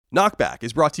Knockback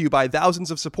is brought to you by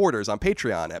thousands of supporters on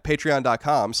Patreon at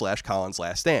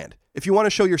patreon.com/CollinsLastStand. If you want to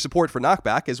show your support for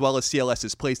Knockback, as well as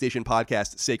CLS's PlayStation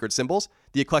podcast Sacred Symbols,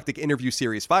 the eclectic interview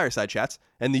series Fireside Chats,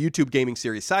 and the YouTube gaming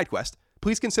series SideQuest,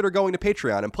 please consider going to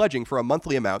Patreon and pledging for a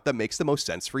monthly amount that makes the most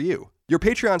sense for you. Your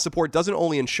Patreon support doesn't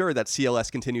only ensure that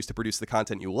CLS continues to produce the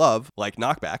content you love, like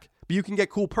Knockback, but you can get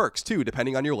cool perks too,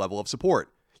 depending on your level of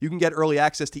support. You can get early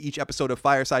access to each episode of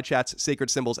Fireside Chats,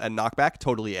 Sacred Symbols, and Knockback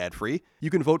totally ad-free.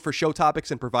 You can vote for show topics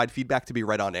and provide feedback to be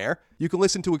read on air. You can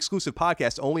listen to exclusive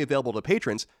podcasts only available to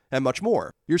patrons, and much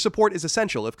more. Your support is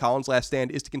essential if Collins Last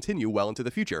Stand is to continue well into the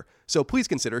future, so please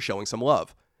consider showing some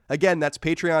love. Again, that's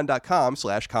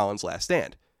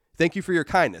patreon.com/CollinsLastStand. Thank you for your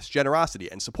kindness,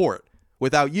 generosity, and support.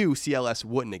 Without you, CLS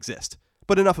wouldn't exist.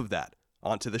 But enough of that.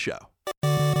 On to the show.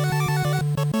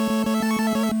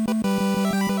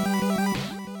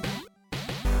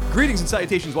 Greetings and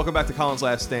salutations. Welcome back to Collins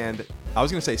Last Stand. I was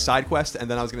going to say SideQuest,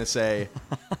 and then I was going to say...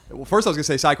 well, first I was going to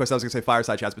say SideQuest, I was going to say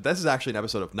Fireside Chats, but this is actually an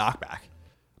episode of Knockback.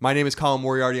 My name is Colin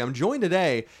Moriarty. I'm joined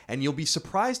today, and you'll be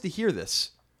surprised to hear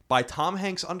this, by Tom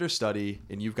Hanks' understudy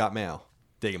in You've Got Mail,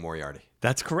 Dagan Moriarty.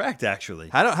 That's correct, actually.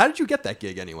 How did you get that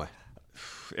gig anyway?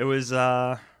 It was,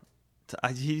 Tom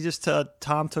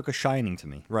took a shining to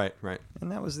me. Right.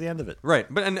 And that was the end of it.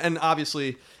 Right, but and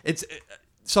obviously,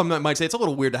 some might say it's a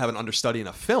little weird to have an understudy in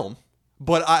a film,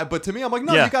 but to me, I'm like,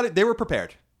 no, Yeah. you got it. They were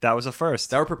prepared. That was a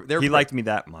first. They were prepared. He liked me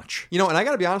that much. You know, and I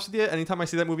got to be honest with you, anytime I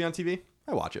see that movie on TV,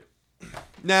 I watch it.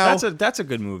 Now, That's a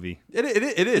good movie. It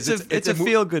is. It's a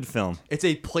feel-good film. It's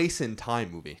a place in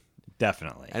time movie.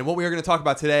 Definitely. And what we are going to talk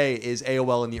about today is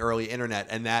AOL and the early internet,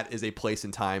 and that is a place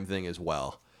in time thing as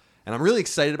well. And I'm really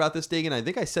excited about this, Dagan. I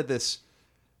think I said this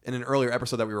in an earlier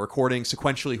episode that we were recording.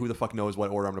 Sequentially, who the fuck knows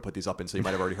what order I'm going to put these up in, so you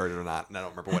might have already heard it or not. And I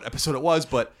don't remember what episode it was,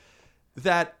 but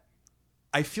that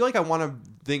I feel like I want to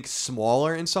think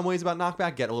smaller in some ways about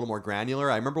Knockback, get a little more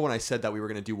granular. I remember when I said that we were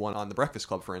going to do one on The Breakfast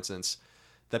Club, for instance,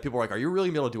 that people were like, are you really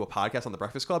going to be able to do a podcast on The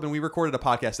Breakfast Club? And we recorded a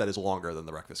podcast that is longer than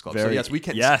The Breakfast Club. So yes, we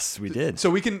can. Yes, we did. So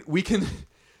we can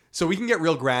get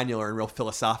real granular and real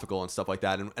philosophical and stuff like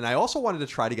that. And I also wanted to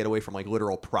try to get away from like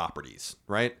literal properties,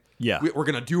 right? Yeah. We're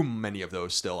going to do many of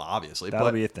those still, obviously.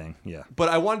 That'll be a thing, yeah. But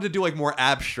I wanted to do like more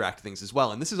abstract things as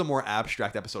well. And this is a more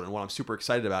abstract episode and what I'm super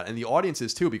excited about. And the audience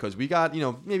is too, because we got,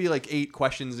 maybe like 8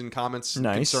 questions and comments,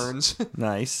 concerns,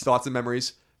 nice thoughts and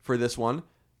memories for this one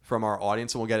from our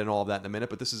audience, and we'll get into all of that in a minute.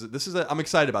 But I'm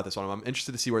excited about this one. I'm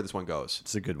interested to see where this one goes.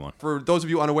 It's a good one. For those of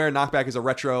you unaware, Knockback is a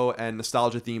retro and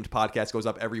nostalgia themed podcast. Goes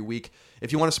up every week.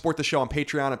 If you want to support the show on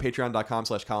Patreon at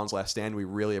patreon.com/CollinsLastStand, we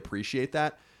really appreciate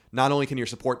that. Not only can your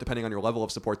support, depending on your level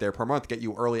of support there per month, get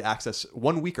you early access,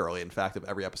 1 week early, in fact, of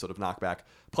every episode of Knockback,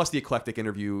 plus the eclectic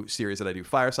interview series that I do,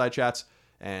 Fireside Chats,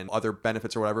 and other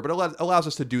benefits or whatever, but it allows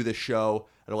us to do this show.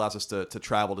 It allows us to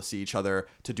travel to see each other,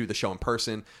 to do the show in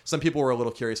person. Some people were a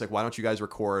little curious, like, why don't you guys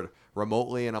record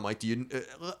remotely? And I'm like,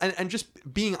 and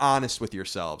just being honest with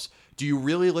yourselves, do you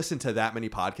really listen to that many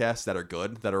podcasts that are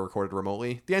good, that are recorded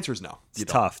remotely? The answer is no. It's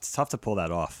tough. It's tough to pull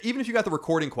that off. Even if you got the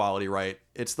recording quality right,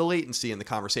 it's the latency in the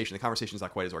conversation. The conversation is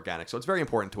not quite as organic. So it's very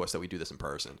important to us that we do this in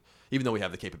person, even though we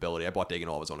have the capability. I bought Dagan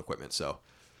all of his own equipment, so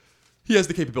he has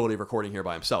the capability of recording here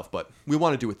by himself, but we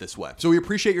want to do it this way. So we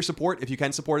appreciate your support. If you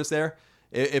can support us there.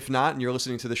 If not, and you're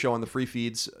listening to the show on the free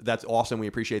feeds, that's awesome. We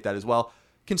appreciate that as well.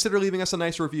 Consider leaving us a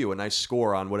nice review, a nice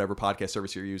score on whatever podcast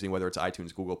service you're using, whether it's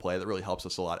iTunes, Google Play. That really helps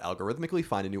us a lot algorithmically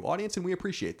find a new audience, and we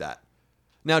appreciate that.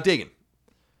 Now, Dagan,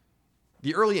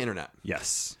 the early internet.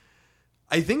 Yes.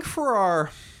 I think for our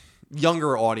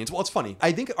younger audience, well, it's funny.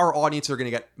 I think our audience are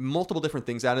going to get multiple different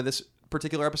things out of this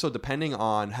particular episode, depending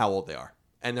on how old they are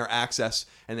and their access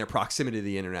and their proximity to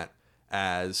the internet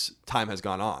as time has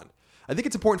gone on. I think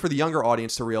it's important for the younger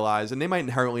audience to realize, and they might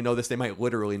inherently know this, they might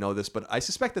literally know this, but I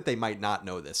suspect that they might not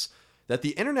know this, that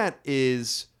the internet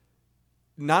is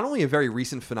not only a very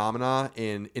recent phenomena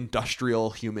in industrial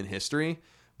human history,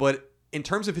 but in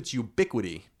terms of its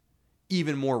ubiquity,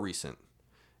 even more recent.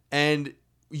 And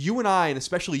you and I, and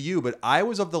especially you, but I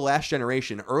was of the last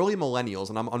generation, early millennials,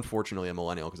 and I'm unfortunately a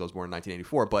millennial because I was born in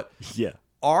 1984, but yeah,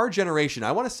 our generation,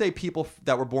 I want to say people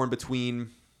that were born between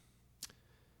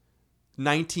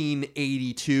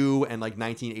 1982 and like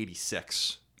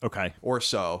 1986 or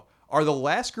so are the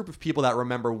last group of people that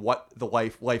remember what the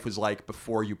life was like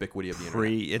before ubiquity of the internet.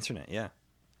 Pre-internet, yeah.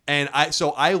 And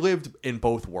I lived in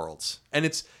both worlds. And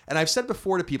I've said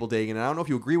before to people, Dagan, and I don't know if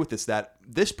you agree with this, that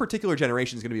this particular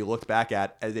generation is going to be looked back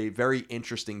at as a very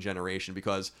interesting generation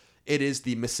because it is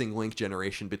the missing link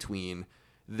generation between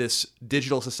this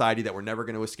digital society that we're never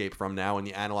going to escape from now and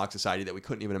the analog society that we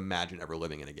couldn't even imagine ever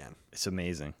living in again. It's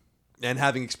amazing. And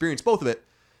having experienced both of it,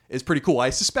 is pretty cool. I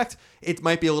suspect it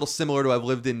might be a little similar to I've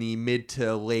lived in the mid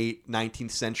to late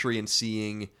 19th century and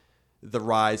seeing the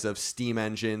rise of steam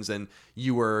engines, and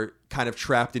you were kind of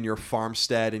trapped in your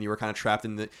farmstead, and you were kind of trapped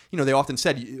in the, they often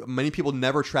said many people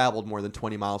never traveled more than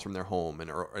 20 miles from their home in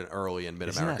early and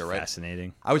mid-America, right?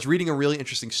 Fascinating. I was reading a really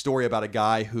interesting story about a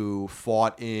guy who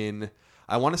fought in,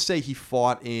 I want to say he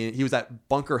was at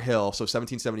Bunker Hill, so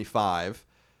 1775,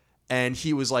 and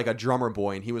he was like a drummer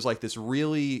boy, and he was like this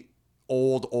really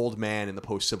old man in the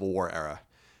post-Civil War era.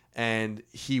 And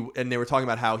they were talking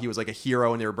about how he was like a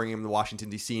hero, and they were bringing him to Washington,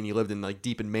 D.C., and he lived in like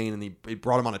deep in Maine, and they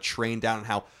brought him on a train down, and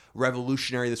how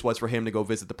revolutionary this was for him to go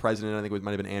visit the president. I think it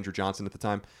might have been Andrew Johnson at the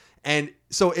time. And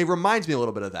so it reminds me a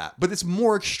little bit of that, but it's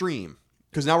more extreme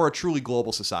because now we're a truly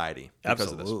global society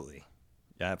because of this. Absolutely.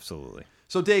 Yeah, absolutely.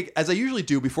 So, Dave, as I usually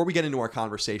do, before we get into our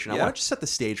conversation, I Yeah. want to just set the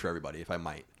stage for everybody, if I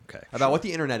might. Okay. About what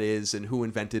the internet is and who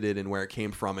invented it and where it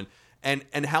came from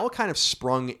and how it kind of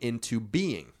sprung into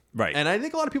being. Right. And I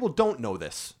think a lot of people don't know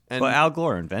this. And But Al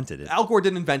Gore invented it. Al Gore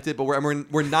didn't invent it, but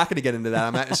we're not going to get into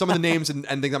that. Some of the names and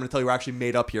things I'm going to tell you are actually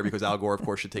made up here because Al Gore, of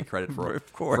course, should take credit for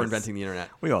Of course. for inventing the internet.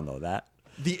 We all know that.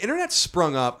 The internet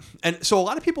sprung up, and so a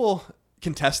lot of people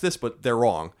contest this, but they're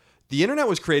wrong. The internet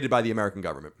was created by the American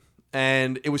government,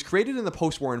 and it was created in the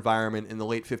post-war environment in the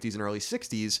late 50s and early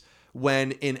 60s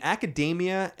when in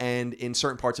academia and in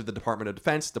certain parts of the Department of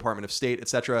Defense, Department of State,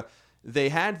 etc., they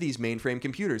had these mainframe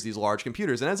computers, these large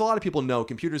computers. And as a lot of people know,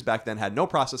 computers back then had no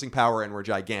processing power and were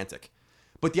gigantic.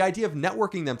 But the idea of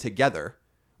networking them together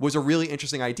was a really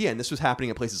interesting idea. And this was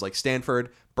happening at places like Stanford,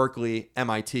 Berkeley,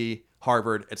 MIT,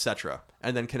 Harvard, etc.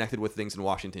 And then connected with things in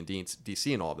Washington,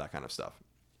 D.C. and all of that kind of stuff.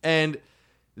 And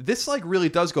this really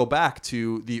does go back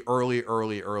to the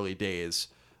early days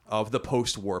of the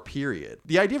post-war period.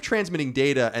 The idea of transmitting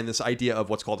data and this idea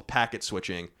of what's called packet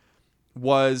switching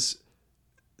was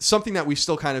something that we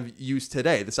still kind of use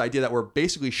today. This idea that we're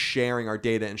basically sharing our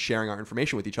data and sharing our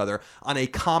information with each other on a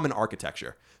common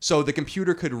architecture. So the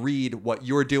computer could read what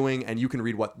you're doing and you can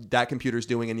read what that computer's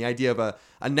doing. And the idea of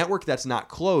a network that's not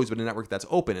closed, but a network that's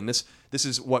open. And this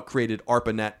is what created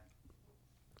ARPANET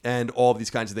and all of these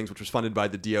kinds of things, which was funded by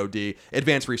the DoD.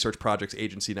 Advanced Research Projects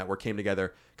Agency Network came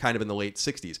together kind of in the late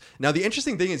 60s. Now, the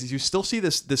interesting thing is you still see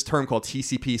this term called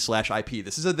TCP/IP.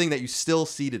 This is a thing that you still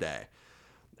see today.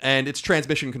 And it's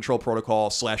transmission control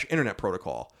protocol / internet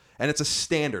protocol. And it's a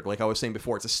standard, like I was saying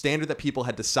before. It's a standard that people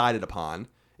had decided upon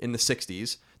in the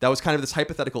 60s. That was kind of this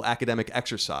hypothetical academic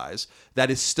exercise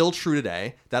that is still true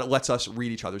today, that lets us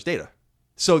read each other's data.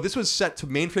 So this was set to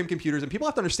mainframe computers. And people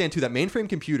have to understand, too, that mainframe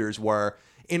computers were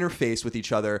interfaced with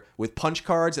each other with punch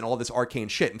cards and all this arcane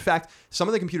shit. In fact, some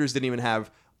of the computers didn't even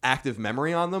have active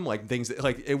memory on them, like things that,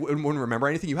 it wouldn't remember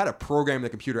anything. You had to program the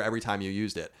computer every time you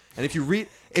used it. And if you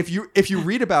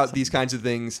read about these kinds of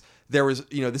things, there was,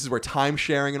 this is where time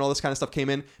sharing and all this kind of stuff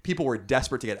came in. People were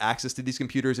desperate to get access to these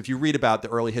computers. If you read about the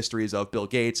early histories of Bill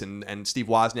Gates and Steve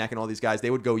Wozniak and all these guys,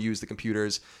 they would go use the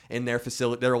computers in their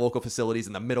local facilities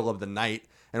in the middle of the night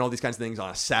and all these kinds of things on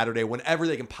a Saturday, whenever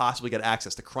they can possibly get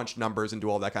access to crunch numbers and do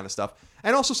all that kind of stuff.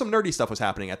 And also some nerdy stuff was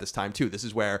happening at this time too. This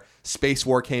is where Space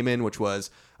War came in, which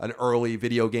was an early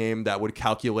video game that would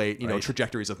calculate,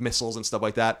 trajectories of missiles and stuff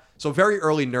like that. So very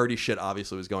early nerdy shit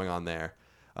obviously was going on there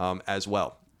as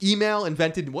well. Email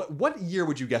invented, what year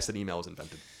would you guess that email was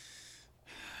invented?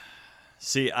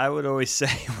 See, I would always say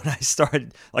when I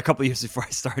started, a couple of years before I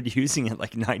started using it,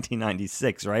 like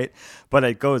 1996, right? But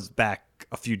it goes back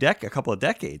a couple of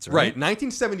decades, right? Right,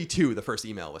 1972, the first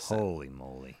email was sent. Holy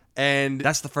moly. And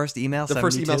that's the first email, the 72?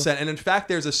 first email sent. And in fact,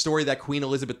 there's a story that Queen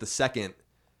Elizabeth II,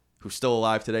 who's still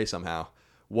alive today somehow,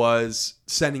 was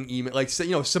sending email,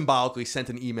 symbolically sent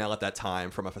an email at that time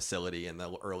from a facility in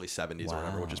the early 70s or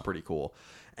whatever, which is pretty cool.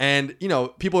 And,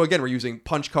 people, again, were using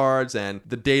punch cards and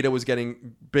the data was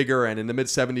getting bigger. And in the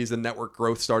mid-70s, the network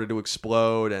growth started to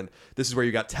explode. And this is where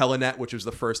you got Telenet, which was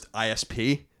the first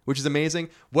ISP, which is amazing.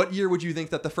 What year would you think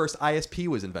that the first ISP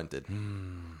was invented?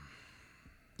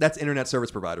 That's Internet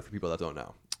Service Provider for people that don't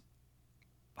know.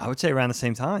 I would say around the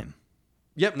same time.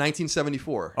 Yep,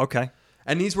 1974. Okay.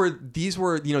 And these were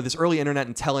this early internet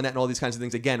and telenet and all these kinds of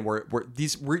things, again,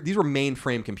 these were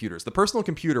mainframe computers. The personal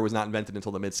computer was not invented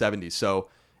until the mid-70s. So,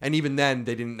 and even then,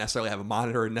 they didn't necessarily have a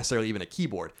monitor and necessarily even a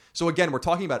keyboard. So again, we're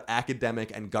talking about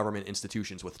academic and government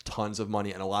institutions with tons of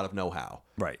money and a lot of know-how.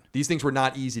 Right. These things were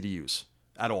not easy to use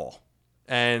at all.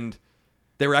 And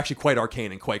they were actually quite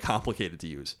arcane and quite complicated to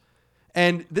use.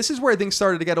 And this is where things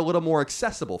started to get a little more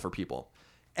accessible for people.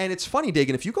 And it's funny,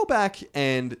 Dagan, if you go back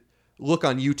and look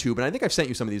on YouTube, and I think I've sent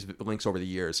you some of these links over the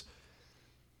years,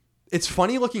 It's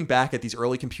funny looking back at these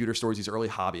early computer stores, these early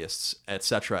hobbyists,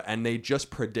 etc., and they just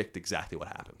predict exactly what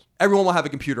happened. Everyone will have a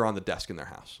computer on the desk in their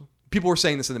house. People were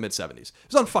saying this in the mid-70s.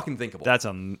 It was unfucking thinkable. That's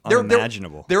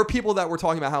unimaginable. There were people that were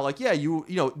talking about how, like, yeah, you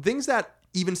know, things that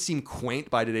even seem quaint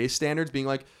by today's standards, being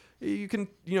like, you can,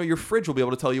 you know, your fridge will be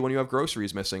able to tell you when you have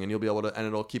groceries missing, and you'll be able to, and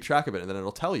it'll keep track of it, and then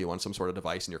it'll tell you on some sort of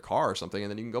device in your car or something, and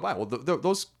then you can go buy it. Well,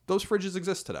 those fridges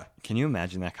exist today. Can you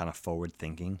imagine that kind of forward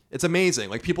thinking? It's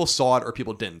amazing. Like, people saw it or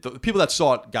people didn't. The people that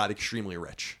saw it got extremely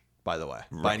rich, by the way,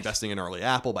 by investing in early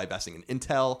Apple, by investing in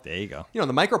Intel. There you go. You know,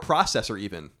 the microprocessor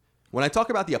even. When I talk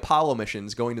about the Apollo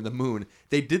missions going to the moon,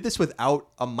 they did this without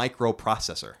a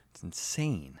microprocessor. It's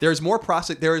insane. There is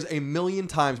 1 million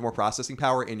times more processing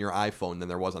power in your iPhone than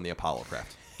there was on the Apollo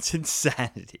craft. It's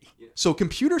insanity. So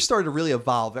computers started to really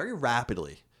evolve very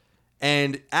rapidly.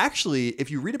 And actually,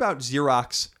 if you read about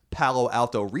Xerox Palo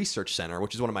Alto Research Center,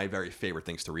 which is one of my very favorite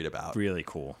things to read about. Really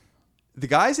cool. The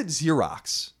guys at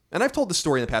Xerox, and I've told this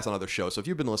story in the past on other shows, so if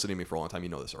you've been listening to me for a long time, you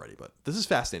know this already, but this is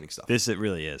fascinating stuff. It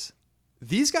really is.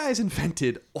 These guys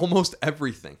invented almost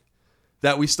everything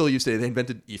that we still use today. They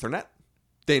invented Ethernet.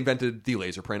 They invented the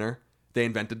laser printer. They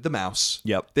invented the mouse.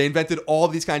 Yep. They invented all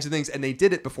of these kinds of things, and they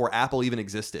did it before Apple even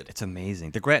existed. It's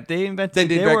amazing. They invented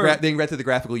They invented the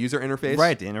graphical user interface.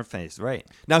 Right, the interface, right.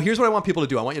 Now, here's what I want people to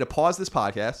do. I want you to pause this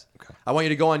podcast. Okay. I want you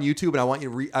to go on YouTube, and I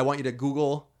want you to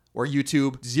Google or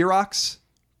YouTube Xerox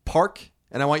PARC,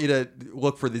 and I want you to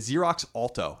look for the Xerox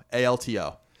Alto,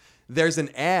 ALTO. There's an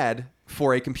ad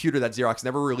for a computer that Xerox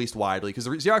never released widely, because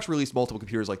Xerox released multiple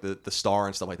computers like the Star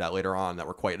and stuff like that later on that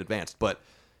were quite advanced. But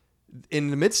in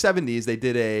the mid-70s, they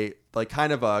did a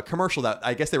kind of a commercial that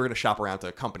I guess they were going to shop around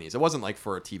to companies. It wasn't like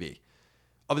for a TV.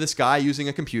 Of this guy using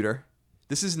a computer.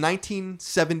 This is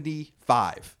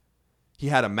 1975. He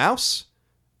had a mouse,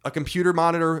 a computer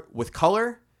monitor with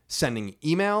color, sending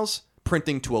emails,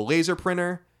 printing to a laser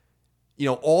printer, you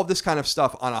know, all of this kind of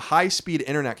stuff on a high-speed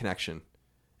internet connection.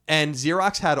 And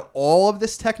Xerox had all of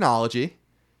this technology,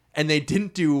 and they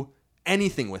didn't do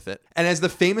anything with it. And as the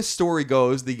famous story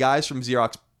goes, the guys from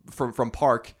Xerox, from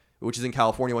PARC, which is in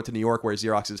California, went to New York, where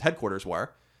Xerox's headquarters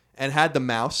were, and had the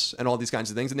mouse and all these kinds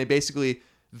of things. And they basically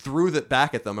threw that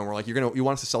back at them and were like, you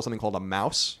want us to sell something called a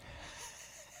mouse?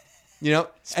 You know?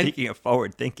 Speaking of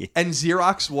forward thinking. And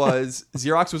Xerox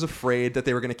was afraid that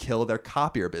they were going to kill their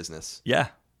copier business. Yeah.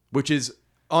 Which is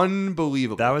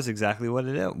unbelievable. That was exactly what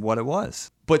it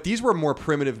was. But these were more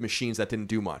primitive machines that didn't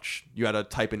do much. You had to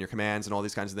type in your commands and all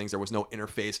these kinds of things. There was no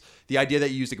interface. The idea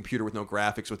that you used a computer with no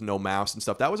graphics, with no mouse and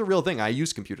stuff, that was a real thing. I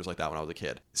used computers like that when I was a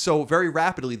kid. So very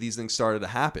rapidly, these things started to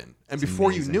happen. And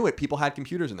before you knew it, people had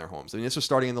computers in their homes. I mean, this was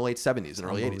starting in the late 70s and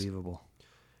early 80s. Unbelievable.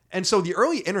 And so the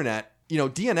early internet, you know,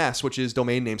 DNS, which is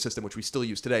domain name system, which we still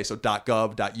use today, so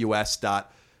 .gov, .us,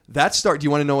 that start. Do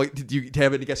you want to know? Do you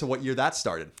have any guess of what year that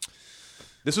started?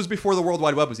 This was before the World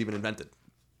Wide Web was even invented.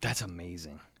 That's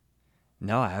amazing.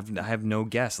 No, I have no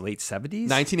guess. Late 70s?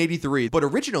 1983. But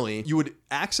originally, you would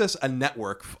access a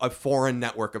network, a foreign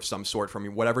network of some sort from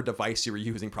whatever device you were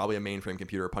using, probably a mainframe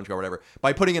computer, a punch card, whatever,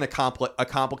 by putting in a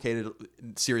complicated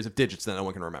series of digits that no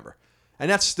one can remember. And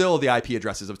that's still the IP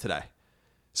addresses of today.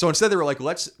 So instead, they were like,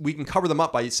 we can cover them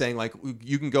up by saying, like,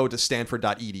 you can go to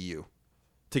stanford.edu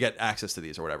to get access to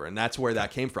these or whatever. And that's where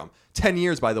that came from. 10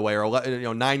 years, by the way,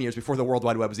 or 9 years before the World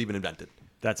Wide Web was even invented.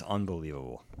 That's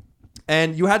unbelievable.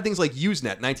 And you had things like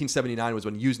Usenet. 1979 was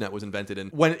when Usenet was invented.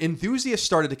 And when enthusiasts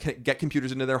started to get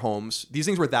computers into their homes, these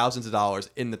things were thousands of dollars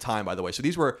in the time, by the way. So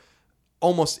these were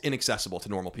almost inaccessible to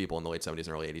normal people in the late 70s and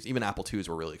early 80s. Even Apple IIs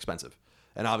were really expensive.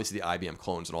 And obviously the IBM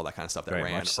clones and all that kind of stuff that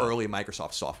ran early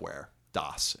Microsoft software,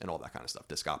 DOS, and all that kind of stuff,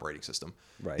 disk operating system.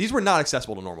 Right. These were not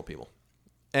accessible to normal people.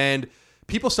 And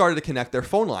people started to connect their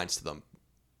phone lines to them.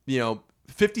 You know,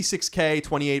 56K,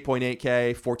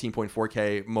 28.8K,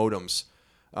 14.4K modems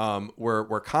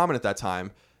were common at that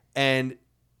time. And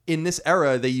in this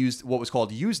era, they used what was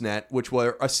called Usenet, which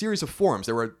were a series of forums.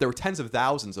 There were tens of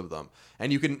thousands of them.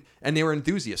 And they were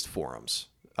enthusiast forums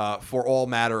for all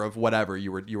matter of whatever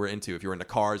you were into. If you were into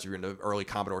cars, you were into early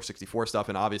Commodore 64 stuff.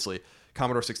 And obviously,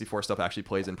 Commodore 64 stuff actually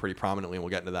plays in pretty prominently, and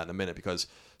we'll get into that in a minute, because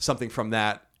something from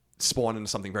that spawned into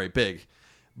something very big.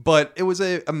 But it was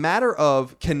a matter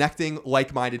of connecting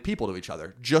like-minded people to each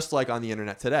other, just like on the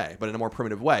internet today, but in a more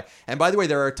primitive way. And by the way,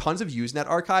 there are tons of Usenet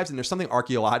archives, and there's something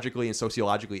archaeologically and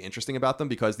sociologically interesting about them,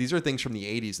 because these are things from the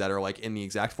 80s that are like in the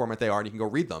exact format they are, and you can go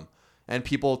read them. And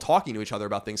people talking to each other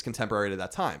about things contemporary to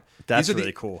that time. That's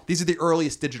really cool. These are the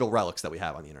earliest digital relics that we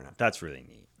have on the internet. That's really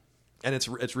neat. And it's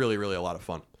really, really a lot of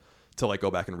fun to like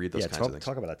go back and read those kinds of things.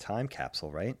 Talk about a time capsule,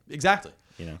 right? Exactly.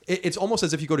 You know, it's almost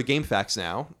as if you go to GameFAQs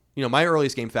now. You know, my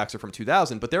earliest GameFAQs are from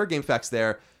 2000, but there are GameFAQs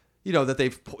there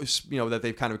that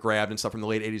they've kind of grabbed and stuff from the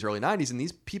late 80s, early 90s. And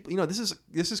these people, this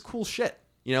is cool shit.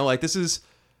 Like this is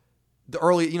the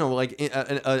early, like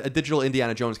a digital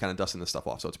Indiana Jones kind of dusting this stuff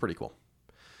off. So it's pretty cool.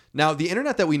 Now, the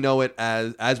internet that we know it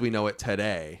as we know it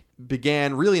today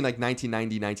began really in like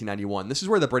 1990, 1991. This is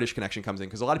where the British connection comes in,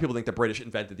 because a lot of people think the British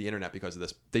invented the internet because of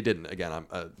this. They didn't. Again,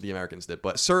 the Americans did.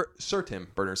 But Sir Tim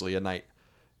Berners-Lee at night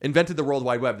invented the World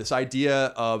Wide Web, this idea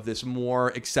of this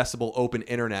more accessible open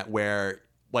internet where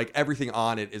like everything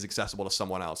on it is accessible to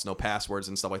someone else, no passwords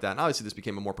and stuff like that. And obviously this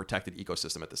became a more protected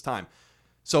ecosystem at this time.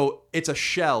 So it's a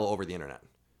shell over the internet.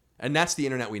 And that's the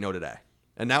internet we know today.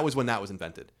 And that was when that was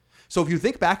invented. So if you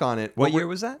think back on it... What year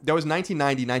was that? That was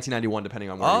 1990, 1991, depending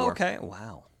on where you were. Oh, okay.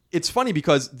 Wow. It's funny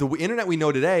because the internet we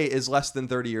know today is less than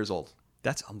 30 years old.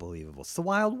 That's unbelievable. It's the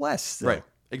Wild West. Still. Right.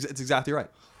 It's exactly right.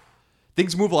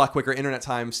 Things move a lot quicker. Internet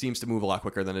time seems to move a lot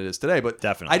quicker than it is today. But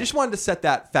definitely, I just wanted to set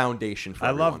that foundation for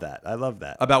everyone. I love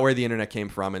that. About where the internet came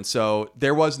from. And so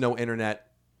there was no internet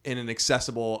in an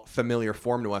accessible, familiar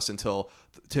form to us until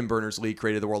Tim Berners-Lee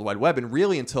created the World Wide Web, and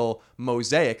really until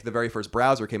Mosaic, the very first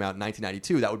browser, came out in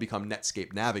 1992. That would become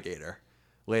Netscape Navigator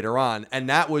later on. And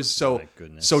that was so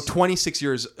 26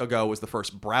 years ago was the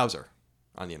first browser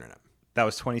on the internet. That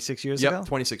was 26 years ago? Yep,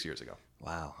 26 years ago.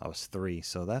 Wow, I was 3,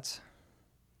 so that's...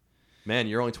 Man,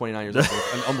 you're only 29 years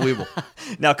old. Unbelievable.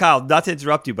 Now, Kyle, not to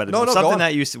interrupt you, but something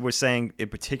that you were saying, it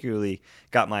particularly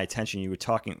got my attention. You were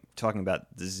talking about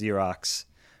the Xerox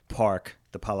PARC,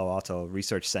 the Palo Alto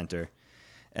Research Center,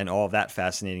 and all of that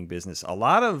fascinating business. A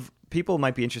lot of people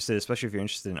might be interested, especially if you're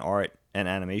interested in art and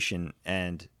animation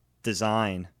and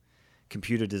design,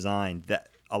 computer design, that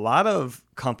a lot of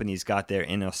companies got their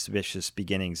inauspicious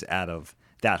beginnings out of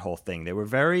that whole thing. They were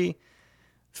very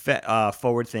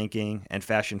forward-thinking and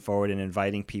fashion-forward and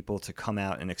inviting people to come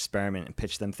out and experiment and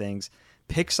pitch them things.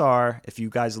 Pixar, if you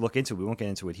guys look into it, we won't get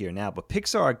into it here now, but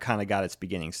Pixar kind of got its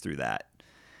beginnings through that,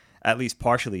 at least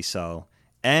partially so.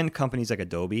 And companies like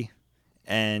Adobe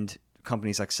and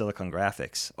companies like Silicon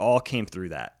Graphics all came through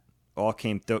that.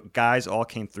 Guys all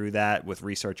came through that with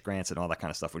research grants and all that kind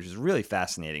of stuff, which is really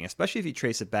fascinating, especially if you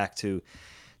trace it back to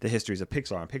the histories of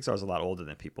Pixar. And Pixar is a lot older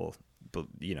than people,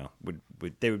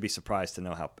 they would be surprised to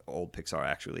know how old Pixar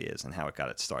actually is and how it got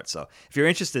its start. So if you're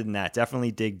interested in that,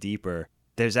 definitely dig deeper.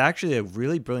 There's actually a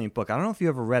really brilliant book. I don't know if you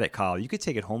ever read it, Kyle. You could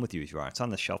take it home with you if you are. It's on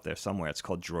the shelf there somewhere. It's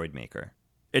called Droid Maker.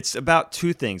 It's about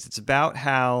two things. It's about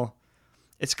how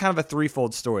it's kind of a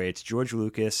threefold story. It's George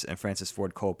Lucas and Francis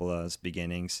Ford Coppola's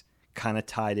beginnings, kind of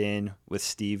tied in with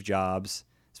Steve Jobs'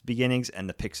 beginnings and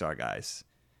the Pixar guys'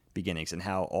 beginnings, and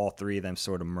how all three of them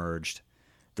sort of merged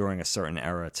during a certain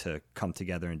era to come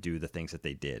together and do the things that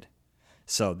they did.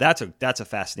 So that's a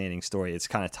fascinating story. It's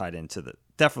kind of tied into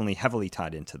definitely heavily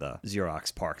tied into the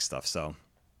Xerox PARC stuff. So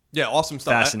yeah, awesome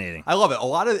stuff. Fascinating. I love it. A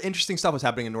lot of interesting stuff was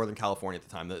happening in Northern California at the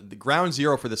time. The ground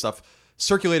zero for this stuff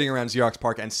circulating around Xerox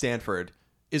PARC and Stanford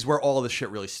is where all this shit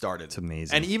really started. It's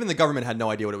amazing. And even the government had no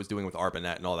idea what it was doing with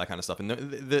ARPANET and all that kind of stuff. And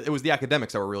it was the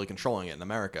academics that were really controlling it in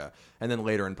America, and then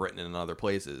later in Britain and in other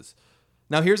places.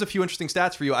 Now, here's a few interesting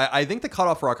stats for you. I think the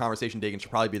cutoff for our conversation, Dagan,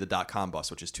 should probably be the .com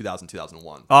bust, which is 2000,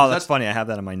 2001. Oh, that's funny. I have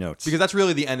that in my notes. Because that's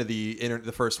really the end of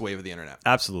the first wave of the internet.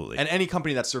 Absolutely. And any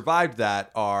company that survived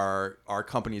that are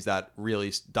companies that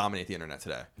really dominate the internet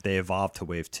today. They evolved to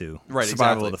wave 2. Right,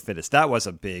 Survival exactly. of the fittest. That was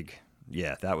a big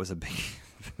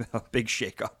a big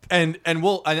shakeup. And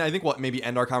I think we'll maybe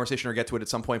end our conversation or get to it at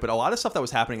some point, but a lot of stuff that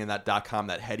was happening in that .com,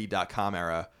 that heady .com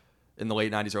era in the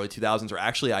late 90s, early 2000s are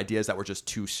actually ideas that were just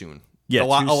too soon. Yeah, a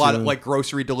lot of like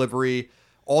grocery delivery,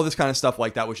 all this kind of stuff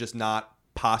like that was just not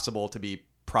possible to be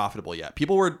profitable yet.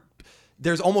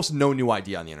 There's almost no new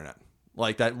idea on the internet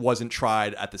like that wasn't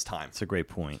tried at this time. That's a great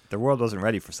point. The world wasn't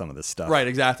ready for some of this stuff. Right,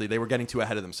 exactly. They were getting too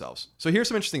ahead of themselves. So here's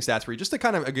some interesting stats for you, just to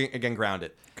kind of again ground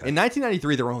it. Okay. In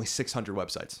 1993, there were only 600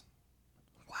 websites.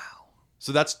 Wow.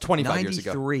 So that's 25 years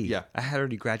ago. 93. Yeah. I had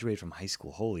already graduated from high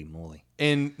school. Holy moly.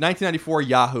 In 1994,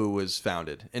 Yahoo was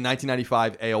founded. In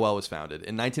 1995, AOL was founded.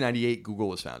 In 1998, Google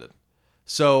was founded.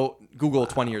 So Google,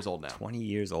 20 years old now. 20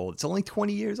 years old. It's only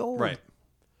 20 years old. Right.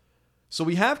 So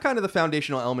we have kind of the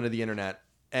foundational element of the internet,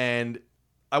 and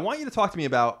I want you to talk to me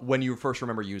about when you first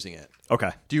remember using it.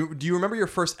 Okay. Do you remember your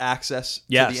first access to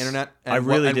Yes, the internet? And I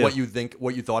really do.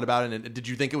 What you thought about it, and did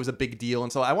you think it was a big deal?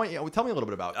 And so tell me a little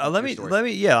bit about your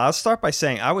story. I'll start by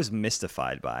saying I was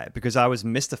mystified by it because I was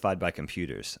mystified by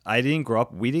computers. We didn't grow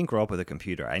up with a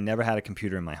computer. I never had a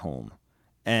computer in my home,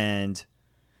 and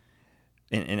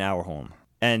in our home.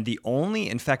 And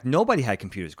in fact, nobody had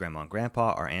computers. Grandma and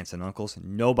grandpa, our aunts and uncles,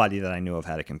 nobody that I knew of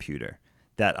had a computer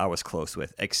that I was close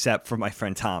with, except for my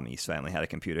friend Tommy's family had a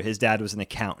computer. His dad was an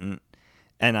accountant,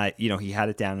 and he had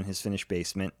it down in his finished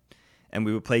basement. and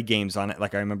we would play games on it.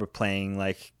 Like I remember playing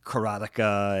like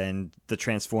Karateka and the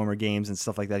Transformer games and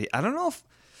stuff like that. I don't know if,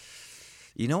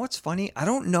 you know what's funny? I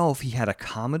don't know if he had a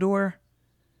Commodore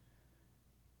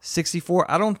 64.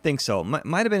 I don't think so.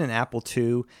 Might have been an Apple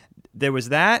II. There was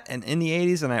that, and in the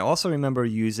 80s, and I also remember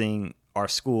using our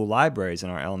school libraries in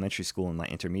our elementary school and my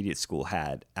intermediate school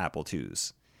had Apple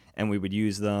IIs. And we would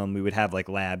use them. We would have like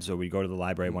labs where we'd go to the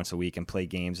library once a week and play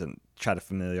games and try to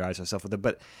familiarize ourselves with it.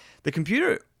 But the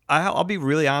computer, I'll be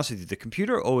really honest with you, the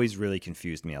computer always really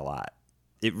confused me a lot.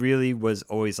 It really was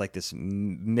always like this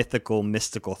mystical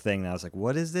thing that I was like,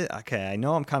 what is it? Okay, I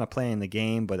know I'm kind of playing the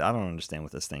game, but I don't understand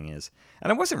what this thing is.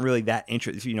 And I wasn't really that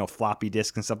interested, you know, floppy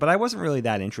disks and stuff, but I wasn't really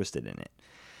that interested in it.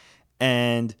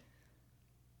 And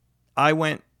I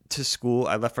went to school.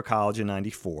 I left for college in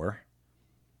 94.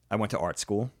 I went to art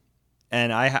school.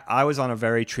 And I was on a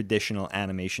very traditional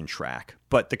animation track,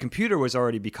 but the computer was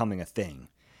already becoming a thing.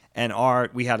 And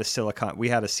we had a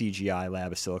CGI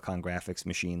lab, a Silicon Graphics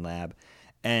machine lab.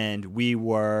 And you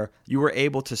were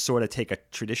able to sort of take a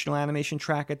traditional animation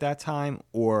track at that time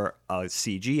or a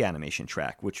CG animation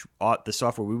track, which the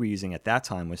software we were using at that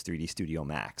time was 3D Studio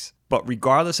Max. But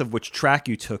regardless of which track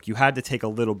you took, you had to take a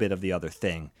little bit of the other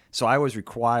thing. So I was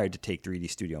required to take 3D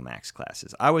Studio Max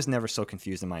classes. I was never so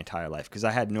confused in my entire life because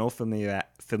I had no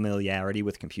familiarity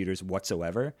with computers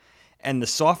whatsoever. And the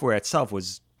software itself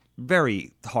was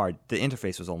very hard. The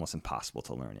interface was almost impossible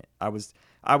to learn it. I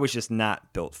was just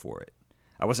not built for it.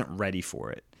 I wasn't ready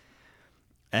for it.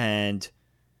 And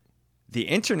the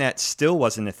internet still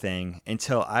wasn't a thing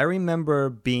until I remember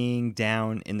being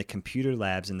down in the computer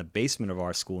labs in the basement of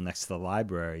our school next to the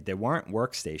library. There weren't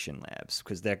workstation labs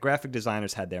because their graphic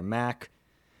designers had their Mac.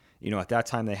 You know, at that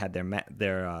time they had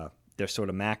their sort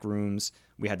of Mac rooms.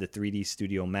 We had the 3D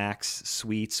Studio Max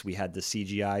suites. We had the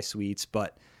CGI suites,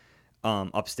 but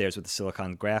upstairs with the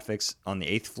Silicon Graphics on the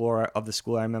 8th floor of the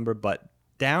school, I remember. But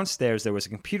downstairs there was a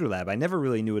computer lab. I never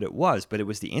really knew what it was, but it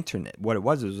was the internet. What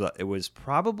it was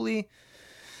probably,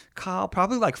 Kyle,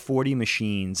 like 40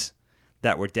 machines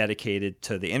that were dedicated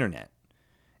to the internet.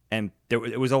 And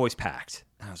it was always packed.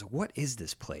 And I was like, what is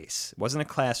this place? It wasn't a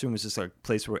classroom. It was just a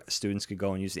place where students could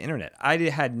go and use the internet. I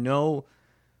had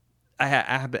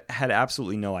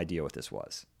absolutely no idea what this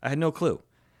was. I had no clue.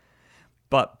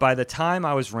 But by the time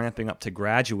I was ramping up to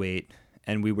graduate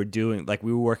and we were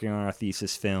working on our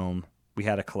thesis film, we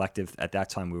had a collective at that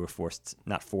time. We were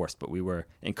but we were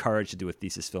encouraged to do a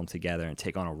thesis film together and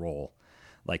take on a role,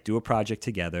 like do a project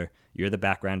together. You're the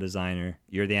background designer,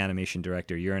 you're the animation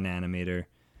director, you're an animator,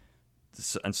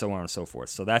 and so on and so forth.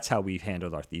 So that's how we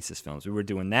handled our thesis films. We were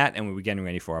doing that, and we were getting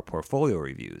ready for our portfolio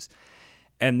reviews.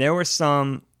 And there were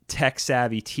some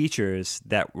tech-savvy teachers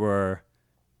that were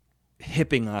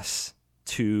hipping us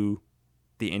to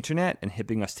the internet and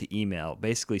hipping us to email,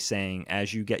 basically saying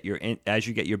as you get your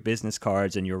business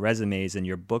cards and your resumes and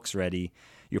your books ready,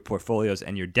 your portfolios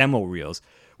and your demo reels,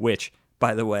 which,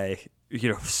 by the way, you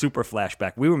know, super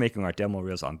flashback, we were making our demo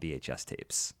reels on VHS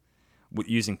tapes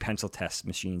using pencil test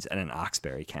machines and an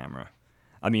Oxberry camera.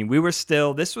 I mean,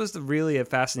 this was really a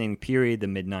fascinating period, the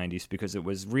mid-90s, because it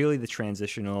was really the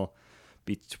transitional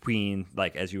between,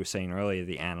 like, as you were saying earlier,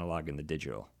 the analog and the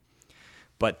digital.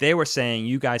 But they were saying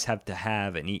you guys have to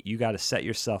you got to set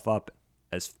yourself up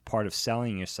as part of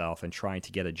selling yourself and trying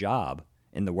to get a job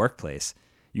in the workplace.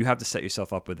 You have to set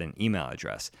yourself up with an email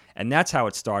address. And that's how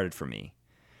it started for me.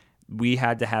 We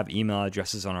had to have email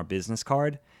addresses on our business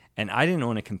card. And I didn't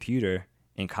own a computer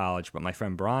in college, but my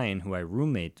friend Brian, who I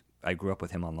grew up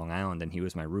with him on Long Island, and he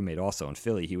was my roommate also in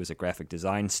Philly. He was a graphic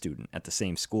design student at the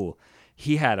same school.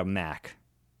 He had a Mac.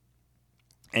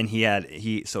 And he had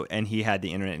the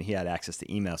internet and he had access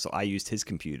to email. So I used his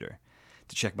computer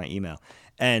to check my email.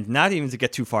 And not even to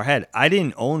get too far ahead, I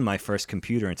didn't own my first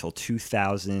computer until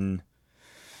 2000.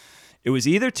 It was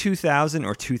either 2000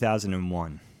 or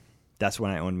 2001. That's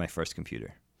when I owned my first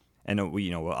computer. And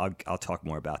I'll talk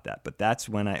more about that. But that's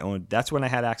when I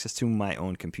had access to my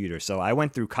own computer. So I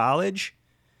went through college,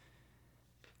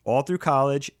 all through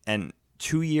college, and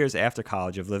 2 years after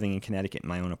college of living in Connecticut in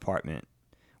my own apartment,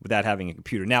 without having a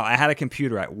computer. Now, I had a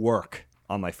computer at work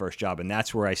on my first job, and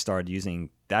that's where I really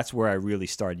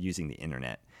started using the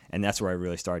internet, and that's where I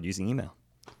really started using email.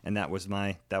 And that was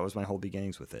my whole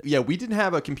beginnings with it. Yeah, we didn't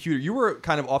have a computer. You were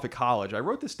kind of off at college. I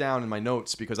wrote this down in my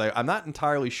notes because I'm not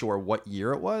entirely sure what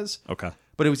year it was. Okay.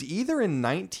 But it was either in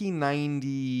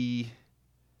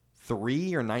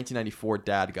 1993 or 1994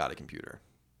 Dad got a computer.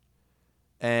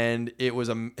 And it's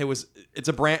a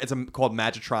brand. It's called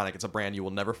Magitronic. It's a brand you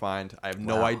will never find. I have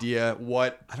no idea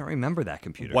what. I don't remember that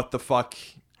computer. What the fuck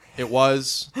it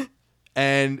was,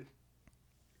 and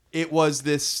it was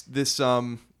this.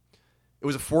 It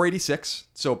was a 486,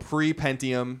 so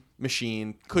pre-Pentium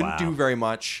machine. Couldn't do very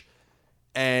much.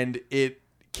 And I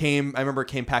remember it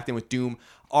came packed in with Doom.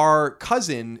 Our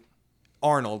cousin,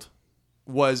 Arnold,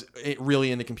 was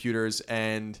really into computers,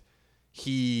 and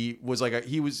he was like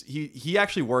he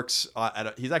actually works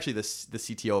he's actually the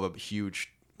CTO of a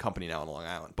huge company now on Long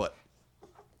Island, but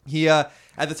he at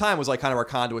the time was like kind of our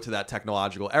conduit to that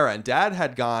technological era. And Dad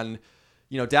had gone,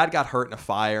 Dad got hurt in a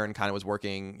fire and kind of was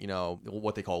working,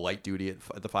 what they call light duty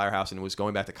at the firehouse, and was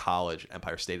going back to college,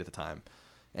 Empire State at the time.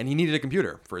 And he needed a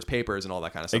computer for his papers and all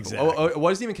that kind of stuff. Exactly. It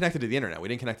wasn't even connected to the internet. We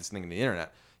didn't connect this thing to the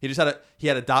internet. He just had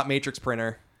a dot matrix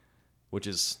printer, which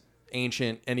is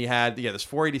ancient, and he had this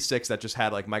 486 that just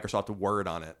had like Microsoft Word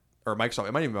on it, or Microsoft.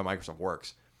 It might even be Microsoft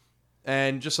Works,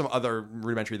 and just some other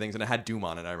rudimentary things. And it had Doom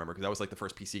on it. I remember because that was like the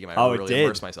first PC game I really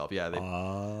immersed myself. Yeah,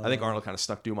 I think Arnold kind of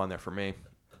stuck Doom on there for me.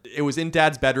 It was in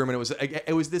Dad's bedroom, and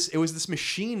it was this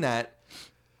machine that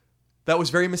was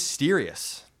very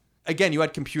mysterious. Again, you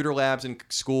had computer labs in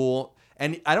school,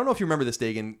 and I don't know if you remember this,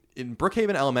 Dagan, in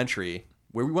Brookhaven Elementary,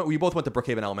 where we both went to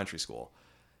Brookhaven Elementary School.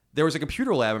 There was a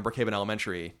computer lab in Brookhaven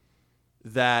Elementary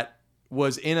that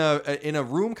was in a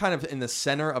room kind of in the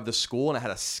center of the school, and it had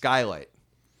a skylight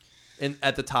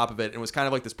at the top of it, and it was kind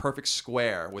of like this perfect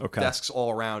square with desks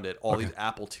all around it, all these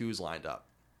Apple IIs lined up.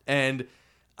 And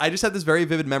I just had this very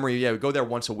vivid memory. Yeah, we'd go there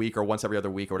once a week or once every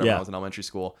other week or whatever. I was in elementary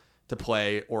school to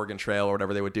play Oregon Trail or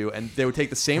whatever they would do, and they would take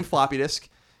the same floppy disk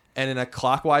and in a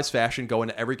clockwise fashion go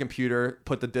into every computer,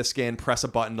 put the disk in, press a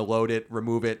button to load it,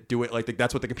 remove it, do it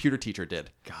that's what the computer teacher did.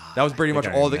 God, that was pretty much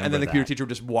all. And then the computer teacher would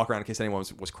just walk around in case anyone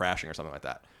was crashing or something like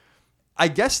that. I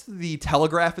guess the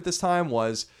telegraph at this time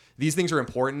was these things are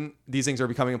important. These things are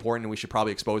becoming important, and we should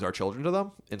probably expose our children to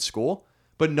them in school.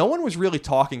 But no one was really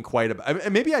talking quite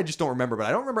about. Maybe I just don't remember, but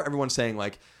I don't remember everyone saying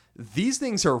like these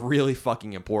things are really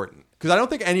fucking important, because I don't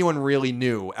think anyone really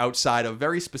knew outside of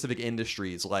very specific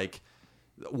industries like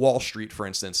Wall Street, for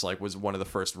instance, like was one of the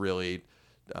first really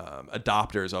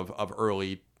adopters of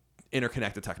early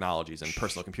interconnected technologies and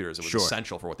personal computers. It was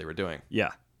essential for what they were doing.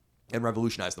 Yeah. And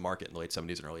revolutionized the market in the late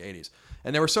 70s and early 80s.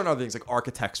 And there were certain other things like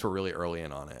architects were really early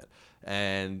in on it.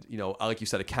 And, like you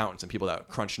said, accountants and people that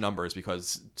crunch numbers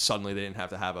because suddenly they didn't have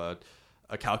to have a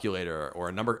calculator or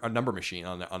a number machine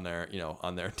on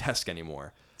their desk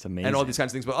anymore. It's amazing. And all these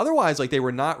kinds of things. But otherwise, like, they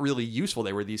were not really useful.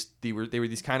 They were these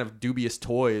kind of dubious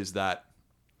toys that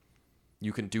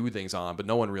you can do things on, but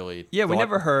no one really. Yeah, we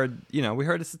never heard. We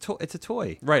heard it's a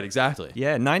toy. Right, exactly.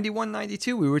 Yeah, 91,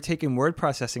 92, we were taking word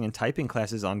processing and typing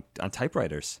classes on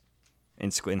typewriters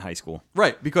in high school.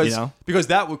 Right,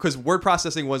 because word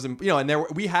processing wasn't, and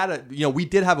we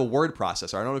did have a word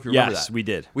processor. I don't know if you remember that. Yes, we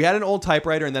did. We had an old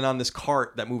typewriter, and then on this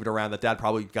cart that moved around that Dad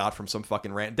probably got from some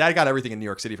fucking Dad got everything in New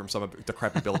York City from some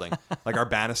decrepit building, like our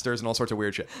banisters and all sorts of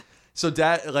weird shit. So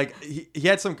Dad, like, he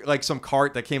had some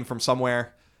cart that came from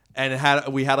somewhere. And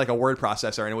we had like a word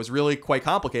processor, and it was really quite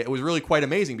complicated. It was really quite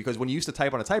amazing because when you used to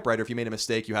type on a typewriter, if you made a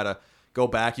mistake, you had to go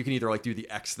back. You can either like do the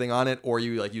X thing on it, or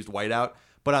you like used whiteout.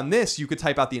 But on this, you could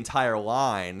type out the entire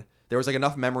line. There was like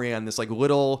enough memory on this like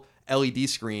little LED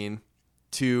screen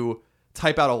to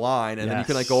type out a line, and then you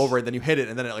can like go over it, then you hit it,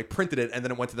 and then it like printed it, and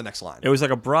then it went to the next line. It was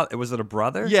like was it a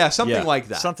brother? Yeah, something like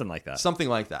that. Something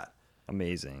like that.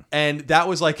 Amazing. And that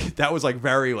was like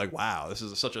very like, wow, this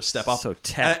is such a step up. So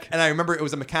tech. And I remember it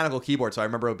was a mechanical keyboard, so I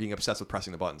remember being obsessed with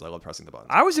pressing the buttons. I love pressing the buttons.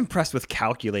 I was impressed with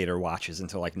calculator watches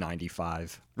until like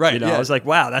 95. Right. I was like,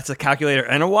 wow, that's a calculator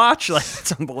and a watch. Like,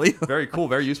 that's unbelievable. Very cool,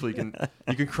 very useful. You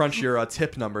can crunch your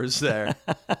tip numbers there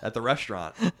at the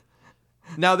restaurant.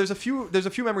 Now there's a few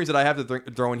memories that I have to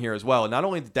throw in here as well. Not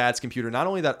only Dad's computer, not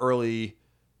only that early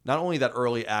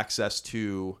access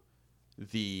to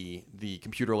the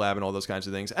computer lab and all those kinds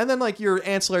of things, and then like your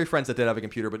ancillary friends that did have a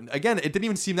computer, but again, it didn't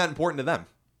even seem that important to them,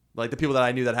 like the people that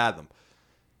I knew that had them.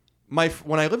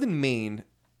 When I lived in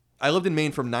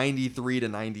Maine from 93 to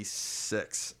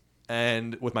 96,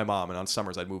 and with my mom, and on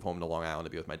summers I'd move home to Long Island to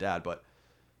be with my dad. But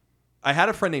I had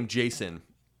a friend named Jason.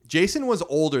 Jason was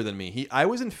older than me. I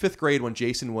was in 5th grade when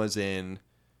Jason was in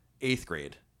 8th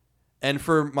grade, and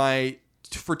for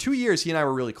 2 years he and I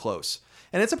were really close.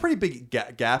 And it's a pretty big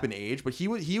gap in age, but he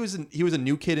was a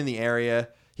new kid in the area.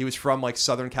 He was from like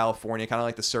Southern California, kind of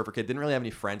like the surfer kid. Didn't really have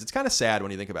any friends. It's kind of sad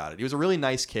when you think about it. He was a really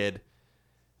nice kid.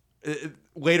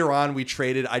 Later on, I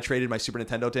traded my Super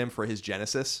Nintendo to him for his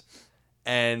Genesis,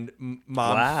 and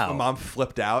mom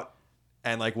flipped out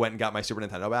and like went and got my Super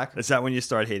Nintendo back. Is that when you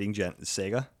started hating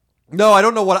Sega? No, I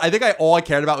don't know what. I think all I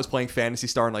cared about was playing Phantasy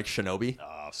Star and like Shinobi.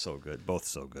 Oh, so good. Both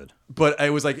so good. But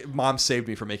it was like mom saved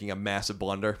me from making a massive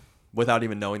blunder without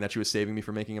even knowing that she was saving me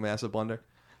from making a massive blunder.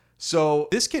 So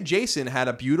this kid Jason had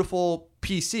a beautiful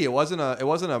PC. It wasn't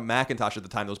a Macintosh at the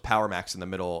time. Those Power Macs in the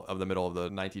middle of the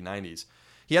 1990s.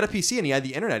 He had a PC and he had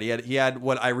the internet. He had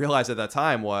what I realized at that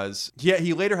time was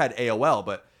he later had AOL,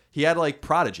 but he had like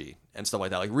Prodigy and stuff like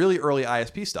that, like really early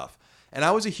ISP stuff. And I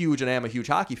am a huge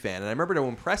hockey fan. And I remember to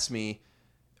impress me,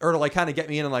 or to like kind of get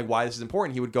me in on like why this is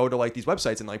important, he would go to like these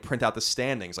websites and like print out the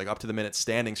standings, like up to the minute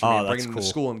standings for me, and bring them to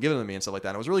school and give them to me and stuff like that.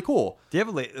 And it was really cool. Do you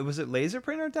have was it laser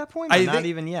printer at that point? Or not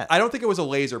even yet. I don't think it was a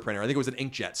laser printer. I think it was an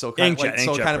inkjet. So kind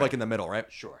of like in the middle, right?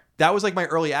 Sure. That was like my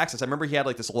early access. I remember he had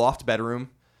like this loft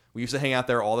bedroom. We used to hang out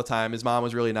there all the time. His mom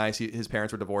was really nice. His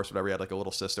parents were divorced, whatever. He had like a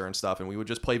little sister and stuff, and we would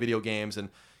just play video games and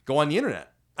go on the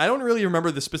internet. I don't really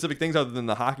remember the specific things other than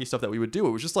the hockey stuff that we would do.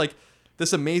 It was just like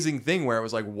this amazing thing where it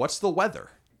was like, what's the weather?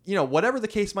 You know, whatever the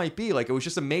case might be, like it was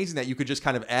just amazing that you could just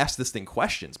kind of ask this thing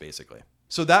questions, basically.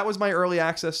 So that was my early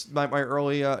access, my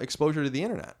early exposure to the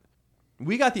internet.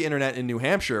 We got the internet in New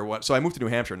Hampshire. So I moved to New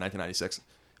Hampshire in 1996.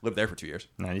 Lived there for 2 years.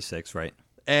 96, right.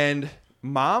 And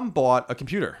Mom bought a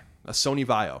computer, a Sony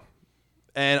Vaio.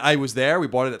 And I was there. We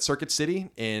bought it at Circuit City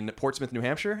in Portsmouth, New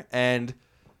Hampshire. And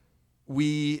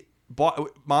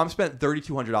Mom spent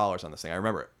 $3,200 on this thing. I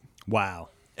remember it. Wow.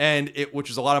 And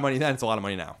which is a lot of money then. It's a lot of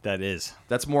money now. That is.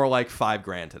 That's more like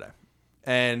 $5,000 today.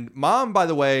 And Mom, by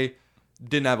the way,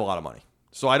 didn't have a lot of money.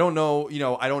 So I don't know,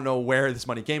 I don't know where this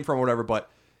money came from or whatever,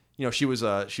 but she was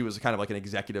kind of like an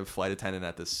executive flight attendant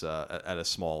at this at a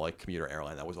small like commuter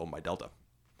airline that was owned by Delta.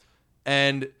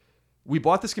 And we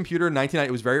bought this computer in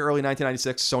it was very early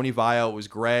 1996, Sony Vaio. It was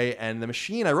gray, and the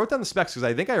machine, I wrote down the specs because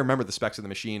I think I remember the specs of the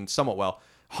machine somewhat well.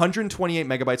 128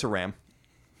 megabytes of RAM,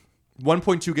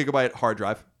 1.2 gigabyte hard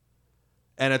drive,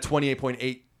 and a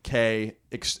 28.8K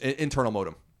internal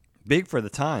modem. Big for the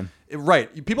time.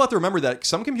 Right. People have to remember that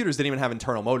some computers didn't even have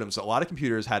internal modems. A lot of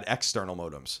computers had external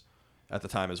modems at the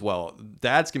time as well.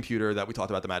 Dad's computer that we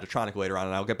talked about, the Magitronic later on,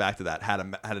 and I'll get back to that, had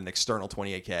an external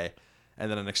 28K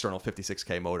and then an external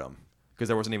 56K modem because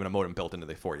there wasn't even a modem built into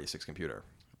the 486 computer.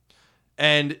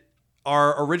 And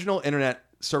our original internet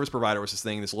service provider was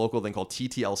this local thing called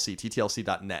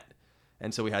TTLC.net.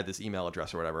 And so we had this email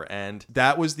address or whatever. And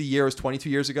that was the year, it was 22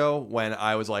 years ago, when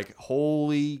I was like,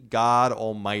 holy God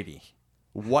almighty,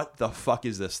 what the fuck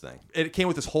is this thing? It came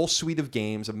with this whole suite of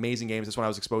games, amazing games. That's when I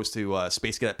was exposed to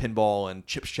Space Cadet Pinball and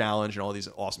Chips Challenge and all these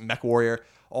awesome Mech Warrior,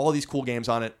 all these cool games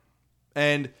on it.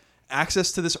 And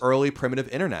access to this early primitive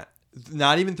internet.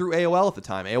 Not even through AOL at the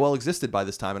time. AOL existed by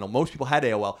this time, and most people had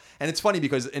AOL. And it's funny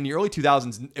because in the early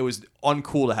 2000s, it was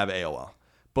uncool to have AOL.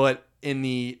 But in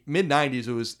the mid-90s,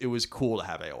 it was cool to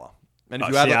have AOL. And if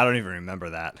you had, I don't even remember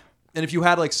that. And if you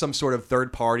had like some sort of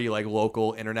third-party like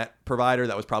local internet provider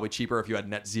that was probably cheaper, if you had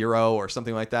NetZero or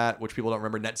something like that, which people don't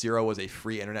remember, NetZero was a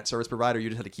free internet service provider. You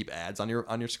just had to keep ads on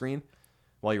your screen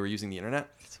while you were using the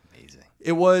internet. That's amazing.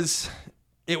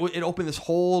 It opened this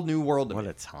whole new world to me. What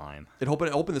a time. It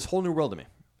opened this whole new world to me.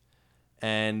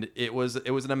 And it was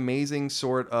an amazing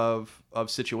sort of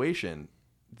situation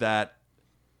that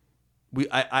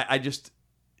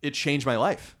it changed my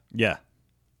life. Yeah.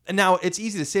 And now it's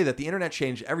easy to say that the internet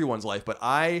changed everyone's life, but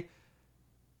I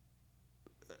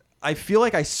feel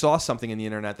like I saw something in the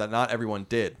internet that not everyone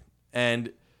did.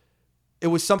 And it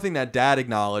was something that Dad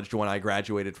acknowledged when I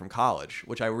graduated from college,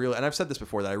 which and I've said this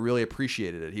before, that I really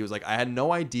appreciated it. He was like, I had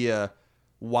no idea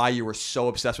why you were so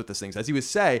obsessed with these things. As he would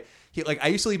say, I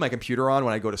used to leave my computer on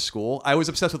when I go to school. I was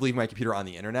obsessed with leaving my computer on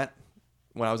the internet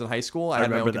when I was in high school. I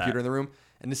had my own computer in the room,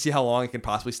 and to see how long it could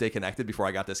possibly stay connected before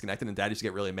I got disconnected. And Dad used to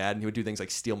get really mad, and he would do things like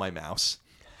steal my mouse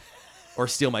or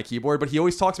steal my keyboard. But he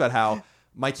always talks about how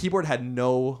my keyboard had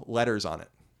no letters on it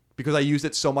because I used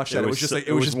it so much that it was just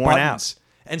worn buttons. Out.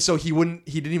 And so he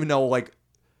didn't even know like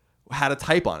how to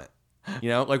type on it,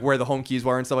 like where the home keys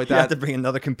were and stuff like that. You have to bring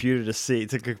another computer to see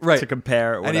to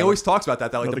compare. Whatever. And he always talks about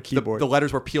that like the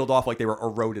letters were peeled off, like they were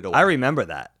eroded away. I remember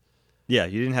that. Yeah,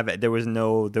 you didn't have it. There was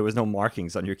no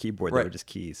markings on your keyboard. They were just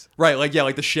keys. Right,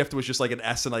 like the shift was just like an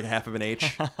S and like half of an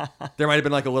H. There might have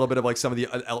been like a little bit of like some of the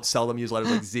seldom used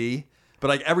letters like Z, but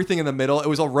like everything in the middle, it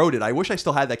was eroded. I wish I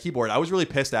still had that keyboard. I was really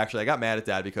pissed actually. I got mad at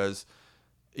Dad because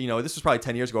this was probably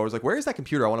 10 years ago. I was like, where is that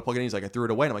computer? I want to plug it in. He's like, I threw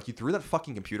it away. And I'm like, you threw that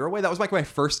fucking computer away? That was like my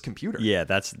first computer. Yeah,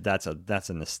 that's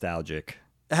a nostalgic.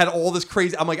 It had all this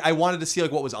crazy. I'm like, I wanted to see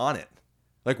like what was on it.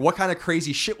 Like what kind of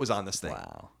crazy shit was on this thing.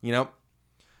 Wow.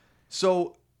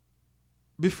 So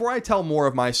before I tell more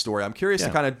of my story, I'm curious to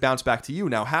kind of bounce back to you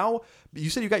now. How you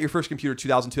said you got your first computer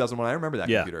 2000, 2001. I remember that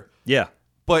computer. Yeah.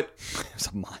 But it was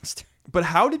a monster. But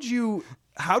how did you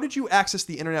access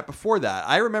the internet before that?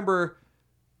 I remember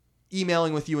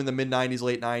emailing with you in the mid 90s,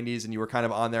 late 90s, and you were kind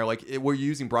of on there. Like, were you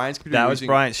using Brian's computer? That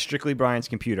was strictly Brian's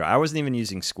computer. I wasn't even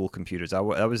using school computers. I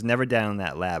was never down in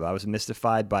that lab. I was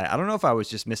mystified by, I don't know if I was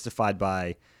just mystified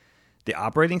by the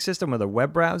operating system or the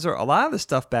web browser. A lot of the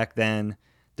stuff back then,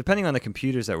 depending on the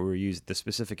computers that were used, the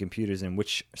specific computers in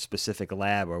which specific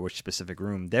lab or which specific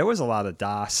room, there was a lot of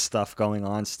DOS stuff going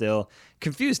on still.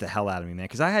 Confused the hell out of me, man,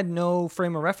 because I had no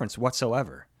frame of reference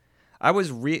whatsoever. I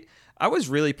was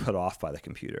really put off by the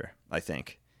computer, I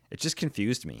think. It just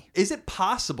confused me. Is it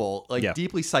possible, like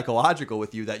deeply psychological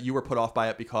with you, that you were put off by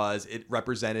it because it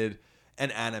represented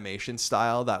an animation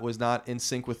style that was not in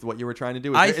sync with what you were trying to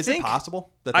do? Is it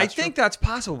possible? I think that's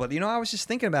possible, but I was just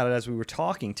thinking about it as we were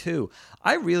talking too.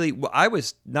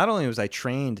 Not only was I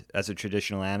trained as a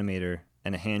traditional animator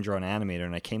and a hand-drawn animator,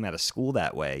 and I came out of school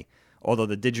that way, although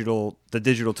the digital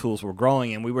tools were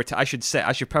growing, and I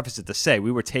should preface it to say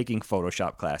we were taking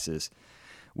Photoshop classes,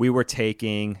 we were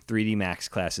taking 3D Max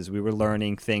classes, we were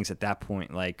learning things at that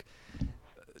point like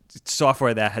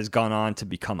software that has gone on to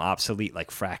become obsolete, like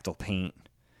Fractal Paint,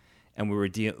 and we were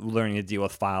learning to deal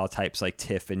with file types like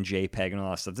TIFF and JPEG and all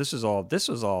that stuff. This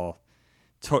was all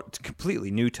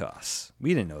completely new to us.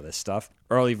 We didn't know this stuff.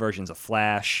 Early versions of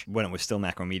Flash, when it was still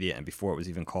Macromedia and before it was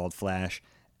even called Flash.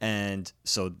 And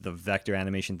so the vector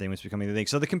animation thing was becoming the thing.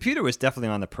 So the computer was definitely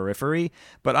on the periphery,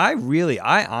 but I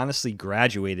honestly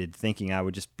graduated thinking I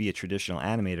would just be a traditional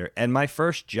animator. And my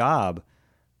first job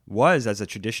was as a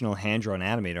traditional hand-drawn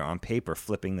animator on paper,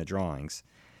 flipping the drawings.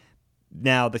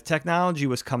 Now, the technology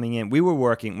was coming in. We were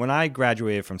working, when I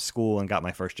graduated from school and got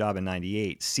my first job in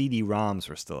 98, CD-ROMs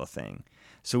were still a thing.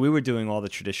 So we were doing all the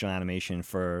traditional animation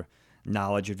for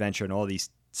Knowledge Adventure and all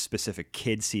these specific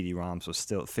kid CD-ROMs was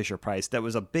still Fisher-Price. That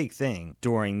was a big thing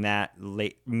during that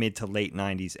mid to late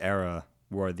 90s era,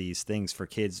 were these things for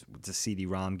kids, the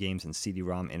CD-ROM games and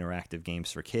CD-ROM interactive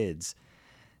games for kids.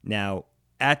 Now,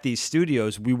 at these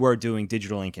studios, we were doing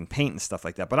digital ink and paint and stuff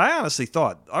like that. But I honestly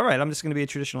thought, all right, I'm just going to be a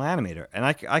traditional animator. And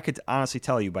I could honestly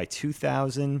tell you by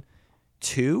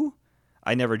 2002,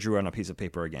 I never drew on a piece of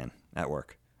paper again at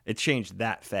work. It changed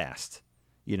that fast.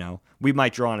 We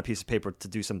might draw on a piece of paper to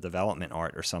do some development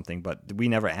art or something, but we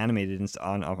never animated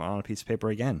on a piece of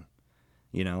paper again.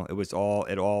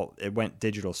 It went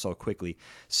digital so quickly.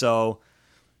 So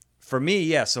for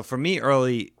me,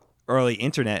 early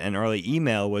internet and early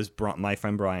email was my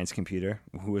friend Brian's computer,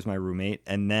 who was my roommate,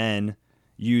 and then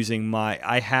using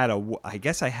I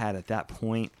guess I had at that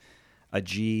point a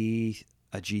G3.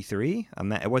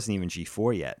 It wasn't even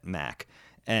G4 yet, Mac,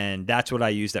 and that's what I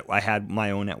used. I had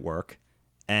my own at work.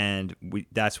 And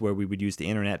that's where we would use the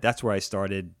internet. That's where I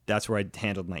started. That's where I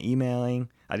handled my emailing.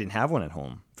 I didn't have one at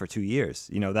home for 2 years.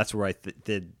 That's where I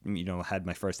had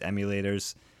my first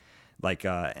emulators, like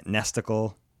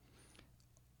Nesticle,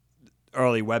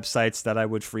 early websites that I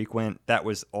would frequent. That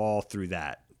was all through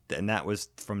that. And that was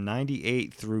from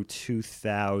 98 through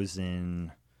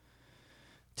 2000,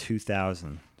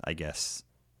 I guess.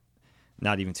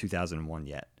 Not even 2001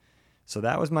 yet. So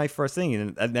that was my first thing,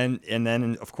 and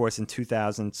then of course in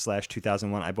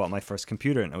 2000/2001 I bought my first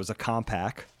computer, and it was a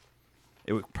Compaq.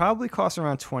 It would probably cost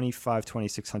around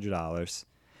 $2,600.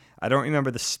 I don't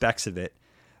remember the specs of it,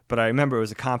 but I remember it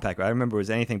was a Compaq. I remember it was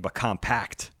anything but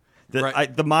compact.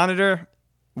 The monitor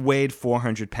weighed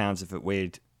 400 pounds if it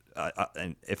weighed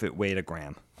a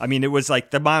gram. I mean, it was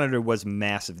like the monitor was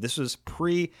massive. This was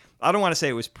I don't want to say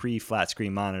it was pre-flat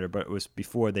screen monitor, but it was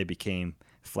before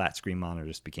flat screen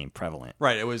monitors became prevalent.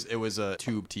 Right. It was a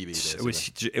tube TV. Basically.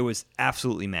 It was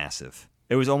absolutely massive.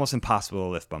 It was almost impossible to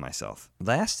lift by myself.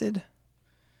 Lasted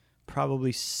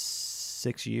probably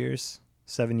 7 years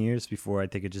before I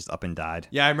think it just up and died.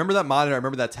 Yeah, I remember that monitor. I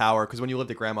remember that tower because when you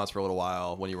lived at Grandma's for a little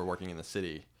while, when you were working in the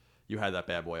city, you had that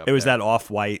bad boy up there. It was that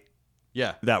off-white.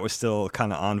 Yeah. That was still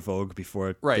kind of on vogue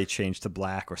before they changed to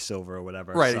black or silver or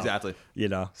whatever. Right, so, exactly.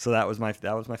 So that was my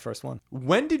first one.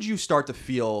 When did you start to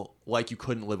feel like you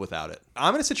couldn't live without it?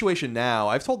 I'm in a situation now,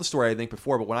 I've told the story I think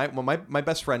before, but when my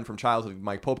best friend from childhood,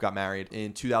 Mike Pope, got married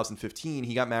in 2015,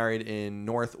 he got married in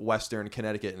northwestern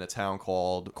Connecticut in a town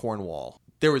called Cornwall.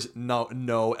 There was no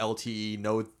LTE,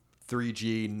 no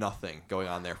 3G, nothing going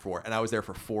on there and I was there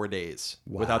for 4 days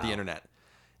without the internet.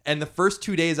 And the first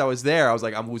 2 days I was there, I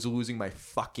was losing my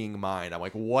fucking mind. I'm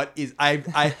like, what is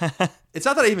it's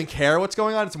not that I even care what's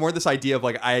going on. It's more this idea of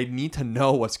like, I need to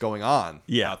know what's going on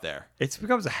out there. It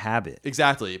becomes a habit.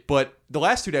 Exactly. But the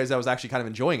last 2 days I was actually kind of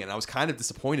enjoying it. And I was kind of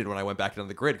disappointed when I went back into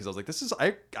the grid because I was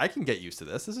like, I can get used to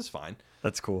this. This is fine.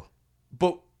 That's cool.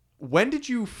 But when did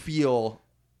you feel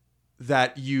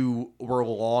that you were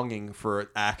longing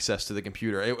for access to the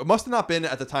computer? It must have not been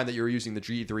at the time that you were using the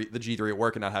G3 at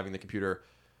work and not having the computer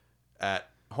at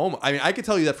home. I mean, I could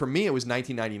tell you that for me, it was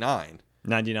 1999.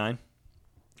 99.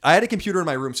 I had a computer in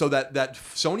my room. So that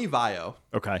Sony Vaio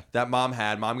Okay. that mom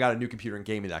got a new computer and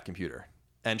gave me that computer.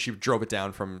 And she drove it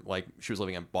down from, like, she was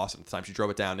living in Boston at the time. She drove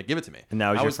it down to give it to me. And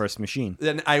that was your first machine.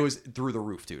 Then I was through the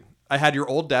roof, dude. I had your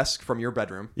old desk from your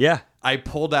bedroom. Yeah. I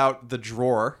pulled out the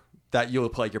drawer that you'll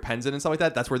put like your pens in and stuff like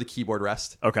that. That's where the keyboard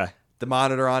rests. Okay. The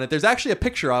monitor on it. There's actually a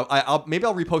picture. Maybe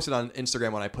I'll repost it on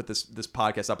Instagram when I put this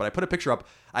podcast up. But I put a picture up.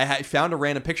 I found a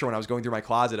random picture when I was going through my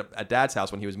closet at Dad's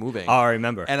house when he was moving. Oh, I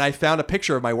remember. And I found a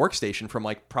picture of my workstation from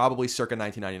like probably circa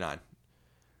 1999.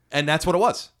 And that's what it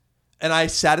was. And I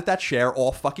sat at that chair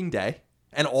all fucking day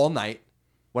and all night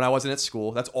when I wasn't at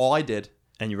school. That's all I did.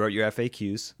 And you wrote your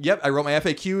FAQs. Yep, I wrote my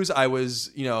FAQs. I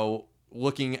was,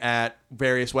 looking at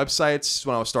various websites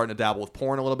when I was starting to dabble with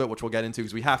porn a little bit, which we'll get into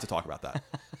because we have to talk about that.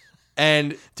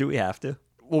 And do we have to?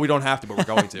 Well, we don't have to, but we're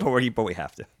going to. but we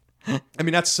have to. I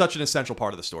mean, that's such an essential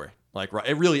part of the story. Like, right,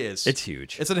 it really is. It's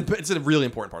huge. It's a really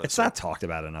important part of the story. It's not talked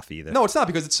about enough either. No, it's not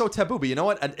because it's so taboo. But you know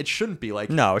what? It shouldn't be. Like,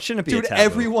 no, it shouldn't be. Dude, a taboo.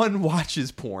 everyone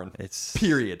watches porn. It's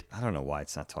period. I don't know why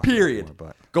it's not talked period. About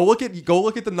more, but go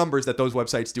look at the numbers that those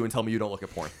websites do and tell me you don't look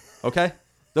at porn. Okay.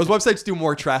 Those websites do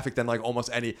more traffic than like almost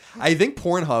any. I think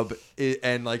Pornhub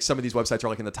and like some of these websites are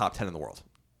like in the top 10 in the world.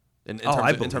 In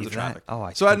terms of traffic.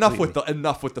 So enough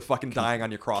with the fucking dying on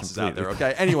your crosses out there.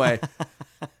 Okay. Anyway.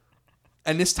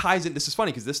 And this ties in. This is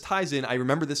funny because this ties in. I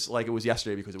remember this like it was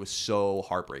yesterday because it was so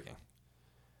heartbreaking.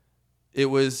 It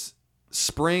was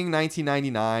spring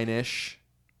 1999-ish.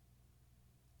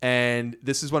 And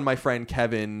this is when my friend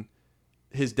Kevin,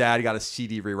 his dad got a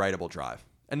CD rewritable drive.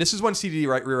 And this is when CD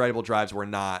rewritable drives were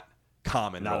not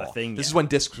common at all. Not a thing This yet. is when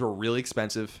discs were really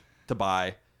expensive to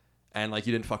buy. And like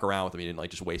you didn't fuck around with them. You didn't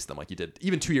like just waste them like you did.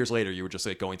 Even 2 years later, you were just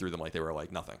like going through them like they were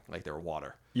like nothing. Like they were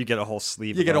water. you get a whole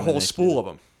sleeve. You get a whole spool of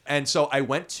them. And so I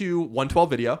went to 112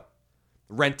 Video,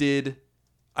 rented,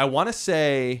 I want to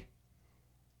say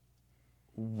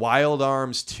Wild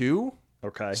Arms 2.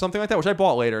 Okay. Something like that, which I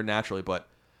bought later naturally,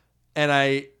 and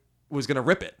I was going to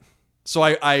rip it. So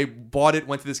I bought it,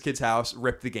 went to this kid's house,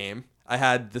 ripped the game. I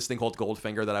had this thing called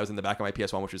Goldfinger that I was in the back of my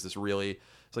PS1, which was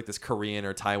it's like this Korean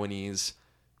or Taiwanese.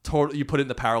 You put it in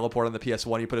the parallel port on the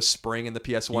PS1. You put a spring in the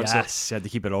PS1. Yes, So you had to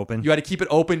keep it open. you had to keep it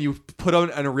open. You put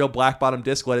on a real black bottom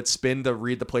disc, let it spin to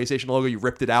read the PlayStation logo. You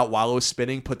ripped it out while it was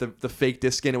spinning, put the fake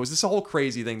disc in. It was this whole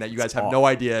crazy thing that you guys have no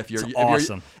idea if you're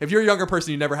awesome. If you're a younger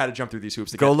person, you never had to jump through these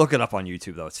hoops. Go look it up on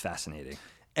YouTube though. It's fascinating.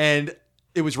 And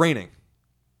it was raining.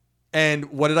 And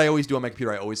what did I always do on my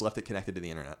computer? I always left it connected to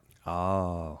the internet.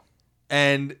 Oh.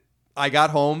 And I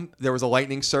got home. There was a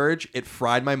lightning surge. It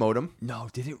fried my modem. No,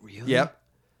 did it really? Yep.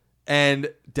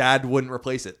 And Dad wouldn't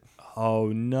replace it. Oh,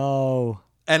 no.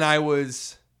 And I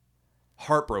was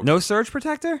heartbroken. No surge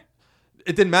protector?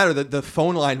 It didn't matter. The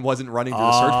phone line wasn't running through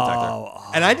the surge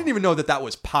protector. And I didn't even know that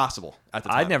was possible at the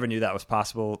time. I never knew that was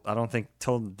possible, I don't think,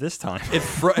 till this time. It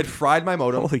fried my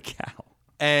modem. Holy cow.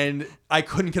 And I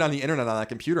couldn't get on the internet on that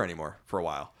computer anymore for a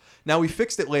while. Now, we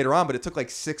fixed it later on, but it took like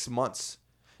 6 months.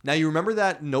 Now, you remember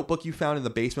that notebook you found in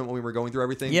the basement when we were going through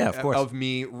everything? Yeah, of course. Of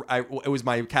me. It was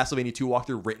my Castlevania 2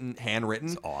 walkthrough handwritten.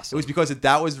 That's awesome. It was because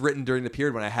that was written during the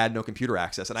period when I had no computer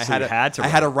access. And I had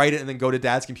to write it and then go to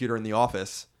Dad's computer in the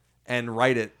office and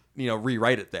write it,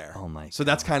 rewrite it there. Oh, my God. So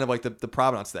that's kind of like the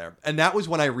provenance there. And that was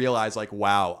when I realized, like,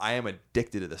 wow, I am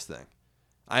addicted to this thing.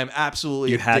 I am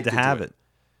absolutely addicted to it. You had to have it.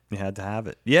 You had to have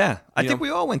it. Yeah. I think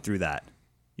we all went through that.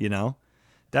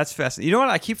 That's fascinating. You know what?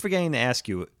 I keep forgetting to ask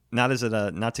you, not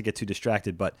to get too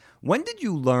distracted, but when did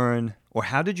you learn or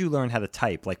how did you learn how to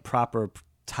type, like proper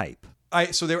type? I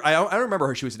don't remember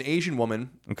her. She was an Asian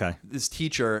woman. Okay. This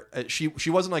teacher, she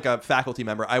wasn't like a faculty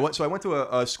member. I went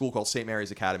to a school called St.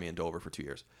 Mary's Academy in Dover for 2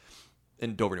 years,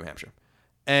 in Dover, New Hampshire,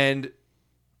 and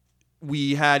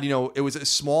we had it was a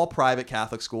small private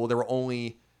Catholic school. There were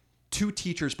only 2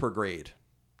 teachers per grade.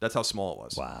 That's how small it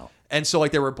was. Wow. And so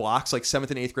like there were blocks, like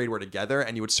 7th and 8th grade were together,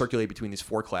 and you would circulate between these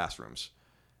 4 classrooms.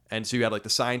 And so you had like the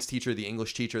science teacher, the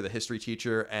English teacher, the history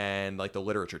teacher, and like the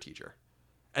literature teacher.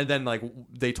 And then like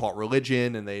they taught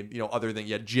religion and they, other than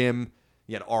you had gym,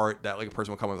 you had art that like a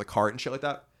person would come with a cart and shit like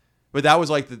that. But that was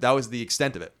like that was the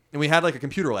extent of it. And we had like a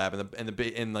computer lab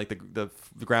in like the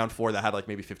ground floor that had like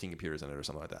maybe 15 computers in it or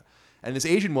something like that. And this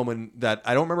Asian woman that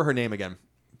I don't remember her name again,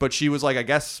 but she was like, I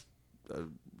guess, a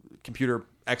computer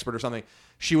expert or something.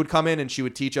 She would come in and she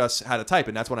would teach us how to type.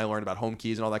 And that's when I learned about home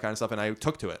keys and all that kind of stuff. And I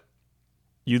took to it.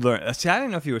 You learned. See, I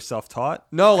didn't know if you were self-taught.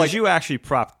 No, like you actually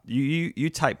you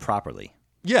type properly.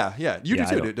 Yeah. You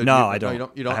do too. No, I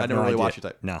don't. You don't. I never really watch you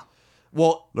type. No.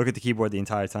 Well, look at the keyboard the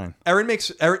entire time. Erin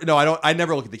makes. No, I don't. I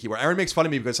never look at the keyboard. Erin makes fun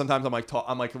of me because sometimes I'm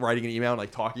like writing an email and like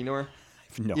talking to her,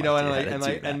 No you know, and idea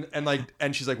like how to do that.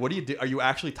 and she's like, "What do you do? Are you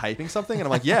actually typing something?" And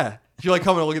I'm like, "Yeah." She like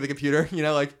come and look at the computer, you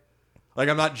know, like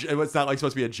I'm not. It's not like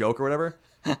supposed to be a joke or whatever.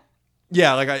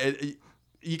 Yeah, like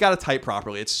you got to type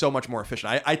properly. It's so much more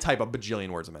efficient. I type a bajillion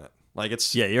words a minute. Like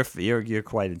it's Yeah, you're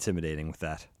quite intimidating with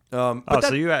that. But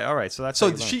So you all right? So that's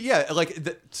so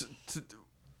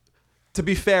to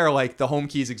be fair, like the home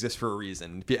keys exist for a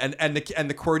reason, and the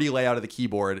QWERTY layout of the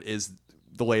keyboard is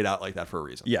the laid out like that for a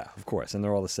reason. Yeah, of course, and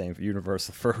they're all the same,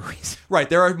 universal for a reason. Right.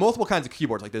 There are multiple kinds of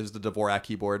keyboards. Like there's the Dvorak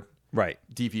keyboard, Right.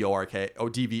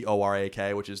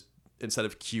 DVORK, which is instead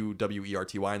of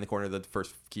QWERTY in the corner, the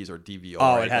first keys are DVORK.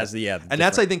 Oh, it has the and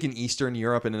that's I think in Eastern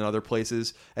Europe and in other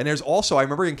places. And there's also I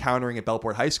remember encountering at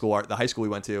Belport High School, the high school we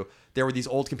went to, there were these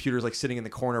old computers like sitting in the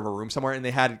corner of a room somewhere, and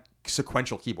they had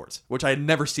sequential keyboards, which I had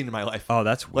never seen in my life. Oh,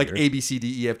 that's weird. Like A, B, C,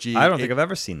 D, E, F, G. I don't think I've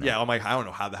ever seen that. Yeah, I'm like, I don't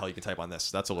know how the hell you can type on this.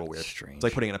 That's a little weird. Strange. It's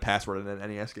like putting in a password in an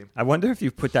NES game. I wonder if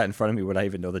you put that in front of me, would I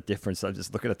even know the difference? I'm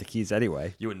just looking at the keys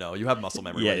anyway. You would know. You have muscle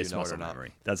memory. Yeah, whether it's you know muscle it or not.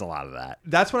 memory. That's a lot of that.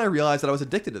 That's when I realized that I was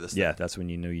addicted to this thing. Yeah, that's when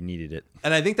you knew you needed it.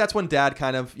 And I think that's when Dad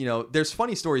kind of, you know, there's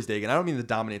funny stories, Dagan. I don't mean to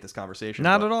dominate this conversation.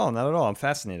 Not at all. I'm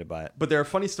fascinated by it. But there are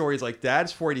funny stories like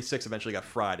Dad's 486 eventually got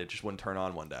fried. It just wouldn't turn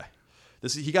on one day.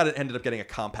 Ended up getting a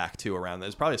Compact 2 around.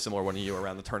 It's probably a similar one to you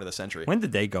around the turn of the century. When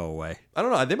did they go away? I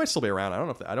don't know. They might still be around. I don't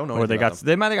know if I don't know. Or anything about them.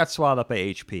 they might have got swallowed up by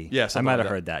HP. Yeah, I something might like have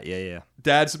that. heard that. Yeah.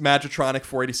 Dad's Magitronic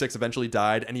 486 eventually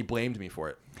died, and he blamed me for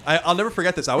it. I'll never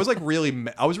forget this. I was like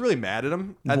I was really mad at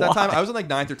him at that Why? time. I was in like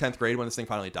 9th or 10th grade when this thing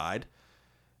finally died,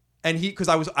 and because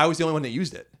I was the only one that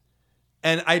used it.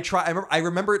 And I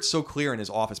remember it so clear in his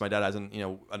office. My dad has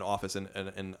an office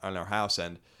in our house,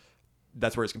 and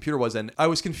that's where his computer was. And I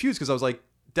was confused because I was like,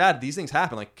 Dad, these things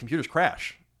happen. Like computers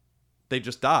crash, they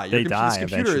just die. They die This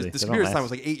eventually. computer this time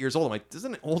was like 8 years old. I'm like, this is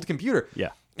an old computer. Yeah.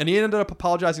 And he ended up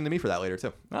apologizing to me for that later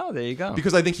too, Oh, there you go.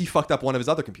 because I think he fucked up one of his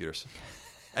other computers,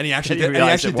 and he actually He did. And he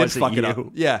realized actually it did wasn't fuck it up.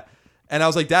 you. Yeah. And I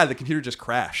was like, Dad, the computer just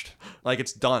crashed. Like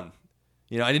it's done.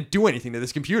 You know, I didn't do anything to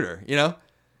this computer. You know.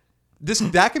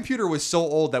 That computer was so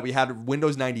old that we had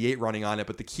Windows 98 running on it,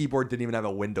 but the keyboard didn't even have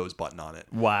a Windows button on it.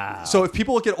 Wow. So if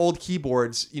people look at old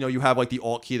keyboards, you know, you have like the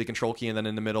Alt key, the Control key, and then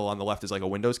in the middle on the left is like a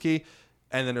Windows key,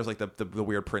 and then there's like the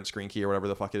weird print screen key or whatever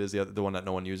the fuck it is, the one that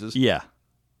no one uses. Yeah.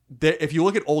 If you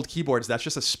look at old keyboards, that's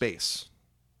just a space.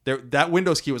 That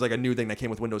Windows key was like a new thing that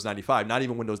came with Windows 95, not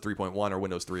even Windows 3.1 or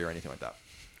Windows 3 or anything like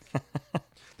that.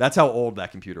 That's how old that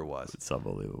computer was. It's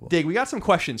unbelievable. Dig, we got some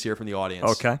questions here from the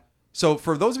audience. Okay. So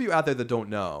for those of you out there that don't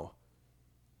know,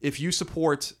 if you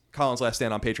support Colin's Last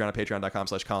Stand on Patreon at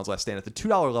patreon.com/Colin's Last Stand at the $2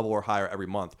 level or higher every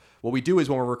month, what we do is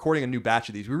when we're recording a new batch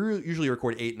of these, we usually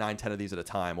record 8, 9, 10 of these at a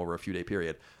time over a few day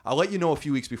period. I'll let you know a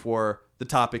few weeks before the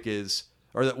topic is,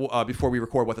 or before we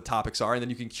record what the topics are, and then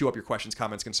you can queue up your questions,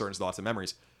 comments, concerns, thoughts, and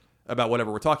memories about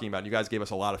whatever we're talking about. And you guys gave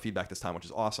us a lot of feedback this time, which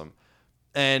is awesome.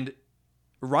 And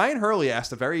Ryan Hurley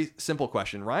asked a very simple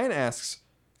question. Ryan asks,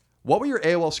 what were your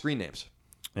AOL screen names?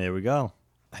 There we go.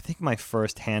 I think my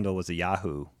first handle was a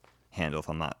Yahoo handle, if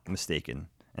I'm not mistaken,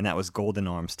 and that was Golden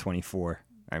Arms 24.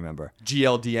 I remember.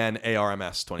 GLDN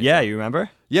ARMS 24. Yeah, you remember?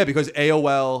 Yeah, because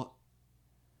AOL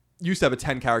used to have a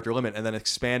 10-character limit and then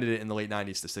expanded it in the late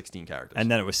 90s to 16 characters. And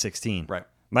then it was 16. Right.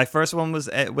 My first one was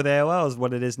with AOL is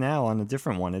what it is now on a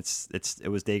different one. It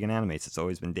was Dagan Animates. It's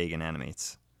always been Dagan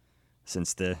Animates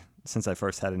since I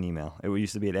first had an email. It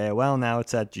used to be at AOL. Now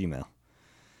it's at Gmail.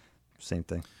 Same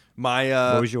thing.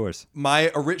 What was yours?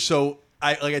 So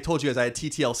I told you guys, I had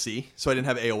TTLC, so I didn't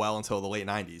have AOL until the late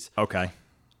 90s. Okay.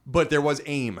 But there was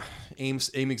AIM.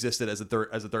 AIM existed as a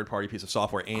third party piece of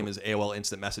software. AIM is AOL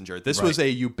Instant Messenger. This was a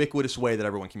ubiquitous way that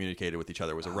everyone communicated with each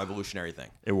other. It was a revolutionary thing.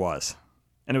 It was,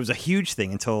 and it was a huge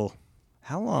thing until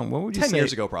how long? What would you say? 10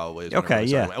 years ago, probably. Is when it Okay,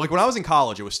 really yeah. started. Like when I was in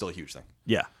college, it was still a huge thing.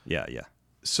 Yeah.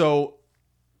 So,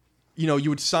 you know,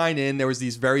 you would sign in. There was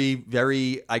these very,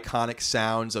 very iconic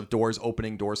sounds of doors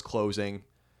opening, doors closing.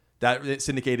 That it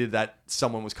indicated that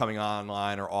someone was coming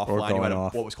online or offline. You had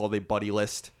what was called a buddy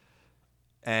list.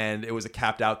 And it was a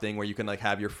capped out thing where you can like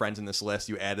have your friends in this list.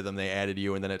 You added them, they added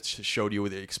you, and then it showed you,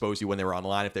 it exposed you when they were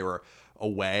online, if they were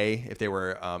away, if they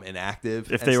were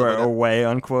inactive, if they were away,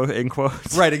 unquote, in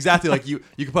quotes. Right, exactly. Like you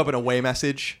could put up an away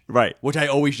message, right? Which I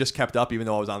always just kept up, even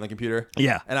though I was on the computer.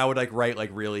 Yeah, and I would like write like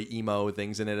really emo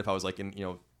things in it if I was like in, you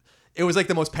know, it was like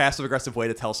the most passive aggressive way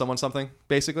to tell someone something,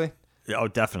 basically. Oh,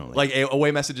 definitely. Like away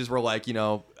messages were like, you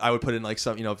know, I would put in like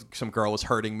some, you know, some girl was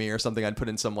hurting me or something. I'd put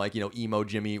in some like, you know, emo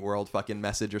Jimmy World fucking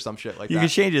message or some shit like that. You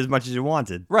could change it as much as you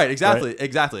wanted. Right, exactly,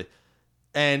 exactly.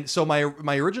 And so my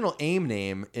original AIM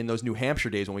name in those New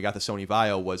Hampshire days when we got the Sony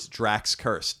Vaio was Drax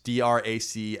Curse,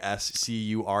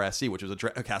 DRACSCURSE, which was a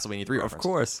Castlevania 3 reference. Of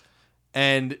course.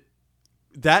 And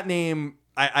that name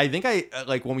I think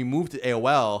like when we moved to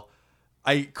AOL,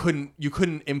 you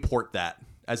couldn't import that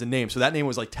as a name. So that name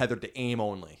was like tethered to AIM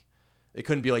only. It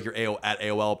couldn't be like your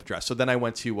AOL address. So then I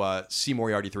went to C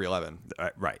Moriarty 311.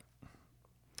 Right.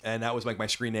 And that was like my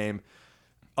screen name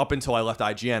up until I left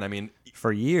IGN. I mean,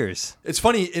 for years. It's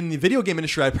funny in the video game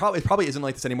industry. It probably isn't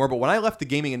like this anymore. But when I left the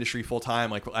gaming industry full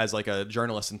time, like as like a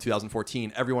journalist in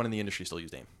 2014, everyone in the industry still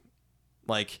used AIM.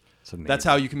 Like that's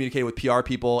how you communicate with PR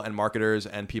people and marketers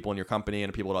and people in your company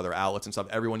and people at other outlets and stuff.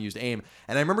 Everyone used AIM.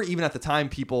 And I remember even at the time,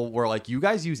 people were like, "You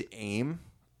guys use AIM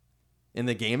in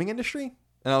the gaming industry?"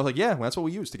 And I was like, "Yeah, well, that's what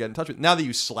we use to get in touch with." Now they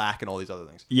use Slack and all these other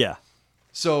things. Yeah.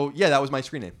 So yeah, that was my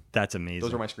screen name. That's amazing.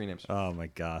 Those were my screen names. Oh my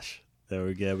gosh. There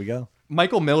we go.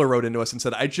 Michael Miller wrote into us and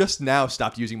said, "I just now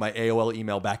stopped using my AOL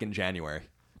email back in January.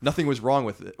 Nothing was wrong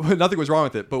with it. Nothing was wrong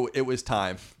with it, but it was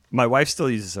time." My wife still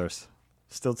uses hers.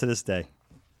 Still to this day.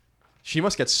 She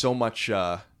must get so much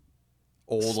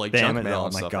old like Spam junk mail Oh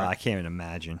and my stuff. God, Right? I can't even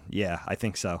imagine. Yeah, I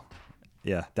think so.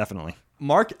 Yeah, definitely.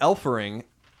 Mark Elfering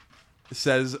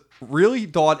says, "Really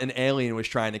thought an alien was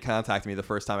trying to contact me the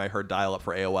first time I heard dial-up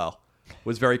for AOL.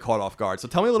 Was very caught off guard." So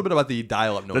tell me a little bit about the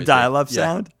dial-up noise. The dial-up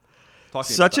sound? Talk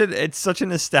to me about that. It's such a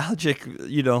nostalgic,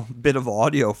 bit of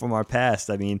audio from our past.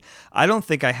 I mean, I don't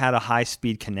think I had a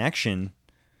high-speed connection.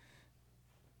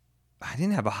 I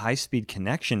didn't have a high-speed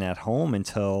connection at home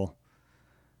until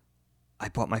I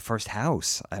bought my first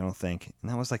house, I don't think.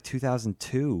 And that was like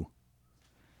 2002.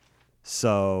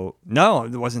 So, no,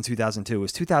 it wasn't 2002. It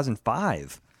was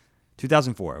 2005.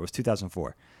 2004. It was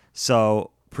 2004.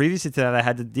 So, previously to that, I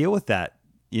had to deal with that,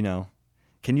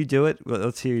 Can you do it? Well,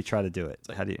 let's hear you try to do it.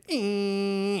 How do you?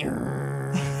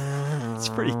 It's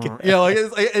pretty good. Yeah, like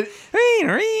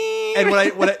and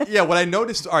what I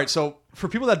noticed. All right, so for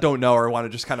people that don't know or want to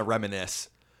just kind of reminisce,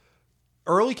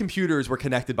 early computers were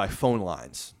connected by phone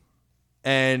lines,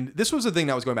 and this was a thing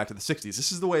that was going back to the 60s.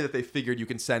 This is the way that they figured you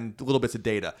can send little bits of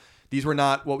data. These were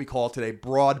not what we call today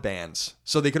broadbands,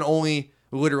 so they can only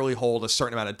literally hold a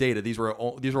certain amount of data. These were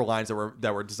lines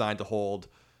that were designed to hold,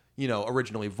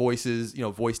 originally voices,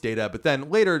 voice data, but then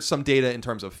later some data in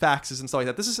terms of faxes and stuff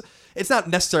like that. It's not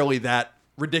necessarily that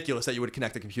ridiculous that you would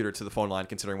connect a computer to the phone line,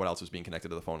 considering what else was being connected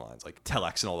to the phone lines, like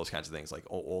telex and all those kinds of things, like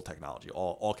old technology,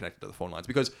 all connected to the phone lines,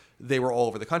 because they were all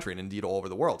over the country and indeed all over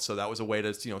the world. So that was a way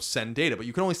to, send data, but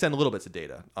you can only send little bits of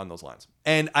data on those lines.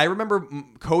 And I remember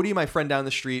Cody, my friend down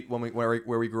the street where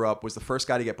we grew up, was the first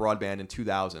guy to get broadband in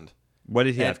 2000. What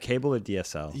did he have? Cable or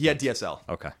DSL? He had DSL.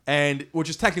 Okay. And which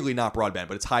is technically not broadband,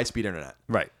 but it's high-speed internet.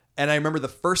 Right. And I remember the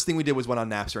first thing we did was went on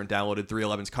Napster and downloaded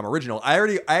 311's Come Original. I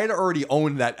had already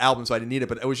owned that album, so I didn't need it.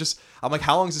 But it was just, I'm like,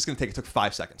 how long is this going to take? It took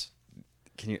 5 seconds.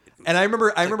 Can you? And I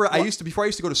remember before I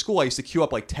used to go to school, I used to queue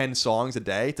up like 10 songs a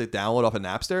day to download off of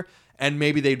Napster, and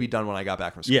maybe they'd be done when I got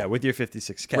back from school. Yeah, with your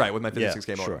 56K. Right, with my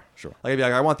 56K modem. Sure. Like I'd be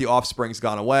like, I want The Offspring's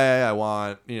Gone Away. I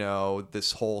want,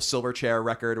 this whole Silverchair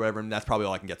record or whatever, and that's probably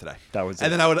all I can get today. That was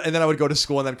and it. then I would go to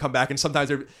school and then come back, and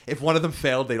sometimes if one of them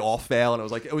failed, they'd all fail, and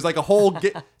it was like a whole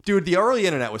dude. The early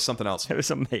internet was something else. It was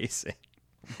amazing.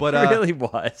 But it really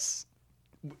was.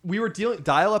 We were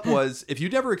dial-up was, if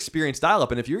you'd never experienced dial-up,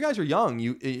 and if you guys are young,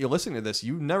 you're listening to this,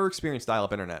 you've never experienced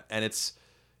dial-up internet, and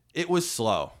it was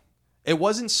slow. It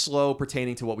wasn't slow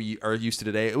pertaining to what we are used to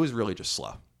today. It was really just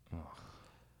slow.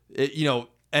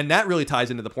 And that really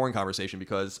ties into the porn conversation,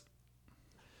 because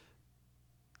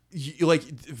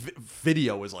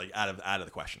video was like out of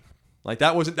the question. Like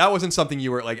that wasn't something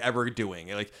you were like ever doing.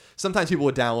 Like sometimes people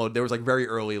would download. There was like very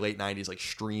early late 90s like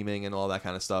streaming and all that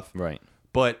kind of stuff. Right.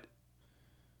 But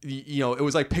it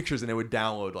was like pictures, and it would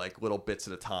download like little bits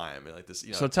at a time, and like this.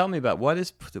 So tell me about what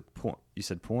is porn? You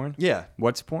said porn? Yeah.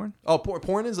 What's porn? Oh,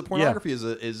 pornogaphy is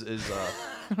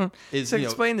So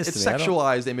explain this it's to me.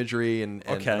 sexualized imagery and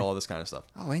all this kind of stuff.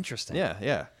 Oh, interesting.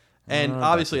 Yeah. And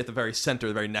obviously at the very center,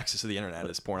 the very nexus of the internet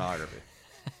is pornography.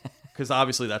 Because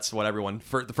obviously that's what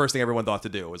the first thing everyone thought to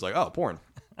do was like, oh, porn.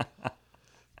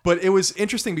 But it was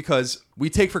interesting because we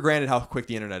take for granted how quick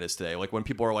the internet is today. Like when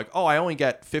people are like, oh, I only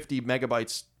get 50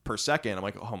 megabytes per second. I'm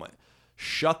like, oh my,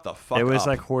 shut the fuck up. It was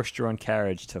like horse-drawn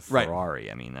carriage to Ferrari.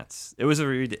 Right. I mean, it was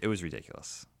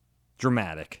ridiculous.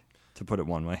 Dramatic, to put it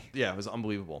one way. Yeah, it was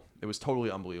unbelievable. It was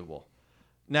totally unbelievable.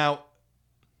 Now,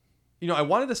 I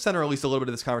wanted to center at least a little bit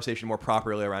of this conversation more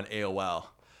properly around AOL.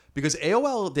 Because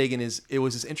AOL, Dagan, it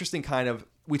was this interesting kind of,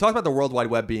 we talked about the World Wide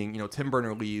Web being, Tim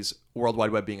Berners-Lee's World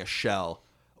Wide Web being a shell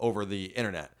over the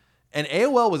internet. And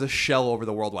AOL was a shell over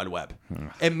the World Wide Web.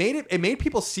 It made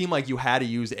people seem like you had to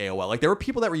use AOL. Like there were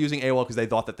people that were using AOL because they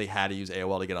thought that they had to use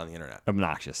AOL to get on the internet.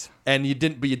 Obnoxious. And you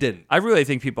didn't, but you didn't. I really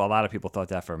think a lot of people thought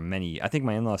that for I think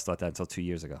my in-laws thought that until 2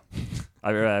 years ago. I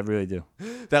really do.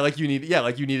 That like you needed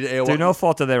AOL. Through no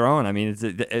fault of their own. I mean,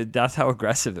 that's how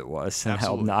aggressive it was and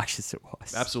Absolutely. how obnoxious it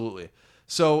was. Absolutely.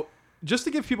 So just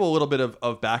to give people a little bit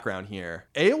of background here,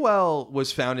 AOL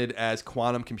was founded as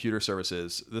Quantum Computer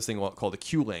Services, this thing called a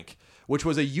Q-Link, which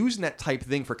was a Usenet type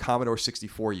thing for Commodore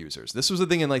 64 users. This was a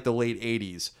thing in like the late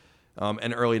 80s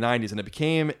and early 90s, and it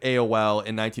became AOL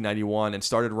in 1991 and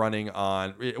started running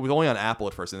it was only on Apple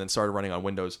at first and then started running on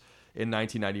Windows in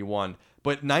 1991.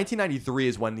 But 1993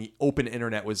 is when the open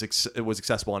internet was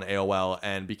accessible on AOL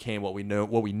and became what we knew.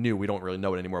 We don't really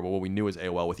know it anymore, but what we knew as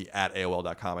AOL with the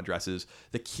 @AOL.com addresses,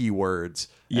 the keywords,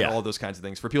 and all those kinds of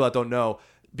things. For people that don't know,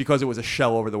 because it was a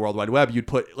shell over the World Wide Web, you'd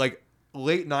put like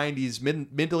late 90s,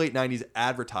 mid to late 90s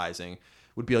advertising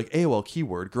would be like AOL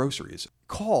keyword groceries.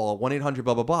 Call 1-800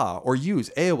 blah blah blah, or use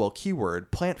AOL keyword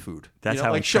plant food. That's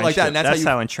how like shit like that. And that's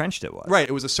how entrenched it was. Right.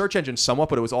 It was a search engine somewhat,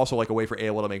 but it was also like a way for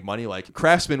AOL to make money. Like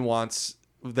Craftsman wants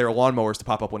their lawnmowers to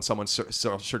pop up when someone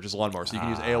searches lawnmower, so you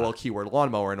can use AOL keyword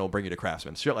lawnmower and it'll bring you to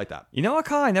Craftsman. Shit like that. You know what,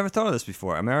 Kyle? I never thought of this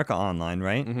before. America Online,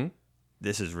 right? Mm-hmm.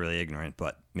 This is really ignorant,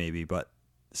 but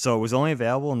so it was only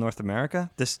available in North America?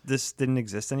 This didn't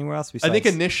exist anywhere else besides... I think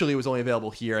initially it was only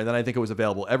available here, and then I think it was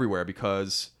available everywhere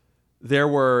because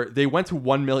they went to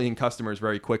 1 million customers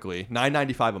very quickly,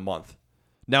 $9.95 a month.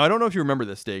 Now, I don't know if you remember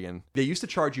this, Dagan. They used to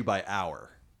charge you by hour.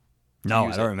 No,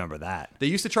 I don't remember that. They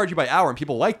used to charge you by hour, and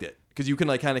people liked it because you can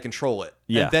like kind of control it.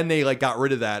 Yeah. And then they like got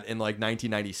rid of that in like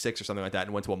 1996 or something like that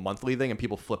and went to a monthly thing, and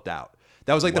people flipped out.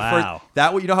 That was like the first.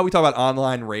 You know how we talk about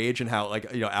online rage and how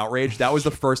like outrage. That was the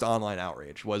first online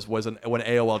outrage. Was when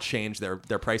AOL changed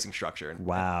their pricing structure.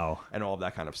 And all of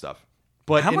that kind of stuff.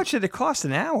 But how much did it cost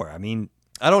an hour? I mean,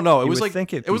 I don't know. It was like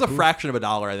it was a fraction of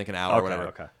 $1, I think, an hour or whatever.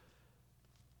 Okay.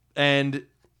 And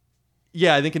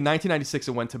yeah, I think in 1996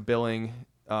 it went to billing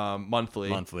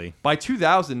monthly. By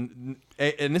 2000,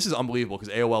 and this is unbelievable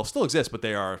because AOL still exists, but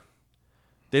they're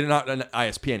not an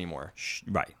ISP anymore.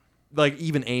 Right. Like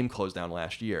even AIM closed down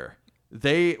last year.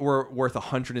 They were worth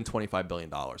 $125 billion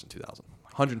in 2000.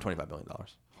 $125 billion.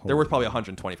 They're worth probably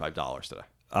 $125 today.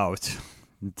 Oh,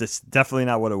 it's definitely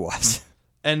not what it was.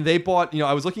 And they bought,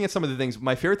 I was looking at some of the things.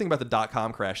 My favorite thing about the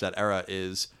 .com crash, that era,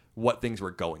 is what things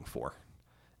were going for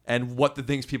and what the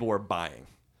things people were buying.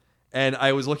 And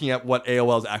I was looking at what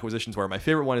AOL's acquisitions were. My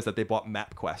favorite one is that they bought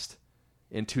MapQuest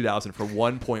in 2000 for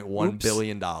 $1.1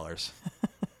 billion.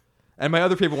 And my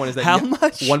other favorite one is that... How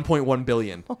much? $1.1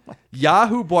 billion.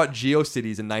 Yahoo bought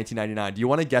GeoCities in 1999. Do you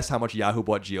want to guess how much Yahoo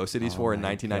bought GeoCities for in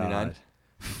 1999?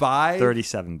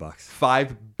 $37.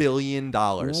 $5 billion.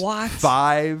 What?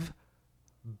 $5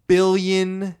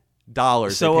 billion.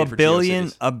 So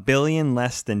a billion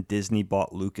less than Disney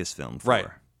bought Lucasfilm for. Right.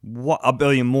 What? A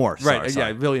billion more. Sorry. Yeah,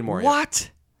 a billion more. What? Yeah.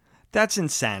 That's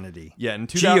insanity. Yeah, in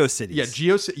GeoCities.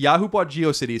 Yeah, Yahoo bought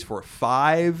GeoCities for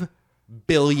 $5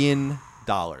 billion.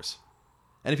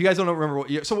 And if you guys don't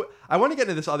remember so I want to get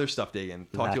into this other stuff,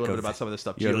 Dagan. Talk to you a little bit about some of this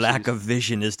stuff. Your lack of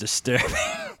vision is disturbing.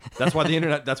 That's why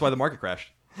that's why the market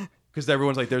crashed. Because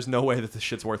everyone's like, there's no way that this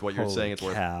shit's worth what you're saying it's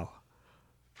worth.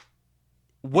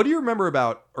 What do you remember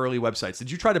about early websites? Did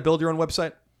you try to build your own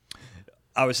website?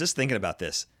 I was just thinking about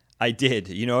this. I did.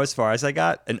 As far as I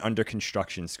got an under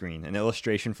construction screen, an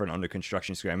illustration for an under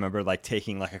construction screen. I remember like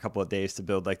taking like a couple of days to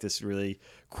build like this really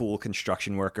cool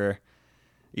construction worker,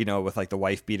 with like the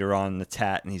wife beater on the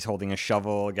tat, and he's holding a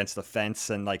shovel against the fence,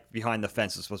 and like behind the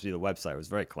fence was supposed to be the website. It was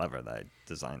very clever that I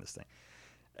designed this thing.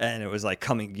 And it was like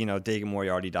coming,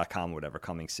 DaganMoriarty.com or whatever,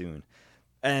 coming soon.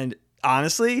 And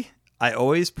honestly, I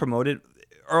always promoted,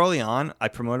 early on, I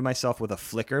promoted myself with a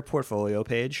Flickr portfolio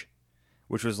page,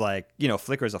 which was like,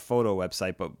 Flickr is a photo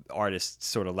website, but artists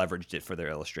sort of leveraged it for their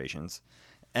illustrations.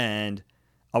 And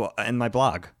my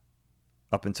blog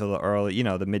up until the early,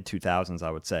 the mid 2000s,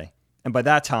 I would say. And by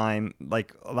that time,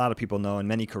 like a lot of people know, in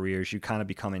many careers, you kind of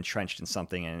become entrenched in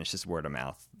something, and it's just word of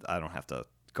mouth. I don't have to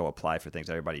go apply for things.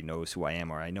 Everybody knows who I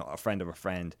am, or I know a friend of a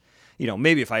friend.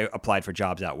 Maybe if I applied for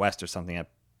jobs out west or something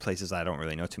at places I don't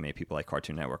really know too many people, like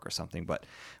Cartoon Network or something. But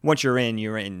once you're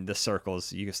in the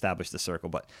circles, you establish the circle.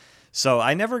 But so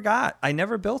I never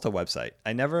built a website.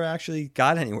 I never actually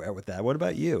got anywhere with that. What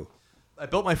about you? I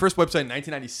built my first website in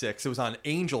 1996. It was on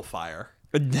AngelFire.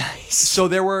 Nice. So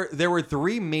there were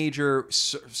three major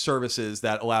services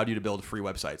that allowed you to build free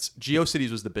websites.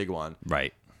 GeoCities was the big one.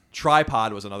 Right.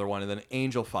 Tripod was another one, and then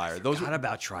AngelFire. Forgot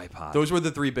about Tripod. Those were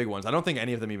the three big ones. I don't think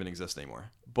any of them even exist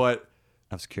anymore. But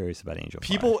I was curious about Angel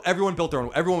Fire. Everyone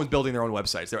was building their own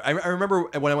websites. I remember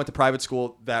when I went to private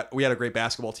school that we had a great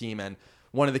basketball team, and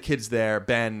one of the kids there,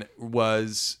 Ben,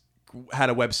 had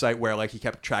a website where like he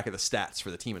kept track of the stats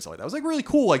for the team and stuff like that. It was like really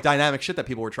cool, like dynamic shit that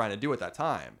people were trying to do at that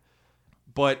time.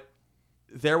 But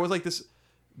there was like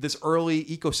this early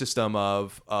ecosystem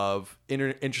of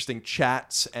interesting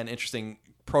chats and interesting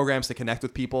programs to connect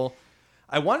with people.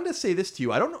 I wanted to say this to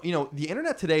you. I don't know, the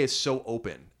internet today is so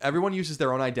open. Everyone uses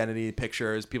their own identity,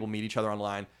 pictures, people meet each other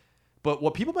online. But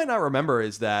what people might not remember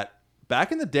is that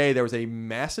back in the day, there was a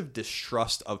massive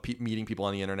distrust of meeting people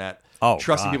on the internet,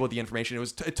 trusting people with the information.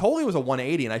 It totally was a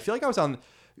 180. And I feel like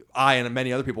I and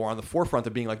many other people were on the forefront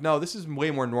of being like, no, this is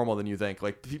way more normal than you think.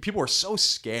 Like people were so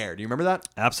scared. Do you remember that?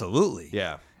 Absolutely.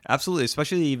 Yeah. Absolutely,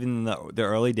 especially even the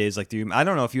early days. Like, I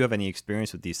don't know if you have any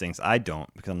experience with these things. I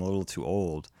don't, because I'm a little too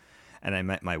old. And I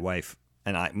met my wife,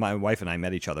 and my wife and I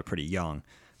met each other pretty young.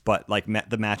 But like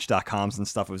the Match.coms and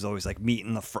stuff, it was always like meet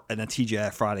in a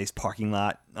TGI Fridays parking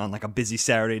lot on like a busy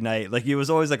Saturday night. Like it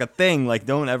was always like a thing. Like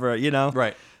don't ever,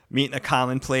 right. Meet in a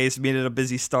common place, meet at a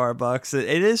busy Starbucks.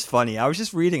 It is funny. I was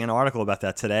just reading an article about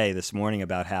that this morning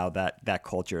about how that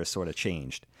culture has sort of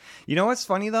changed. You know what's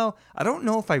funny though? I don't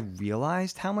know if I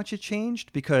realized how much it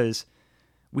changed because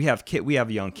we have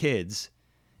young kids,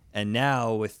 and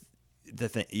now with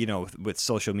with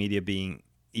social media being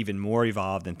even more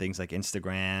evolved and things like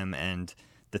Instagram and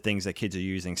the things that kids are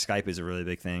using, Skype is a really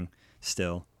big thing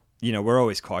still. We're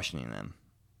always cautioning them.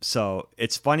 So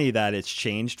it's funny that it's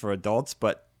changed for adults,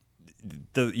 but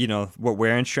what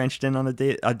we're entrenched in on a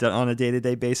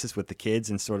day-to-day basis with the kids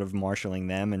and sort of marshaling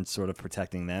them and sort of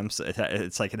protecting them. So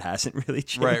it's like it hasn't really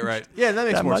changed. Right. Yeah, that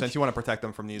makes more sense. You want to protect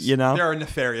them from these. There are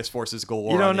nefarious forces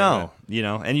galore. You don't know.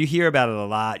 And you hear about it a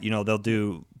lot.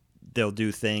 They'll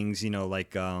do things,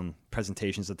 like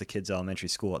presentations at the kids' elementary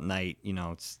school at night.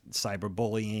 It's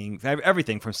cyberbullying,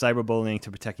 everything from cyberbullying to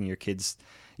protecting your kids'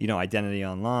 identity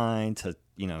online to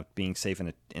being safe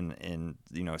in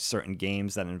certain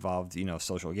games that involved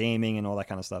social gaming and all that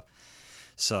kind of stuff.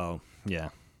 So yeah,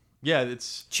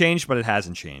 it's changed, but it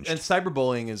hasn't changed. And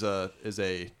cyberbullying is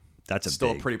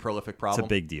still a pretty prolific problem. It's a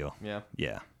big deal.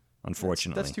 Yeah.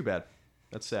 Unfortunately, that's too bad.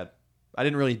 That's sad. I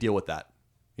didn't really deal with that.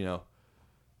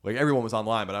 Like everyone was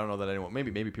online, but I don't know that anyone.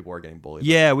 Maybe people are getting bullied.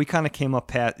 Yeah, we kind of came up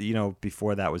past.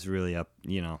 Before that was really up.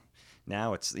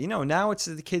 Now it's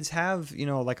the kids have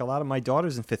like a lot of my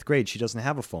daughter's in 5th grade. She doesn't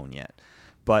have a phone yet,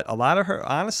 but a lot of her,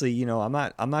 honestly, I'm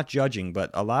not judging,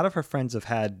 but a lot of her friends have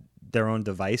had their own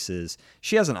devices.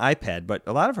 She has an iPad, but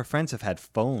a lot of her friends have had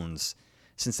phones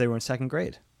since they were in 2nd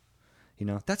grade.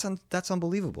 That's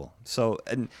unbelievable. So,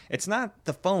 and it's not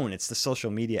the phone; it's the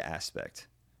social media aspect.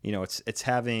 It's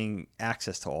having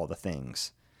access to all the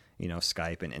things,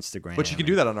 Skype and Instagram. But she could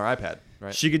do that on her iPad,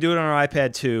 right? She could do it on her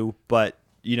iPad too, but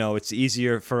it's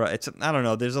easier for I don't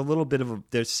know. There's a little bit of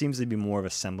there seems to be more of a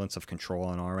semblance of control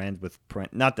on our end with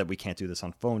print. Not that we can't do this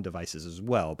on phone devices as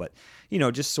well, but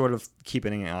just sort of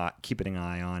keeping an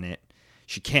eye on it.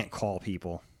 She can't call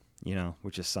people,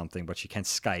 which is something, but she can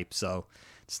Skype, so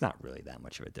it's not really that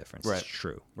much of a difference. Right. It's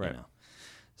true, right?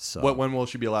 So when will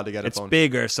she be allowed to get a phone? It's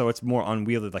bigger, so it's more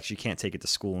unwieldy. Like she can't take it to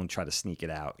school and try to sneak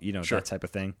it out. Sure. That type of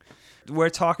thing.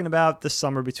 We're talking about the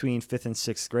summer between 5th and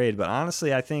 6th grade, but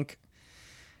honestly, I think,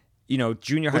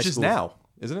 junior high school. Which is now,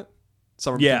 isn't it?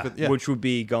 Summer yeah, between 5th, yeah, which would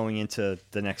be going into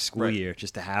the next school year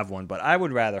just to have one. But I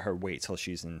would rather her wait till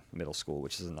she's in middle school,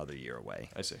 which is another year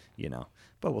away. I see.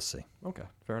 But we'll see. Okay,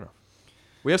 fair enough.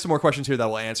 We have some more questions here that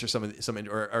will answer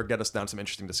or get us down some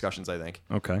interesting discussions, I think.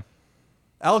 Okay.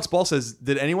 Alex Ball says,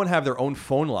 did anyone have their own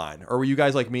phone line? Or were you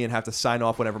guys like me and have to sign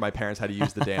off whenever my parents had to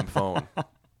use the damn phone?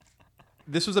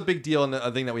 This was a big deal and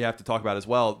a thing that we have to talk about as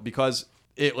well because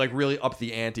it like really upped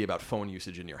the ante about phone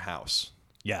usage in your house.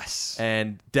 Yes.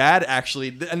 And Dad actually,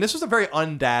 and this was a very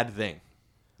undad thing,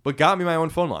 but got me my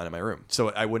own phone line in my room so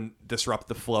I wouldn't disrupt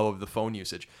the flow of the phone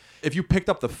usage. If you picked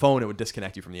up the phone, it would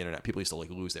disconnect you from the internet. People used to like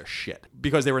lose their shit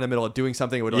because they were in the middle of doing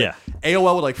something. It would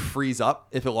AOL would like freeze up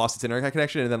if it lost its internet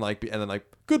connection, and then like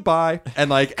goodbye,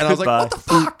 and I was like, what the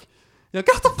fuck? Got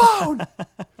the phone.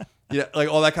 Like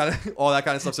all that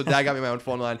kind of stuff. So Dad got me my own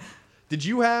phone line. Did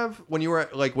you have when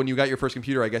you got your first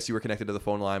computer? I guess you were connected to the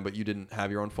phone line, but you didn't have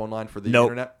your own phone line for the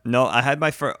internet. No,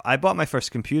 I bought my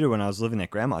first computer when I was living at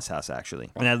Grandma's house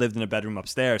actually, and I lived in a bedroom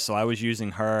upstairs, so I was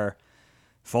using her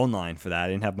phone line for that. I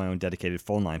didn't have my own dedicated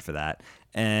phone line for that.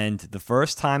 And the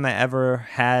first time I ever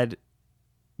had,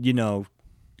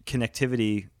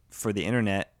 connectivity for the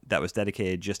internet that was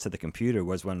dedicated just to the computer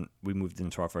was when we moved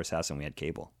into our first house and we had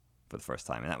cable for the first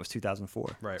time. And that was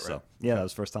 2004. Right. So, yeah, that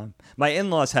was the first time. My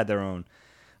in-laws had their own.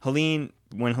 When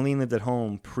Helene lived at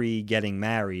home pre-getting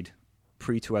married,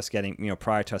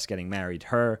 prior to us getting married,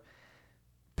 her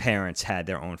parents had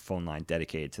their own phone line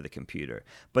dedicated to the computer.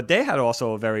 But they had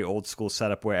also a very old school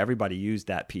setup where everybody used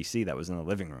that PC that was in the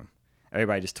living room.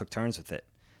 Everybody just took turns with it.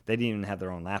 They didn't even have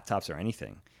their own laptops or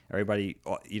anything. Everybody,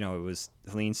 it was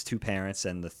Helene's 2 parents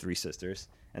and the 3 sisters,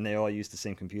 and they all used the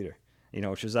same computer,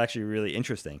 which was actually really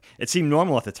interesting. It seemed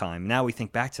normal at the time. Now we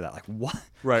think back to that, like, what?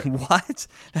 Right. What?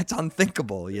 That's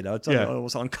unthinkable, It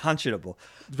was unconscionable.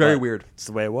 Very But weird. It's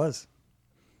the way it was.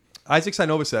 Isaac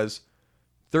Sinova says,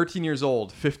 13 years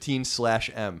old,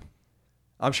 15/M.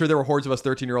 I'm sure there were hordes of us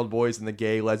 13-year-old boys in the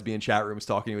gay, lesbian chat rooms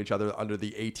talking to each other under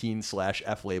the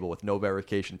 18/F label with no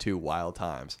verification too. Wild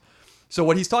times. So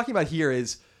what he's talking about here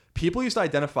is people used to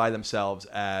identify themselves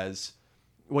as,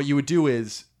 what you would do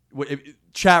is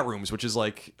chat rooms, which is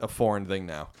like a foreign thing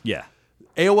now. Yeah.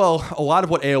 AOL, a lot of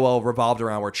what AOL revolved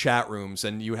around were chat rooms,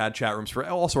 and you had chat rooms for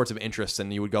all sorts of interests,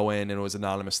 and you would go in and it was an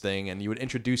anonymous thing, and you would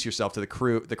introduce yourself to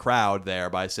the crowd there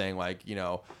by saying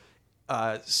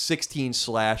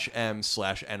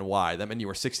 16/M/NY. That meant you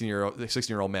were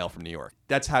 16-year-old male from New York.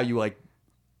 That's how you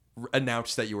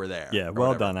announced that you were there. Yeah,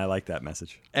 well done. I like that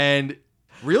message. And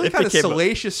really It kind of became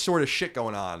salacious sort of shit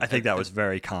going on. I think that was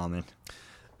very common.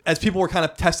 As people were kind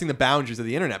of testing the boundaries of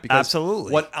the internet. Because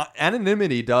Absolutely. what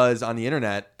anonymity does on the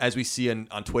internet, as we see on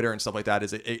Twitter and stuff like that,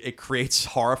 is it creates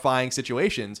horrifying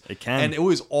situations. It can. And it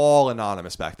was all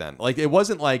anonymous back then. Like, it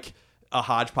wasn't like a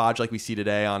hodgepodge like we see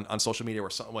today on social media,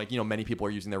 where many people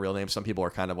are using their real names. Some people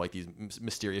are kind of like these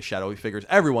mysterious shadowy figures.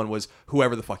 Everyone was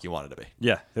whoever the fuck you wanted to be.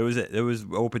 Yeah, it was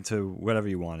open to whatever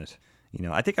you wanted.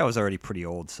 I think I was already pretty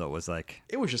old, so it was like,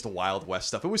 It was just the Wild West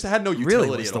stuff. It had no utility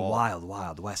really was at the all. wild,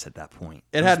 wild west at that point.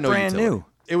 It had was no brand utility. new.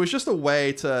 It was just a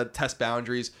way to test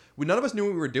boundaries. None of us knew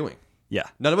what we were doing. Yeah,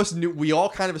 None of us knew. We all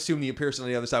kind of assumed the person on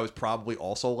the other side was probably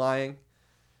also lying.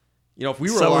 If we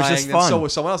were So it was lying, just then so fun.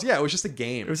 was someone else. Yeah, it was just a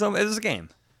game. it was a game.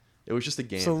 It was just a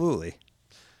game. Absolutely.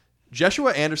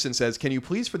 Joshua Anderson says, "Can you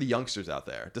please, for the youngsters out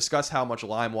there, discuss how much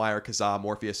LimeWire, Kazaa,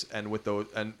 Morpheus, and with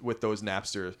those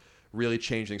Napsters really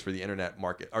change things for the internet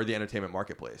market or the entertainment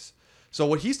marketplace?" So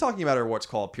what he's talking about are what's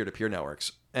called peer-to-peer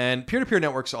networks. And peer-to-peer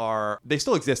networks they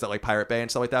still exist at like Pirate Bay and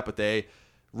stuff like that, but they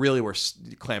really were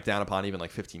clamped down upon even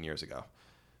like 15 years ago.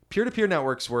 Peer-to-peer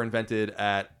networks were invented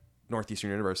at Northeastern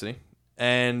University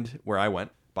and where I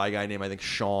went by a guy named, I think,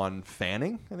 Sean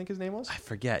Fanning, I think his name was. I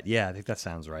forget. Yeah, I think that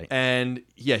sounds right. And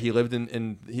yeah, he lived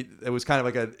it was kind of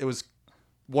like it was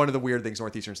one of the weird things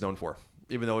Northeastern's known for,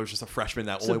 even though it was just a freshman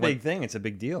that It's only a big went. thing. It's a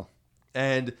big deal.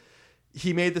 And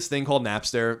he made this thing called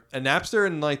Napster. And Napster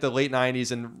in like the late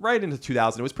 90s and right into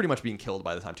 2000, it was pretty much being killed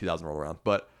by the time 2000 rolled around.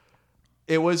 But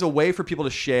it was a way for people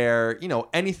to share,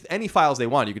 any files they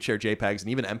wanted. You could share JPEGs and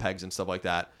even MPEGs and stuff like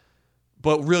that.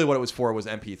 But really what it was for was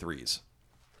MP3s.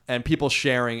 And people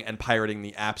sharing and pirating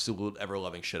the absolute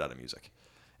ever-loving shit out of music.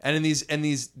 And in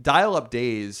these dial-up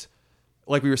days,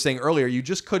 like we were saying earlier, you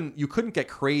couldn't get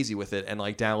crazy with it and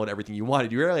like download everything you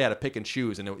wanted. You really had to pick and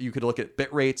choose, and you could look at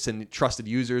bit rates and trusted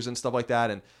users and stuff like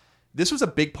that. And this was a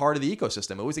big part of the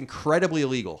ecosystem. It was incredibly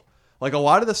illegal. Like a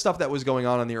lot of the stuff that was going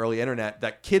on the early internet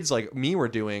that kids like me were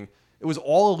doing, it was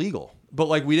all illegal. But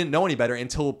like we didn't know any better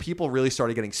until people really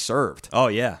started getting served. Oh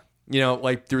yeah.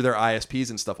 Like through their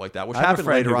ISPs and stuff like that, which I have a happened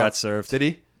friend later who on. got served. Did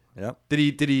he? Yep.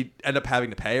 Did he end up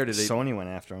having to pay, or did they? Sony went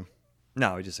after him.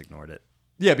 No, he just ignored it.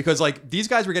 Yeah, because like these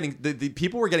guys were getting the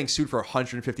people were getting sued for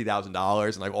 $150,000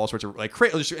 and like all sorts of like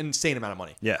just an insane amount of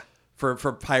money. Yeah. For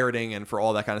pirating and for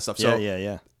all that kind of stuff. So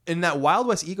Yeah. in that Wild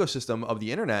West ecosystem of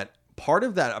the internet,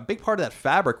 a big part of that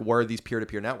fabric were these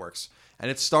peer-to-peer networks. And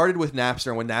it started with Napster,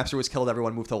 and when Napster was killed,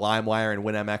 everyone moved to LimeWire and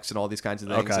WinMX and all these kinds of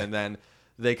things. Okay. And then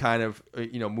they kind of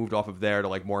moved off of there to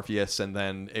like Morpheus, and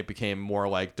then it became more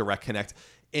like Direct Connect.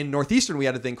 In Northeastern, we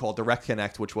had a thing called Direct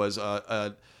Connect, which was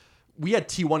we had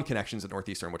T1 connections at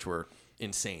Northeastern, which were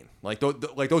insane. Like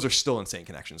those are still insane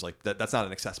connections. Like that's not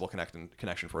an accessible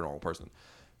connection for a normal person.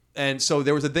 And so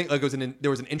there was a thing like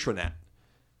there was an intranet,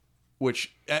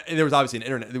 which there was obviously an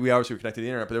internet. We obviously were connected to the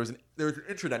internet, but there was an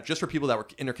intranet just for people that were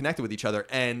interconnected with each other,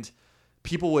 and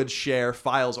people would share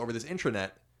files over this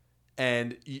intranet.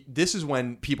 And this is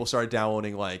when people started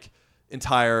downloading like the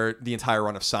entire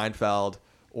run of Seinfeld,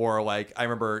 or like I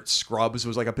remember Scrubs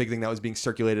was like a big thing that was being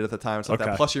circulated at the time and stuff like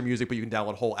that. Plus your music, but you can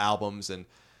download whole albums and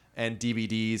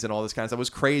DVDs and all this kind of stuff. It was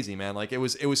crazy, man. Like it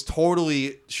was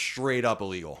totally straight up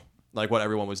illegal, like what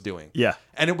everyone was doing. Yeah.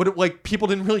 And it would like people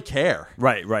didn't really care.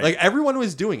 Right. Like everyone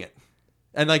was doing it.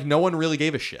 And like no one really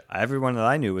gave a shit. Everyone that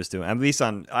I knew was doing. At least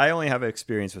I only have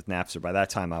experience with Napster. By that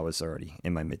time, I was already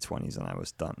in my mid-20s and I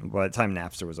was done. By the time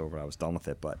Napster was over, I was done with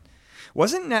it. But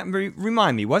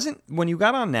Remind me, wasn't when you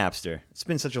got on Napster, it's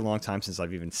been such a long time since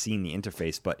I've even seen the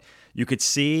interface, but you could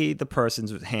see the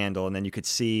person's handle and then you could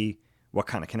see what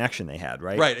kind of connection they had,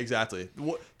 right? Right, exactly.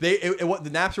 The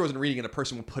Napster wasn't reading it, a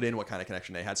person would put in what kind of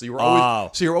connection they had. So you were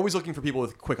always looking for people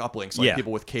with quick uplinks, like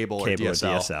people with cable or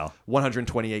DSL.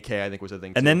 128K, I think, was a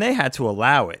thing. And then they had to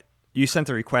allow it. You sent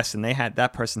a request, and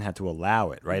that person had to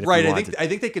allow it, right? Right. I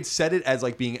think they could set it as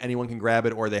like being anyone can grab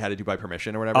it, or they had to do by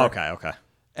permission or whatever. Okay.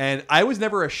 And I was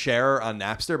never a sharer on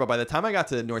Napster, but by the time I got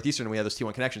to Northeastern and we had those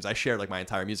T1 connections, I shared like my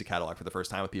entire music catalog for the first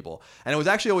time with people. And it was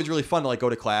actually always really fun to like go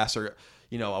to class, or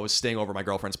I was staying over at my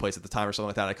girlfriend's place at the time or something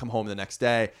like that. I come home the next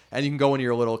day and you can go into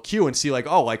your little queue and see like,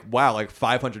 oh, like, wow, like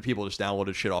 500 people just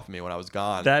downloaded shit off of me when I was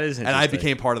gone. That is interesting. And I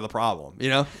became part of the problem,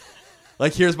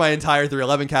 Like, here's my entire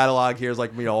 311 catalog. Here's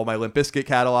like, all my Limp Bizkit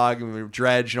catalog and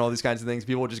Dredge and all these kinds of things.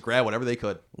 People would just grab whatever they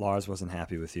could. Lars wasn't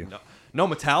happy with you. No,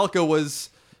 Metallica was...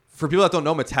 For people that don't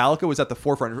know, Metallica was at the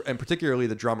forefront, and particularly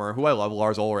the drummer, who I love,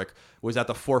 Lars Ulrich, was at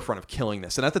the forefront of killing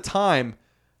this. And at the time,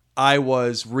 I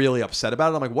was really upset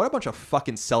about it. I'm like, what a bunch of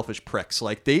fucking selfish pricks.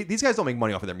 Like, these guys don't make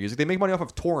money off of their music. They make money off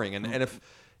of touring. And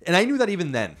I knew that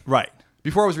even then. Right.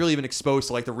 Before I was really even exposed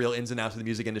to like the real ins and outs of the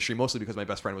music industry, mostly because my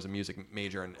best friend was a music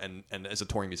major and as a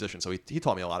touring musician. So he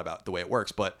taught me a lot about the way it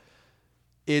works. But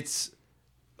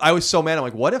I was so mad. I'm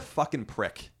like, what a fucking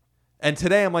prick. And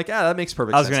today I'm like, that makes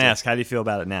perfect sense. I was going to ask, how do you feel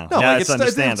about it now? No, like, it's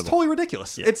understandable. It's totally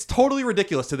ridiculous. Yeah. It's totally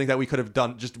ridiculous to think that we could have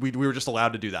done we were just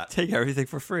allowed to do that. Take everything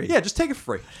for free. Yeah, just take it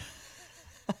for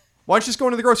free. Why don't you just go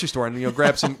into the grocery store and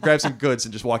grab some goods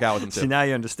and just walk out with them too? See, now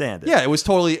you understand it. Yeah, it was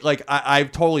totally like I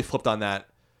totally flipped on that.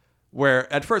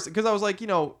 Where at first, because I was like,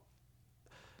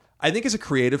 I think as a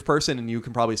creative person, and you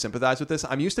can probably sympathize with this,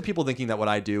 I'm used to people thinking that what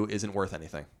I do isn't worth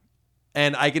anything.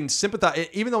 And I can sympathize,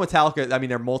 even though Metallica, I mean,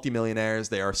 they're multimillionaires,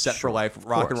 they are set for life,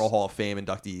 Rock and Roll Hall of Fame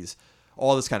inductees,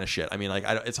 all this kind of shit. I mean, like,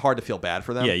 it's hard to feel bad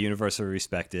for them. Yeah, universally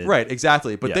respected. Right,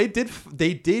 exactly. But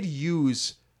they did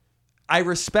use, I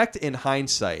respect in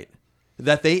hindsight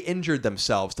that they injured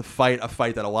themselves to fight a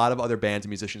fight that a lot of other bands and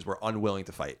musicians were unwilling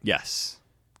to fight. Yes.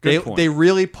 They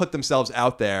really put themselves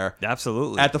out there.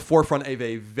 Absolutely. At the forefront of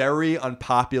a very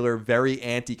unpopular, very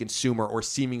anti-consumer or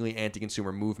seemingly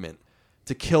anti-consumer movement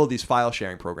to kill these file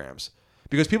sharing programs.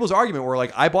 Because people's argument were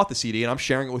like, I bought the CD and I'm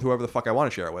sharing it with whoever the fuck I want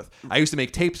to share it with. I used to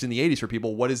make tapes in the 80s for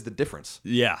people. What is the difference?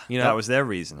 Yeah, that was their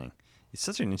reasoning. It's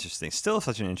still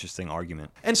such an interesting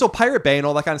argument. And so Pirate Bay and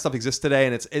all that kind of stuff exists today,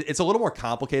 and it's a little more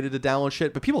complicated to download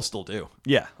shit, but people still do.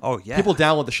 Yeah. Oh, yeah. People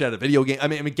download the shit out of video game. I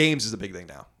mean, games is a big thing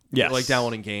now. Yes. Like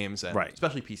downloading games, and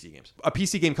especially PC games. A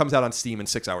PC game comes out on Steam and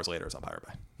 6 hours later it's on Pirate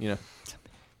Bay.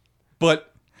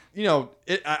 But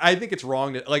I think it's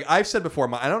wrong to, like I've said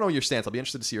before, I don't know your stance. I'll be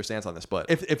interested to see your stance on this. But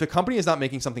if the company is not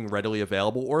making something readily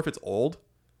available, or if it's old,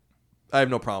 I have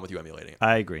no problem with you emulating it.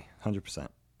 I agree, 100%.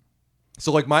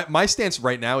 So like my stance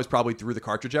right now is probably through the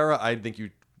cartridge era. I think you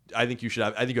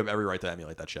have every right to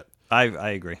emulate that shit. I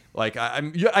agree. Like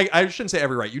I shouldn't say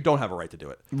every right. You don't have a right to do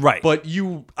it. Right. But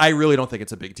I really don't think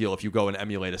it's a big deal if you go and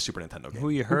emulate a Super Nintendo game. Who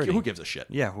are you hurting? Who gives a shit?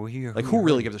 Yeah. Who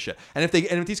really gives a shit? And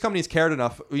if these companies cared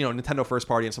enough, Nintendo First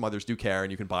Party and some others do care,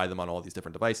 and you can buy them on all these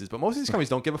different devices. But most of these companies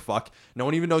don't give a fuck. No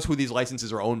one even knows who these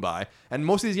licenses are owned by, and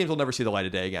most of these games will never see the light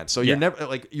of day again. So you're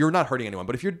not hurting anyone.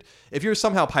 But if you're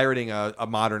somehow pirating a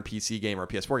modern PC game or a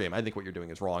PS4 game, I think what you're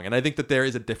doing is wrong, and I think that there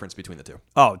is a difference between the two.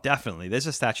 Oh, definitely. There's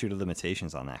a statute of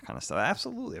limitations on that kind of stuff.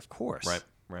 Absolutely. Of course. Right.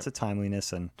 It's a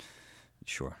timeliness and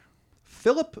sure.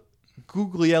 Philip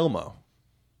Guglielmo.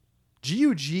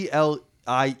 Guglielmo.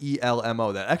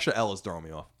 That extra L is throwing me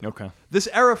off. Okay. This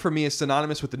era for me is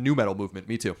synonymous with the nu metal movement.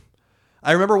 Me too.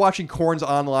 I remember watching Korn's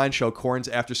online show, Korn's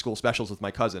After School Specials, with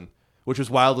my cousin, which was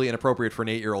wildly inappropriate for an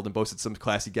 8-year-old and boasted some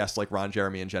classy guests like Ron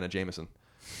Jeremy and Jenna Jameson.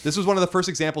 This was one of the first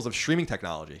examples of streaming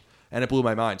technology, and it blew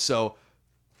my mind. So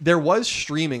there was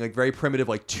streaming, like very primitive,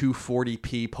 like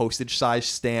 240p postage size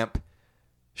stamp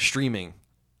streaming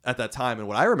at that time. And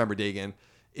what I remember digging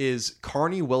is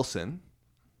Carney Wilson,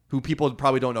 who people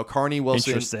probably don't know. Carney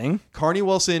Wilson. Interesting. Carney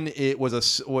Wilson,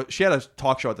 she had a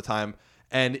talk show at the time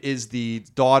and is the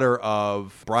daughter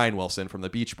of Brian Wilson from the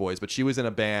Beach Boys, but she was in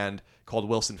a band called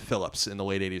Wilson Phillips in the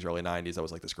late 80s, early 90s. That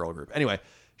was like this girl group. Anyway,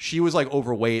 she was like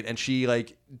overweight, and she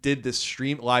like did this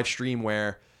live stream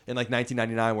where in like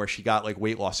 1999 where she got like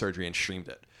weight loss surgery and streamed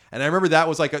it. And I remember that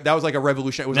was like a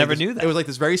revolution. It was knew that. It was like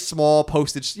this very small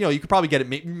postage. You could probably get it.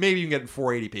 Maybe you can get it in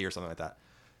 480p or something like that.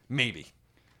 Maybe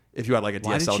if you had like a DSL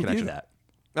Why did she connection. do that?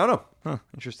 I don't know. Huh,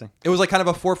 interesting. It was like kind of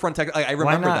a forefront tech. Like, I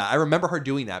remember that. I remember her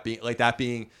doing that.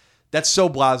 That's so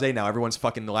blasé now. Everyone's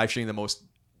fucking live streaming the most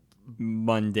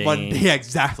mundane. Yeah,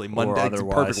 exactly. Mundane. It's a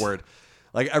perfect word.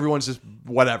 Like everyone's just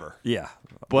whatever. Yeah.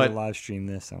 want to live stream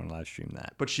this. I want to live stream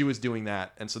that. But she was doing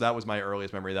that, and so that was my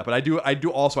earliest memory of that. But I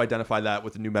do also identify that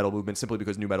with the nu metal movement simply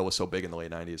because nu metal was so big in the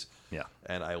late 90s. Yeah.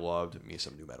 And I loved me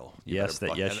some nu metal. Yes,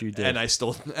 you did.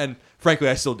 And frankly,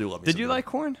 I still do love me Did some you nu like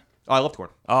Korn? Oh, I loved Korn.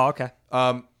 Oh, okay.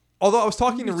 Although I was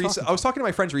talking to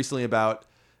my friends recently about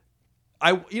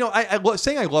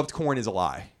saying I loved Korn is a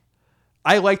lie.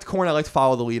 I liked Korn, I liked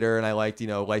Follow the Leader, and I liked,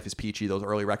 Life is Peachy, those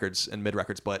early records and mid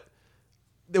records, but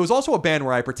there was also a band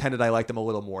where I pretended I liked them a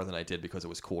little more than I did because it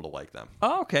was cool to like them.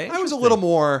 Oh, okay. I was a little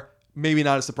more, maybe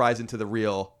not as surprised into the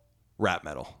real rap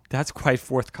metal. That's quite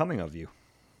forthcoming of you.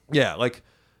 Yeah,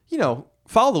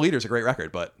 Follow the Leader is a great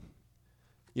record, but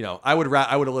I would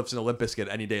have listened to Limp Bizkit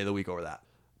any day of the week over that.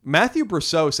 Matthew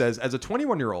Brousseau says, as a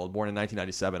 21-year-old born in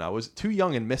 1997, I was too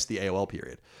young and missed the AOL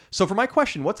period. So for my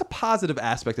question, what's a positive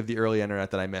aspect of the early internet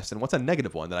that I missed, and what's a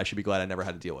negative one that I should be glad I never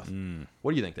had to deal with?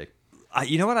 What do you think, Dave?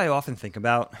 You know what I often think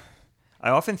about? I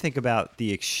often think about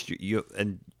the extreme,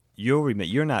 and you'll remember,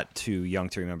 you're not too young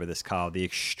to remember this, Kyle, the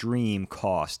extreme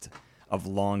cost of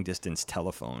long-distance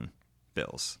telephone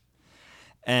bills.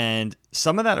 And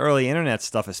some of that early internet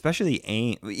stuff, especially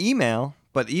email,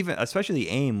 but even especially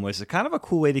AIM, was a kind of a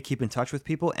cool way to keep in touch with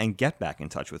people and get back in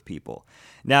touch with people.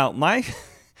 Now, my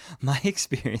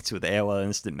experience with AOL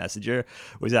Instant Messenger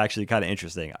was actually kind of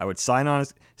interesting. I would sign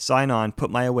on,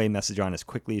 put my away message on as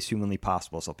quickly as humanly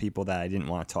possible so people that I didn't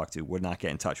want to talk to would not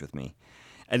get in touch with me.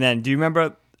 And then, do you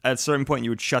remember at a certain point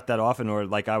you would shut that off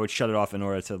I would shut it off in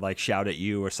order to shout at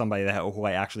you or somebody who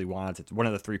I actually wanted to, one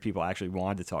of the three people I actually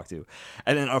wanted to talk to.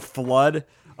 And then a flood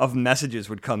of messages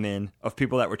would come in of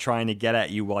people that were trying to get at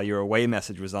you while your away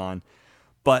message was on.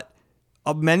 But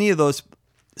many of those,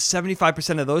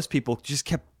 75% of those people just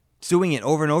kept doing it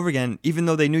over and over again, even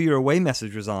though they knew your away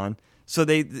message was on. So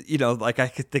they, I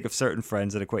could think of certain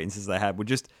friends and acquaintances I had with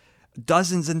just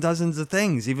dozens and dozens of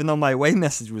things, even though my away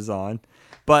message was on.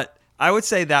 But I would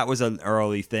say that was an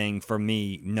early thing for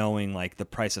me, knowing the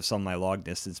price of some of my long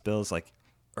distance bills,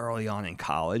 early on in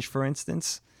college, for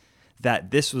instance,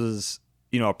 that this was,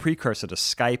 a precursor to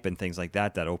Skype and things like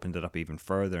that opened it up even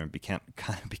further and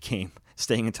became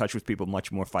staying in touch with people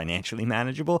much more financially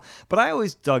manageable. But I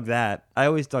always dug that.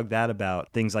 About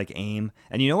things like AIM.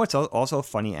 And what's also a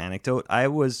funny anecdote? I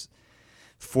was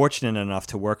fortunate enough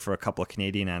to work for a couple of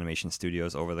Canadian animation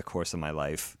studios over the course of my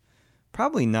life.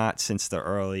 Probably not since the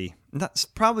mid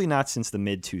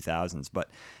 2000s, but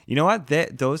you know what?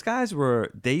 Those guys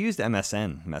they used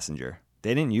MSN Messenger.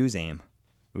 They didn't use AIM.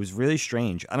 It was really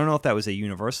strange. I don't know if that was a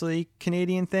universally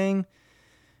Canadian thing.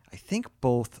 I think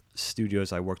both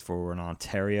studios I worked for were in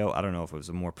Ontario. I don't know if it was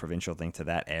a more provincial thing to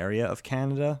that area of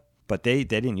Canada, but they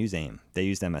didn't use AIM. They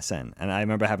used MSN, and I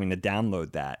remember having to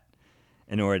download that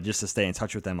in order just to stay in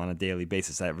touch with them on a daily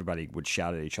basis. That everybody would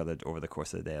shout at each other over the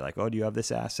course of the day, like, oh, do you have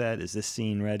this asset? Is this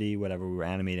scene ready? Whatever we were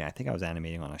animating. I think I was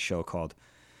animating on a show called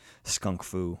Skunk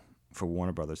Fu for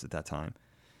Warner Brothers at that time.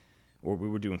 Or we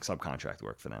were doing subcontract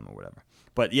work for them or whatever.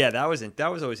 But yeah, that was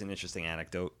always an interesting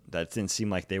anecdote. That didn't seem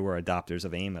like they were adopters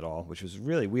of AIM at all, which was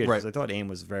really weird because I thought AIM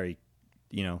was very,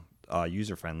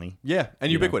 user-friendly. Yeah,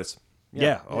 and ubiquitous.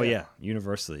 Yeah.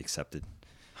 Universally accepted.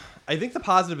 I think the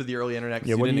positive of the early internet,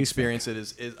 because you didn't experience it,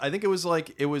 is I think it was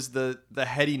the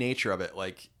heady nature of it.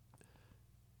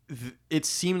 It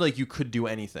seemed like you could do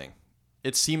anything.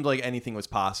 It seemed like anything was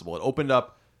possible. It opened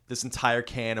up this entire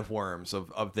can of worms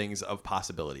of things, of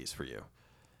possibilities for you.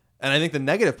 And I think the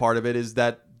negative part of it is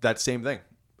that same thing.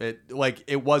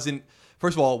 It wasn't,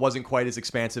 first of all, it wasn't quite as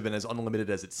expansive and as unlimited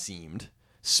as it seemed.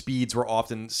 Speeds were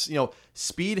often,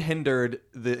 speed hindered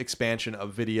the expansion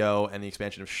of video and the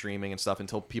expansion of streaming and stuff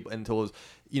until it was,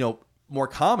 more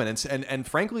common. And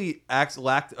frankly,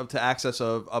 lack of access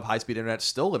of high-speed internet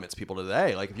still limits people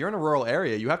today. If you're in a rural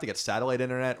area, you have to get satellite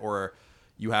internet, or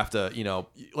you have to,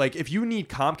 if you need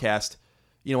Comcast,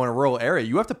 in a rural area,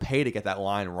 you have to pay to get that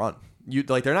line run.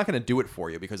 They're not going to do it for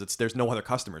you because there's no other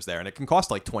customers there, and it can cost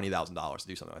 $20,000 to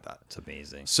do something like that. It's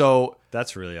amazing. So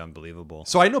that's really unbelievable.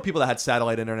 So I know people that had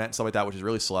satellite internet and stuff like that, which is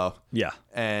really slow. Yeah,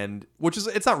 and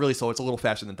it's not really slow. It's a little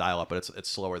faster than dial-up, but it's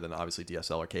slower than obviously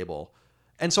DSL or cable.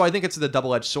 And so I think it's the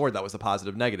double-edged sword that was the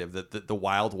positive negative. The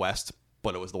Wild West,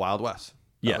 but it was the Wild West.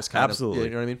 Yeah, absolutely. You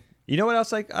know what I mean? You know what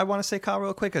else I want to say, Kyle,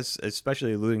 real quick,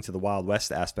 especially alluding to the Wild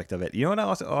West aspect of it. You know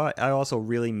what I also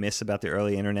really miss about the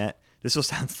early internet? This will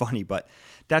sound funny, but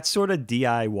that sort of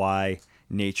DIY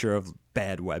nature of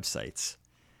bad websites.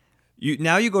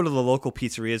 Now you go to the local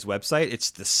pizzeria's website,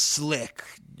 it's the slick,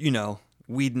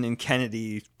 Whedon and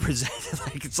Kennedy presented,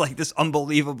 like it's like this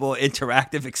unbelievable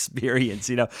interactive experience.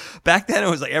 Back then it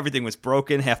was like everything was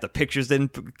broken. Half the pictures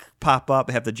didn't pop up.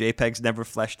 Half the JPEGs never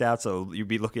fleshed out. So you'd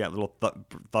be looking at little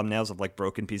thumbnails of like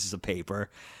broken pieces of paper.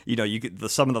 You could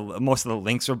most of the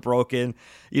links were broken.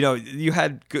 You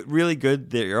had really good.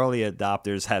 The early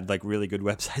adopters had like really good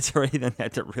websites already. Then they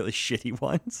had the really shitty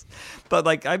ones. But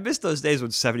like I miss those days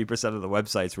when 70% of the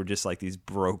websites were just like these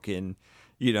broken,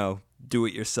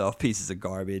 do-it-yourself pieces of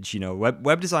garbage.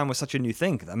 Web design was such a new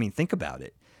thing. I mean, think about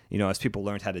it. As people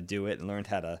learned how to do it and learned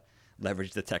how to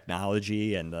leverage the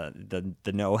technology and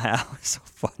the know-how. It's so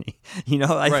funny.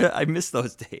 I miss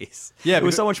those days. Yeah, it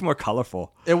was so much more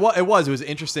colorful. It was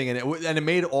interesting, and it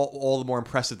made all the more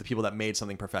impressive the people that made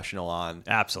something professional on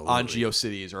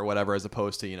GeoCities or whatever, as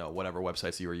opposed to whatever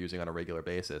websites you were using on a regular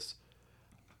basis.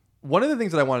 One of the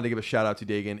things that I wanted to give a shout out to,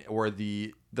 Dagan, or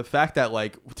the fact that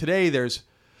like today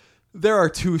there are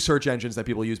two search engines that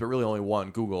people use, but really only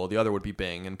one, Google. The other would be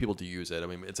Bing, and people do use it. I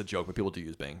mean, it's a joke, but people do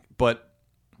use Bing. But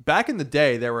back in the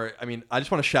day, I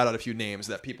just want to shout out a few names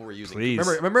that people were using. Please.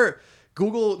 Remember,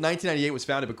 Google 1998 was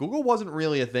founded, but Google wasn't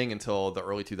really a thing until the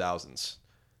early 2000s.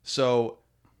 So,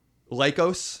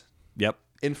 Lycos, Yep,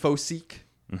 InfoSeek,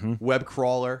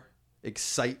 WebCrawler,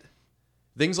 Excite,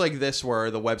 things like this were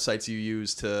the websites you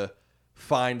use to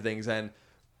find things, and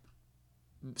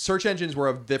search engines were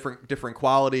of different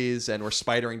qualities and were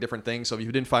spidering different things. So if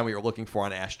you didn't find what you were looking for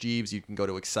on Ask Jeeves, you can go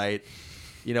to Excite,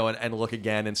 and look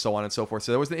again, and so on and so forth.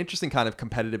 So there was an interesting kind of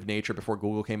competitive nature before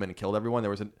Google came in and killed everyone. There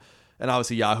was and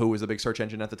obviously Yahoo was a big search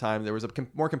engine at the time. There was a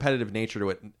more competitive nature to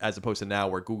it as opposed to now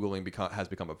where Googling has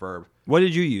become a verb. What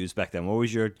did you use back then? What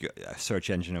was your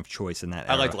search engine of choice in that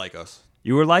era? I liked Lycos.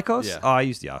 You were Lycos? Yeah. Oh, I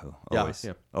used Yahoo. Always.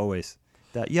 Yeah. Always.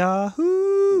 That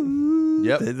Yahoo.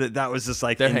 Yep. That was just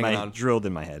like drilled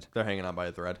in my head. They're hanging on by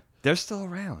a thread. They're still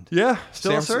around. Yeah,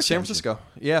 Still a search San engine. Francisco.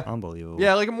 Yeah, Unbelievable.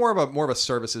 Yeah, like more of a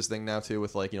services thing now too,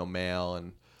 with like mail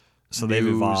and so they've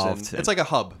evolved. It's like a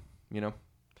hub,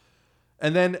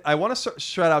 And then I want to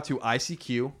shout out to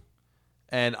ICQ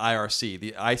and IRC.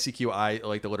 The ICQ,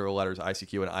 like the literal letters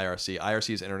ICQ and IRC.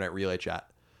 IRC is Internet Relay Chat,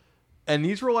 and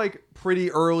these were like pretty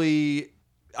early.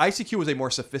 ICQ was a more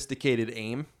sophisticated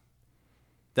AIM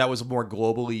that was more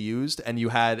globally used, and you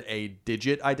had a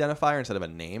digit identifier instead of a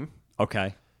name.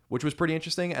 Okay. Which was pretty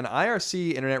interesting. And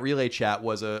IRC, Internet Relay Chat,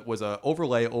 was a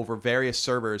overlay over various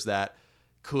servers that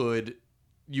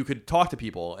you could talk to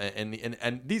people,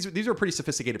 and these are pretty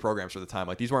sophisticated programs for the time.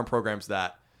 Like these weren't programs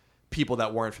that people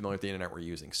that weren't familiar with the internet were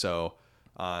using. So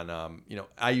on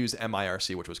I used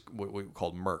MIRC, which was what we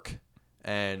called Merc,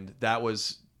 and that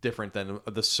was different than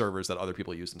the servers that other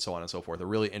people used, and so on and so forth. A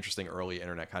really interesting early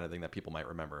internet kind of thing that people might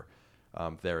remember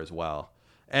there as well.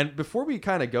 And before we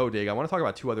kind of go, Dig, I want to talk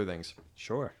about two other things.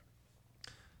 Sure.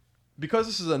 Because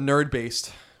this is a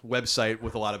nerd-based website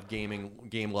with a lot of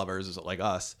game lovers like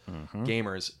us,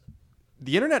 gamers,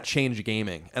 the internet changed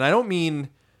gaming. And I don't mean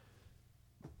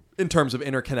in terms of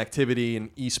interconnectivity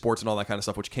and esports and all that kind of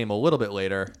stuff, which came a little bit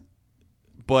later,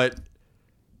 but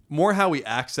more how we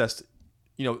accessed,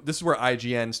 this is where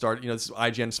IGN started,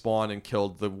 IGN spawned and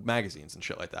killed the magazines and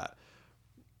shit like that.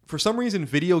 For some reason,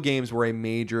 video games were a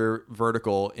major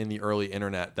vertical in the early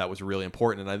internet that was really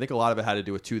important. And I think a lot of it had to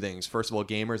do with two things. First of all,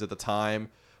 gamers at the time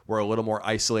were a little more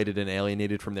isolated and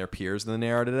alienated from their peers than they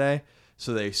are today.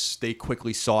 So they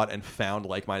quickly sought and found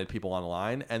like-minded people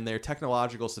online. And their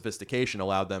technological sophistication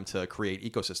allowed them to create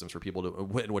ecosystems for people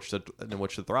in which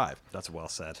to thrive. That's well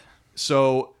said.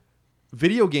 So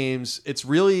video games, it's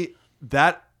really,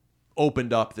 that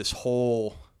opened up this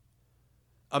whole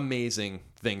amazing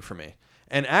thing for me.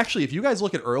 And actually, if you guys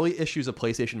look at early issues of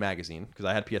PlayStation Magazine, because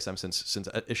I had PSM since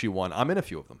issue 1, I'm in a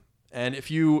few of them. And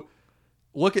if you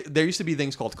look at, there used to be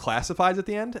things called classifieds at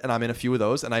the end, and I'm in a few of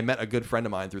those. And I met a good friend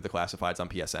of mine through the classifieds on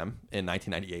PSM in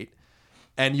 1998.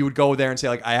 And you would go there and say,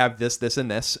 like, I have this, this,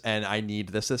 and this, and I need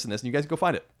this, this, and this. And you guys go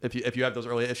find it if you have those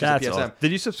early issues of PSM. Awesome.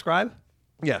 Did you subscribe?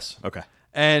 Yes. Okay.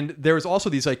 And there was also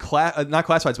these, like, not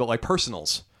classifieds, but, like,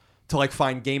 personals to, like,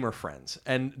 find gamer friends.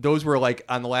 And those were, like,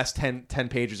 on the last 10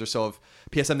 pages or so of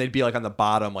PSM, they'd be, like, on the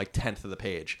bottom, like, 10th of the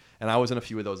page. And I was in a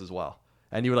few of those as well.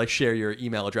 And you would, like, share your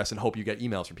email address and hope you get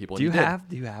emails from people. Do you did. have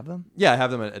them? Yeah, I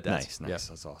have them at desk. Nice. Yeah.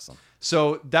 That's awesome.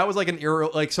 So that was like an era,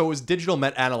 like, so it was digital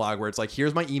met analog, where it's like,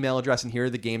 here's my email address and here are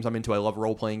the games I'm into. I love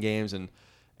role-playing games.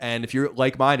 And if you're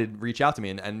like-minded, reach out to me,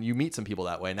 and you meet some people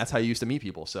that way. And that's how you used to meet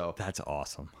people. So That's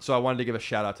awesome. So I wanted to give a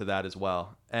shout out to that as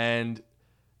well. And,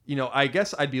 you know, I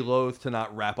guess I'd be loath to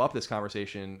not wrap up this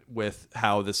conversation with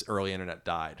how this early internet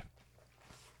died.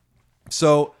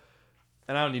 So,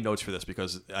 and I don't need notes for this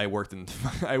because I worked in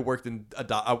a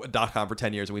 .com for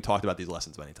 10 years, and we talked about these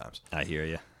lessons many times. I hear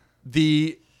you.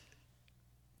 the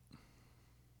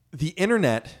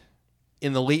internet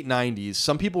in the late 90s,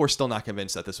 some people were still not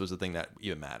convinced that this was a thing that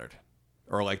even mattered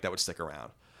or like that would stick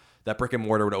around. That brick and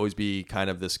mortar would always be kind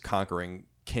of this conquering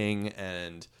king,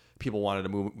 and people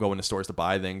wanted to go into stores to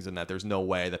buy things, and that there's no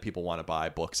way that people want to buy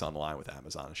books online with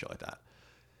Amazon and shit like that.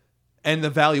 And the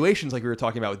valuations, like we were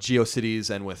talking about with GeoCities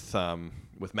and with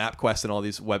MapQuest and all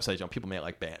these websites, people made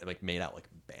made out like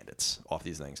bandits off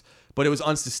these things, but it was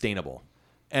unsustainable.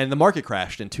 And the market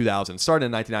crashed in 2000. It started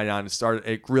in 1999.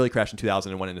 It really crashed in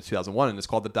 2000 and went into 2001, and it's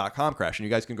called the dot-com crash. And you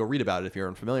guys can go read about it if you're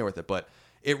unfamiliar with it. But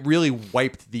it really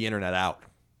wiped the internet out,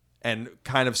 and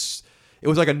kind of it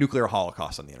was like a nuclear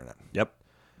holocaust on the internet. Yep.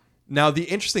 Now the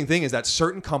interesting thing is that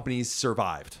certain companies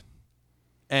survived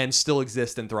and still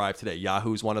exist and thrive today.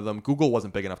 Yahoo's one of them. Google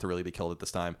wasn't big enough to really be killed at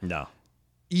this time. No.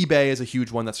 eBay is a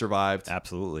huge one that survived.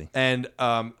 Absolutely. And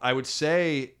I would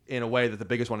say, in a way, that the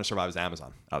biggest one to survive is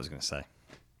Amazon. I was going to say.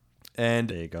 And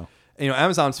there you go.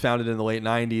 Amazon's founded in the late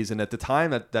 90s, and at the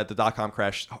time that the dot-com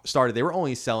crash started, they were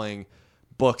only selling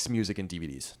books, music, and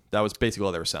DVDs. That was basically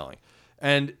all they were selling.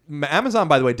 And Amazon,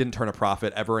 by the way, didn't turn a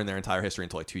profit ever in their entire history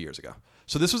until like 2 years ago.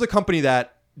 So this was a company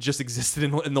that just existed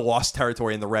in the lost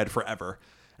territory in the red forever,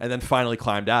 and then finally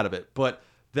climbed out of it. But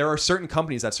there are certain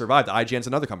companies that survived. IGN's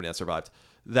another company that survived.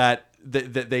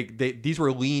 These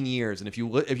were lean years, and if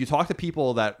you talk to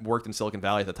people that worked in Silicon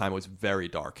Valley at the time, it was very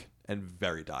dark and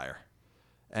very dire,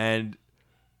 and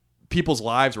people's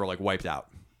lives were like wiped out.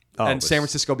 And San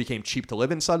Francisco became cheap to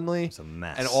live in suddenly. It's a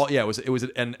mess. And it was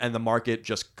and the market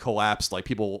just collapsed. Like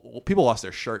people lost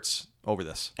their shirts over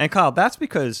this. And Kyle, that's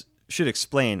because, should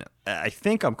explain, I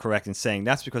think I'm correct in saying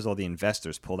that's because all the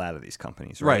investors pulled out of these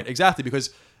companies, right? Right, exactly.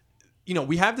 Because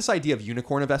we have this idea of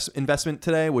unicorn investment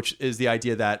today, which is the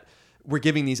idea that we're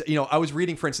giving these. I was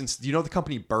reading, for instance, do you know the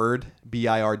company Bird,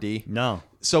 BIRD? No.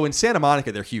 So in Santa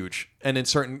Monica, they're huge, and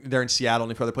they're in Seattle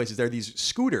and a few other places. They're these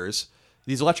scooters,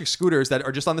 these electric scooters that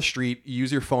are just on the street. You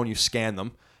use your phone, you scan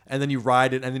them, and then you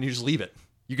ride it, and then you just leave it.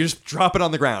 You can just drop it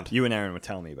on the ground. You and Aaron were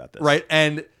telling me about this, right?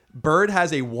 And Bird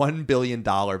has a $1 billion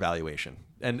valuation,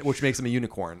 and which makes them a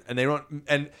unicorn. And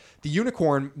the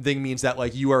unicorn thing means that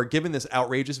like you are given this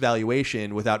outrageous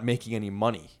valuation without making any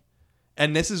money.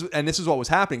 And this is what was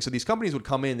happening. So these companies would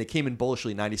come in, they came in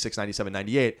bullishly 96, 97,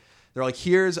 98. They're like,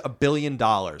 here's $1 billion,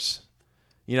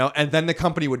 and then the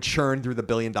company would churn through the $1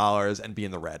 billion and be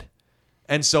in the red.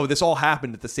 And so this all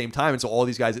happened at the same time. And so all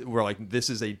these guys were like, this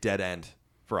is a dead end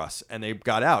for us. And they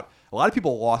got out. A lot of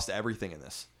people lost everything in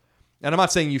this. And I'm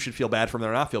not saying you should feel bad for them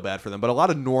or not feel bad for them, but a lot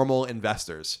of normal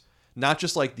investors, not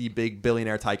just like the big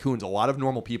billionaire tycoons, a lot of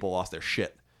normal people lost their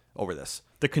shit over this.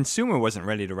 The consumer wasn't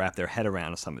ready to wrap their head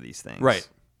around some of these things. Right.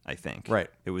 I think. Right.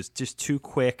 It was just too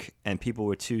quick, and people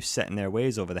were too set in their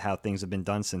ways over how things have been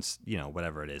done since,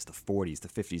 whatever it is, the 40s, the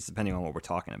 50s, depending on what we're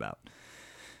talking about.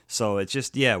 So it's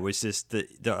just, it was just the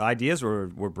ideas were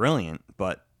brilliant,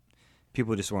 but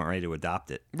people just weren't ready to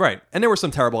adopt it. Right. And there were some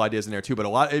terrible ideas in there too,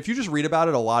 but if you just read about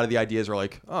it, a lot of the ideas are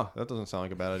like, oh, that doesn't sound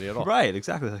like a bad idea at all. Right,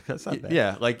 exactly. That's not bad.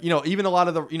 Yeah, like, even a lot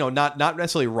of the, not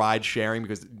necessarily ride sharing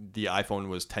because the iPhone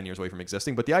was 10 years away from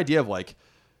existing, but the idea of like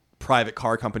private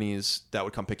car companies that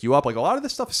would come pick you up, like a lot of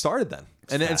this stuff started then.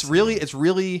 And it's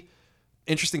really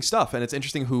interesting stuff, and it's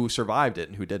interesting who survived it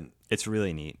and who didn't. It's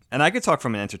really neat. And I could talk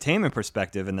from an entertainment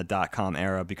perspective in the .com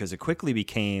era because it quickly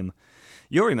became,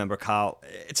 you'll remember, Kyle,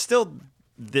 it's still,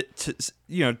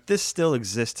 this still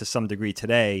exists to some degree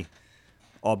today,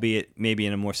 albeit maybe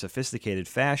in a more sophisticated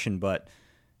fashion, but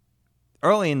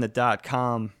early in the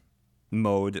 .com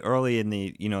mode, early in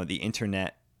the, the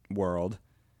internet world,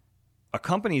 a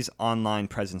company's online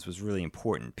presence was really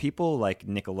important. People like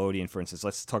Nickelodeon, for instance,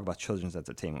 let's talk about children's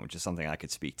entertainment, which is something I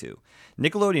could speak to.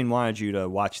 Nickelodeon wanted you to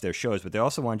watch their shows, but they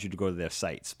also wanted you to go to their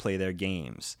sites, play their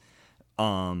games.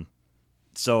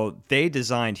 So they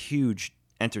designed huge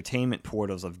entertainment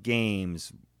portals of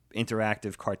games,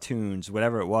 interactive cartoons,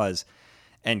 whatever it was.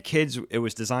 And it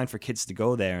was designed for kids to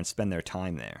go there and spend their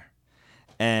time there.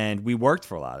 And we worked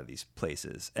for a lot of these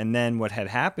places. And then what had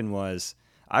happened was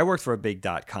I worked for a big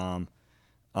 .com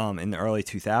in the early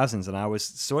 2000s, and I was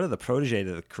sort of the protege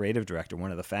to the creative director,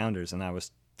 one of the founders, and I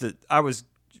was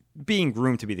being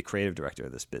groomed to be the creative director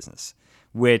of this business,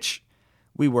 which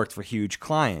we worked for huge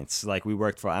clients. Like we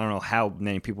worked for, I don't know how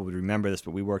many people would remember this,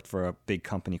 but we worked for a big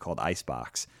company called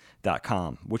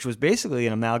Icebox.com, which was basically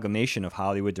an amalgamation of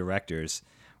Hollywood directors,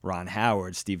 Ron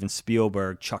Howard, Steven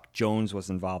Spielberg, Chuck Jones was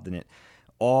involved in it,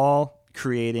 all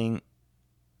creating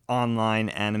online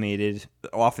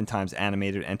oftentimes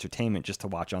animated entertainment just to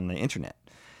watch on the internet.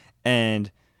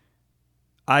 And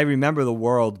I remember the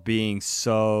world being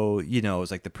so, it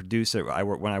was like the producer.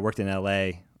 When I worked in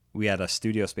LA, we had a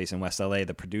studio space in West LA.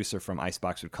 The producer from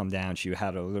Icebox would come down. She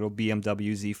had a little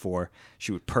BMW Z4.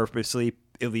 She would purposely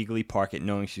illegally park it,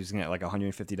 knowing she was going to get like a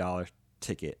 $150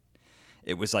 ticket.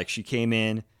 It was like she came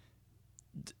in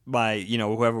by, you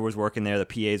know, whoever was working there, the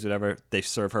PAs, whatever, they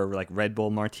serve her like Red Bull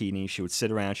martini. She would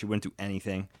sit around. She wouldn't do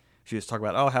anything. She was talking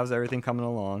about, oh, how's everything coming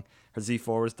along? Her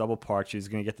Z4 was double parked. She was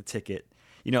going to get the ticket.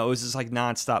 You know, it was just like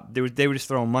nonstop. They were just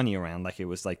throwing money around. Like it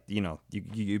was like, you know,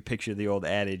 you picture the old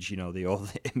adage, you know, the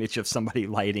old image of somebody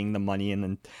lighting the money and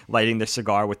then lighting their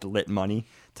cigar with the lit money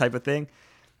type of thing.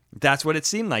 That's what it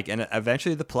seemed like. And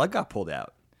eventually the plug got pulled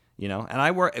out, you know.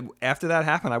 And after that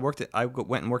happened, I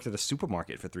went and worked at a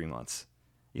supermarket for 3 months.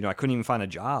 You know, I couldn't even find a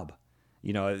job.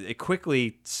 You know, it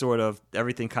quickly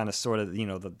everything kind of you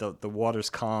know, the waters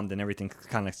calmed and everything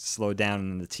kind of slowed down,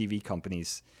 and the TV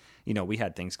companies, you know, we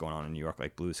had things going on in New York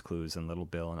like Blue's Clues and Little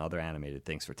Bill and other animated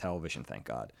things for television, thank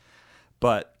God.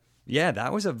 But yeah,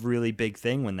 that was a really big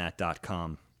thing when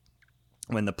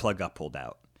when the plug got pulled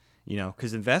out, you know,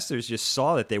 because investors just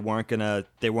saw that they weren't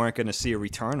gonna see a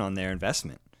return on their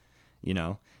investment. You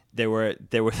know, they were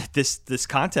this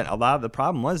content. A lot of the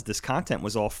problem was this content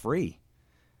was all free.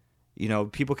 You know,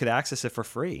 people could access it for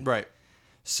free. Right.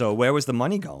 So where was the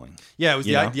money going? Yeah, it was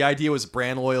the idea was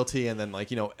brand loyalty, and then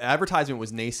like, you know, advertisement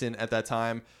was nascent at that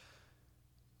time.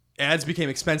 Ads became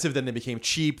expensive, then they became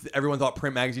cheap. Everyone thought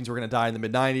print magazines were going to die in the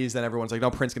mid-90s. Then everyone's like,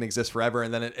 no, print's going to exist forever.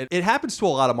 And then it happens to a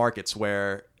lot of markets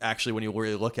where actually when you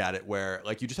really look at it, where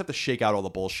like you just have to shake out all the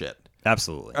bullshit.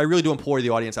 Absolutely. I really do implore the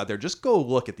audience out there, just go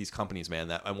look at these companies,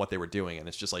 man, and what they were doing. And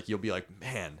it's just like, you'll be like,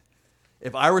 man,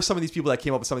 if I were some of these people that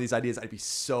came up with some of these ideas, I'd be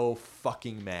so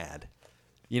fucking mad.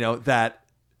 You know, that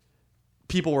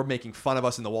people were making fun of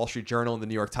us in the Wall Street Journal and the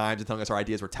New York Times and telling us our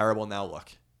ideas were terrible. And now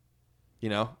look, you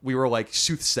know, we were like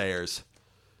soothsayers.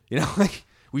 You know, like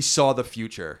we saw the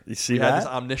future. You see we that? had this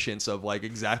omniscience of like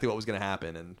exactly what was going to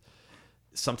happen. And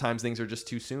sometimes things are just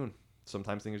too soon.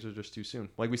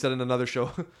 Like we said in another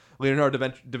show, Leonardo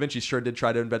da Vinci sure did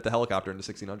try to invent the helicopter in the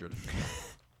 1600s.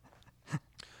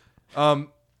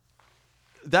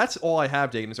 That's all I have,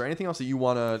 Dagan. Is there anything else that you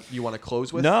wanna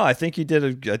close with? No, I think you did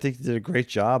a great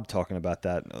job talking about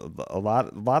that. A lot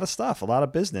of stuff, a lot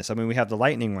of business. I mean, we have the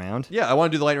lightning round. Yeah, I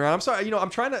want to do the lightning round. I'm sorry, you know,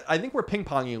 I think we're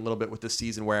ping-ponging a little bit with this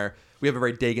season where we have a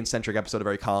very Dagan-centric episode, a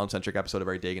very Colin-centric episode, a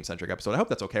very Dagan-centric episode. I hope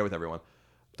that's okay with everyone.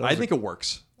 I think it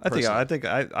works. I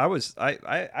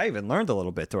even learned a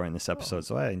little bit during this episode,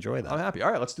 so I enjoy that. I'm happy.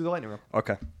 All right, let's do the lightning round.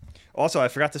 Okay. Also, I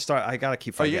forgot to start. I gotta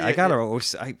keep.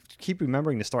 I keep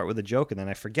remembering to start with a joke, and then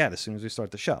I forget as soon as we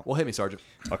start the show. Well, hit me, Sergeant.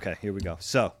 Okay, here we go.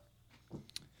 So,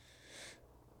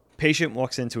 patient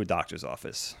walks into a doctor's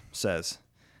office. Says,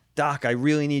 "Doc, I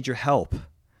really need your help.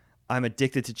 I'm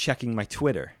addicted to checking my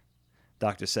Twitter."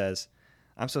 Doctor says,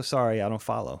 "I'm so sorry, I don't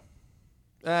follow."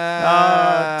 Wee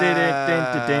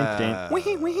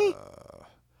wee.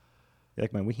 You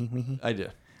like my wee wee? I do.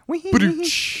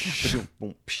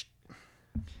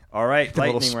 All right, the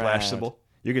lightning little splash round. symbol.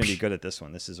 You're gonna be good at this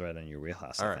one. This is right on your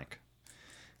wheelhouse, All I right. think.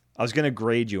 I was gonna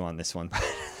grade you on this one.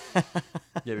 You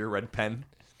have your red pen.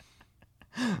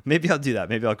 Maybe I'll do that.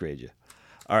 Maybe I'll grade you.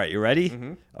 All right, you ready?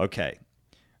 Mm-hmm. Okay.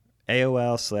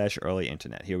 AOL/early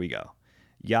internet. Here we go.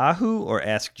 Yahoo or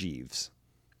Ask Jeeves?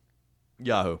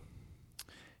 Yahoo.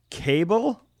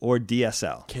 Cable or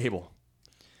DSL? Cable.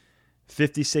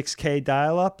 56K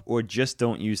dial-up or just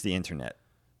don't use the internet?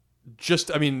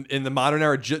 Just, I mean, in the modern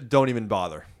era, don't even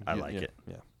bother. I like it.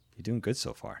 Yeah. You're doing good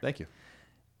so far. Thank you.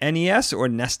 NES or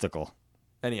Nesticle?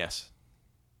 NES.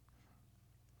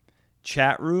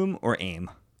 Chat room or AIM?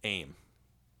 AIM.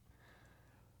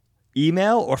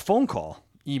 Email or phone call?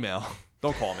 Email.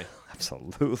 Don't call me.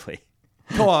 Absolutely.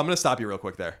 Come on, I'm going to stop you real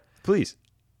quick there. Please.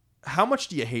 How much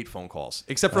do you hate phone calls?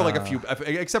 Except for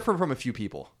except for from a few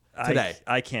people today.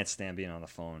 I can't stand being on the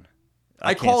phone.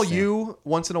 I call you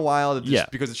once in a while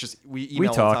because it's just we email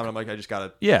all the talk. time and I'm like, I just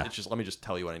gotta let me just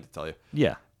tell you what I need to tell you.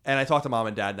 Yeah. And I talk to mom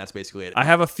and dad and that's basically it. I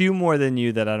have a few more than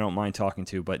you that I don't mind talking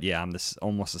to, but yeah, I'm just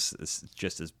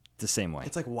as the same way.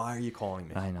 It's like, why are you calling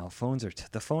me? I know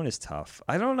the phone is tough.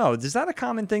 I don't know. Is that a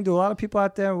common thing to a lot of people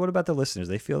out there? What about the listeners?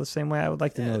 They feel the same way? I would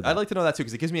like to know that. I'd like to know that too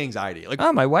because it gives me anxiety. Like,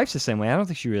 my wife's the same way. I don't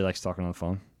think she really likes talking on the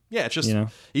phone. Yeah, it's just, it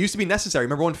used to be necessary.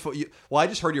 Remember when, I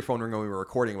just heard your phone ring when we were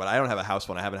recording, but I don't have a house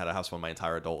phone. I haven't had a house phone my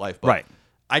entire adult life. But right.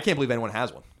 I can't believe anyone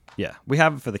has one. Yeah. We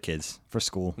have it for the kids, for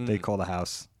school. They call the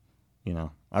house. You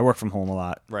know, I work from home a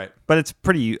lot. Right. But it's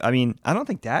pretty, I mean, I don't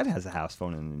think Dad has a house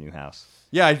phone in the new house.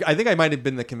 Yeah, I think I might have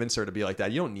been the convincer to be like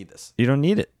that. You don't need this. You don't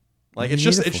need it. Like, it's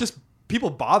just people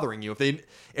bothering you.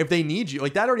 If they need you,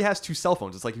 like Dad already has 2 cell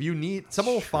phones. It's like if you need,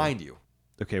 someone will find you.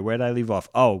 Okay, where did I leave off?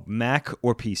 Oh, Mac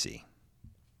or PC?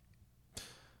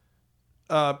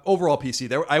 Overall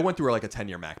PC. I went through like a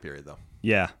 10-year Mac period though.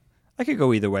 Yeah, I could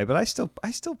go either way, but I still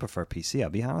prefer PC. I'll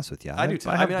be honest with you. I do too.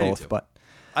 I have I do both, too. but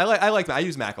I like I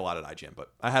use Mac a lot at IGN,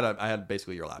 but I had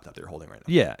basically your laptop that you're holding right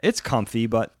now. yeah, it's comfy,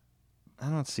 but I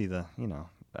don't see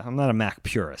I'm not a Mac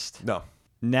purist. No,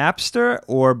 Napster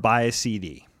or buy a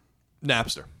CD?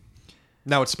 Napster.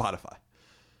 Now it's Spotify,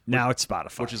 Now it's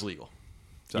Spotify, which is legal.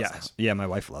 So that's yeah, nice. yeah. My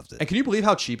wife loved it. And can you believe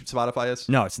how cheap Spotify is?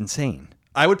 No, it's insane.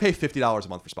 I would pay $50 a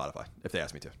month for Spotify if they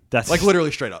asked me to. That's- like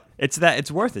literally straight up.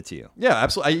 It's worth it to you. Yeah,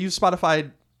 absolutely. I use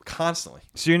Spotify constantly.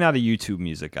 So you're not a YouTube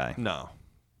music guy. No,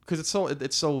 because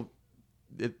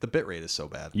the bit rate is so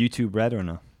bad. YouTube Red or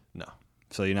no? No,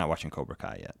 So you're not watching Cobra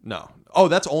Kai yet? no. Oh,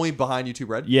 that's only behind YouTube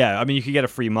Red. Yeah, I mean you could get a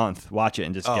free month, watch it,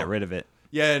 and just Oh. get rid of it.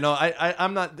 Yeah, no,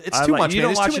 I'm not. It's too much. You man. don't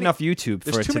There's watch too many- enough YouTube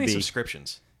for There's it too to many be.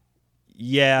 subscriptions.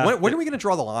 Yeah. When are we going to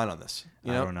draw the line on this?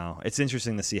 You know? I don't know. It's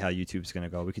interesting to see how YouTube's going to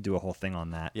go. We could do a whole thing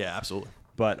on that. Yeah, absolutely.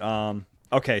 But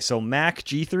okay, so Mac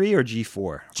G3 or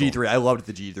G4? G3, I loved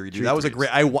the G3, dude. That was a great.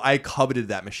 I coveted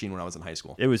that machine when I was in high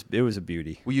school. It was a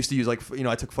beauty. We used to use I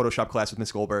took Photoshop class with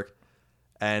Miss Goldberg,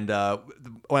 and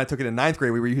when I took it in 9th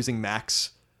grade, we were using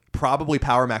Macs, probably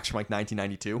Power Macs from like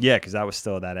 1992. Yeah, because that was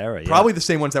still that era. Yeah. Probably the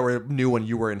same ones that were new when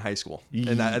you were in high school,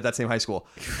 at that same high school.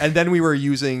 And then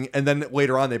and then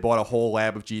later on, they bought a whole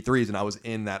lab of G3s, and I was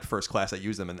in that first class that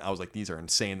used them, and I was like, these are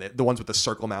insane. The ones with the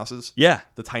circle mouses. Yeah.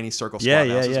 The tiny circle Yeah, square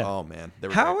yeah, mouses. yeah. Oh, man. They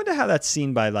were I great. wonder how that's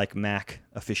seen by like Mac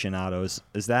aficionados.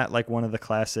 Is that like one of the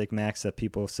classic Macs that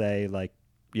people say like,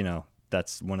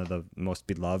 that's one of the most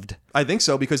beloved? I think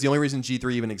so, because the only reason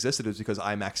G3 even existed is because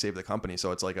iMac saved the company.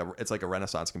 So it's like a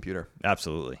Renaissance computer.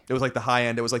 Absolutely. It was like the high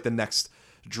end. It was like the next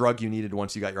drug you needed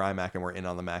once you got your iMac and were in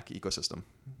on the Mac ecosystem.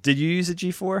 Did you use a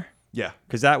G4? Yeah.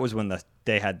 Because that was when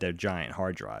they had their giant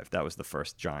hard drive. That was the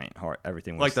first giant hard.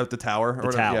 Everything was Like the tower? the or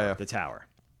whatever? tower. Yeah, The tower.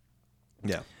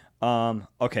 yeah.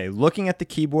 Okay, looking at the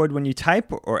keyboard when you type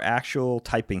or actual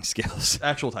typing skills?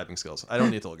 Actual typing skills. I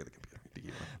don't need to look at the computer.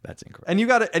 That's incorrect. And you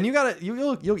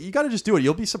gotta just do it.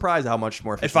 You'll be surprised how much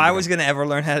more efficient If I you was can. going to ever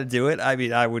learn how to do it, I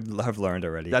mean, I would have learned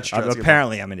already. That's true. That's a good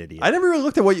Apparently, I'm an idiot. I never really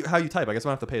looked at how you type. I guess I'm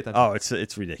gonna have to pay attention. Oh, it's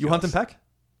ridiculous. You hunt and peck?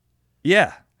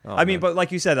 Yeah. Oh, I mean, man. but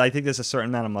like you said, I think there's a certain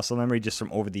amount of muscle memory just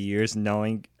from over the years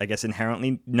knowing, I guess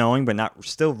inherently knowing, but not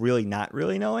really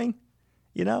knowing.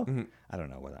 Mm-hmm. I don't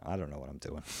know what I'm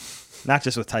doing. Not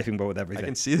just with typing, but with everything. I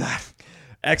can see that.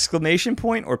 Exclamation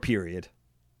point or period?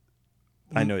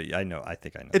 I know. I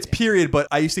think I know. It's period, but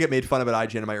I used to get made fun of at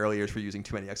IGN in my early years for using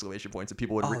too many exclamation points, and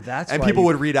people would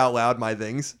would read out loud my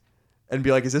things and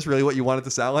be like, "Is this really what you want it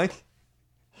to sound like?"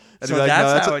 And So be like,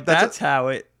 "No, that's how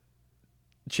it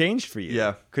changed for you.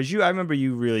 Yeah. Because I remember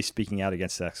you really speaking out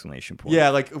against the exclamation point. yeah,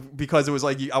 like because it was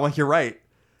like you're right.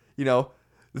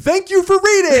 Thank you for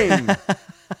reading.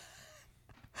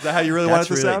 Is that how you really want it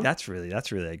to sound? That's really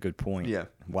a good point. Yeah.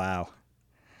 Wow.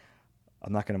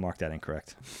 I'm not going to mark that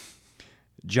incorrect.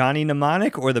 Johnny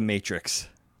Mnemonic or The Matrix?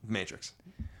 Matrix.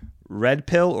 Red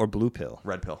pill or blue pill?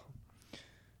 Red pill.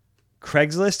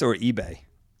 Craigslist or eBay?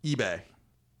 eBay.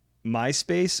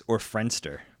 MySpace or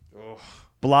Friendster?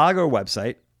 Blog or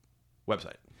website?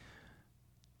 Website.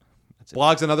 That's it.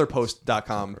 Blogs and other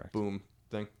post.com Correct. boom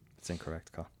thing. That's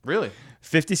incorrect, Carl. Really?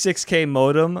 56K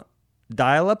modem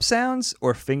dial-up sounds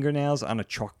or fingernails on a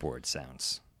chalkboard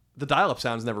sounds? The dial-up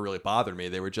sounds never really bothered me.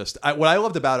 They were just what I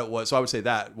loved about it was, so I would say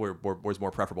that was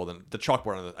more preferable than the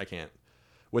chalkboard on I can't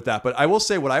with that. But I will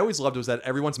say what I always loved was that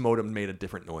everyone's modem made a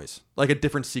different noise, like a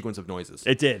different sequence of noises.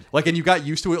 It did. Like, and you got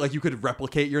used to it. Like, you could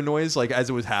replicate your noise like as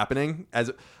it was happening.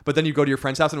 But then you go to your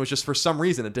friend's house and it was just for some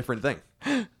reason a different thing,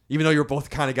 even though you were both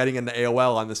kind of getting into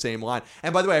AOL on the same line.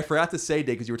 And by the way, I forgot to say,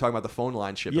 Dave, because you were talking about the phone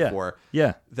line shit before.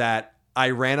 Yeah. That I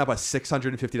ran up a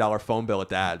 $650 phone bill at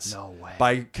Dad's. No way.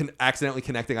 By accidentally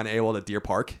connecting on AOL to Deer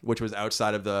Park, which was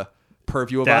outside of the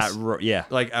purview of us. Yeah.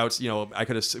 Like out, I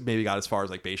could have maybe got as far as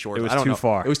like Bayshore. It was I don't too know.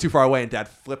 far. It was too far away, and Dad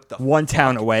flipped the One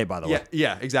town away, by the way.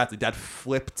 yeah, exactly. Dad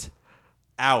flipped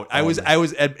out. I was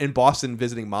in Boston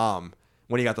visiting Mom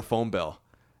when he got the phone bill,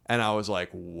 and I was like,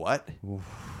 "What?"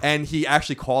 And he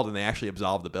actually called, and they actually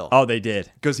absolved the bill Oh, they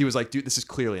did. because he was like, "Dude, this is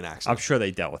clearly an I'm accident." sure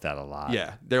they dealt with that a lot.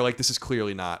 Yeah, they're like, "This is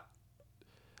clearly not."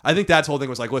 I think Dad's whole thing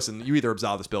was like, "Listen, you either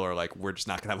absolve this bill, or like we're just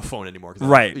not gonna have a phone anymore." 'Cause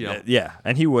Right. You know. Yeah.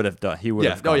 And he would have done. He would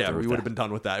Yeah. have. Oh yeah. We would have been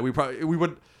done with that. We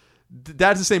would.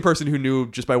 Dad's the same person who knew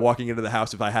just by walking into the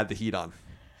house if I had the heat on,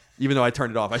 even though I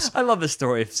turned it off. I love the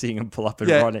story of seeing him pull up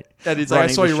and Yeah, running. and it's like, I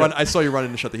running saw to you shut- run. I saw you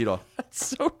running to shut the heat off. That's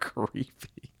so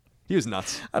creepy. He was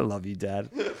nuts. I love you,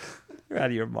 Dad. You're out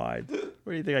of your mind.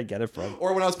 Where do you think I get it from?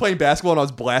 Or when I was playing basketball and I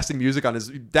was blasting music on his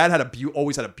dad had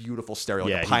always had a beautiful stereo,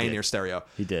 like Yeah, a he Pioneer did. stereo.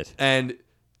 He did. And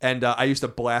And I used to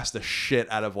blast the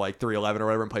shit out of like 311 or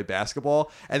whatever and play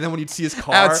basketball. And then when you'd see his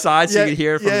car outside, so you could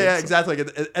hear it from yeah, exactly.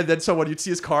 And then so when you'd see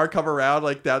his car come around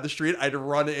like down the street, I'd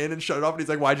run in and shut it off. And he's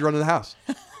like, "Why'd you run in the house?"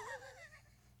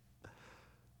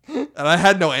 And I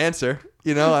had no answer.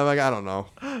 You know, I'm like, I don't know.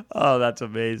 Oh, that's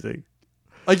amazing.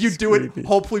 Like you do it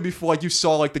hopefully before like you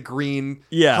saw like the green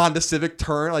Honda Civic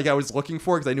turn like I was looking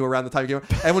for because I knew around the time you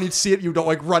came. And when you'd see it, you don't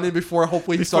like run in before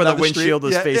hopefully you saw the windshield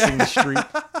was facing the street.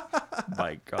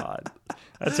 My God,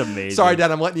 that's amazing. Sorry,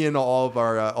 Dad, I'm letting you into all of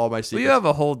our all my secrets. Well, you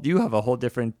have a whole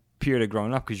different period of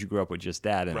growing up because you grew up with just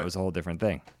Dad, and It was a whole different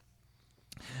thing.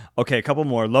 Okay, a couple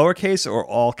more. Lowercase or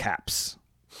all caps?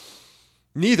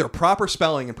 Neither. Proper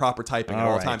spelling and proper typing at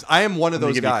all times. I am one of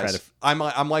those guys.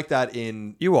 I'm like that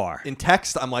in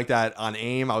text. I'm like that on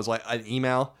AIM. I was like an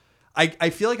email. I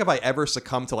feel like if I ever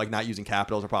succumb to like not using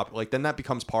capitals or proper, like then that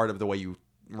becomes part of the way you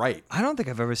write. I don't think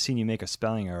I've ever seen you make a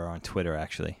spelling error on Twitter,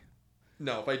 actually.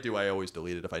 No, if I do, I always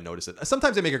delete it if I notice it.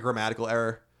 Sometimes I make a grammatical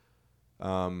error.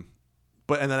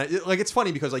 It's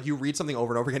funny because like you read something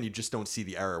over and over again, you just don't see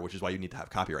the error, which is why you need to have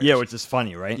copyright. Yeah, which is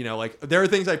funny, right? You know, like there are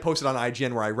things I posted on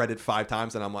IGN where I read it 5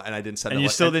 times and I didn't send it. And you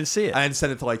still didn't see it. I didn't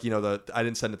send it to like I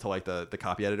didn't send it to like the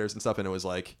copy editors and stuff, and it was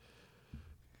like,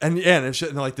 and they're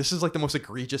like, this is like the most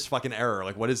egregious fucking error.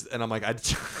 Like, what is? And I'm like, I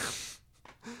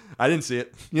didn't see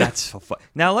it. Yeah. That's so fun.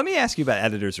 Now let me ask you about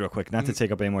editors real quick. Not to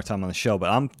take up any more time on the show, but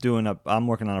I'm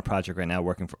working on a project right now,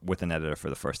 with an editor for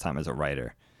the first time as a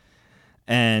writer,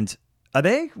 and. Are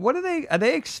they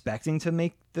expecting to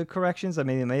make the corrections? I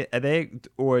mean, I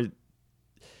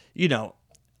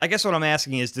guess what I'm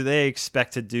asking is, do they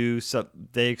expect to do some?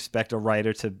 They expect a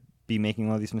writer to be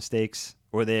making all these mistakes,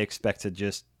 or they expect to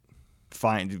just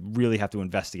really have to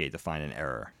investigate to find an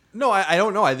error? No, I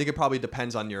don't know. I think it probably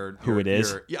depends on who it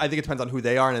is. I think it depends on who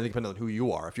they are, and I think it depends on who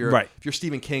you are. If you're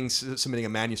Stephen King submitting a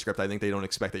manuscript, I think they don't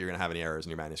expect that you're going to have any errors in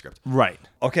your manuscript. Right.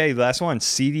 Okay, last one.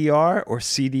 CDR or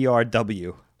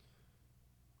CDRW?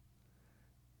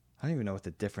 I don't even know what the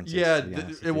difference is. Yeah,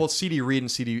 CD read and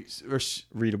CD or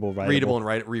readable, writable. Readable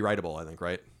and rewritable. I think,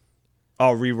 right?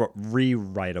 Oh,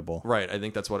 rewritable. Right. I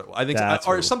think that's what I think,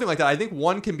 or something like that. I think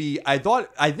one can be. I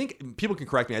think people can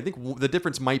correct me. I think the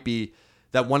difference might be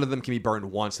that one of them can be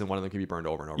burned once and one of them can be burned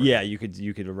over and over. Yeah, again.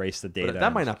 You could erase the data. But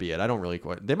that might not be it. I don't really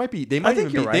quite. They might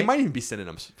even be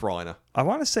synonyms for all I know. I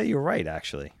want to say you're right,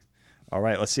 actually. All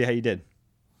right, let's see how you did.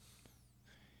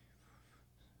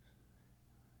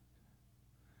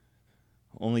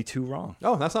 Only 2 wrong.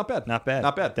 Oh, that's not bad. Not bad.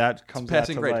 That comes out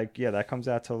to grade. that comes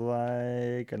out to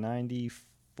like a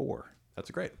 94. That's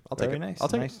great. I'll take it. Nice. I'll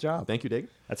take nice it. job. Thank you, Dagan.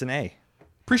 That's an A.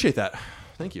 Appreciate that.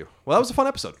 Thank you. Well, that was a fun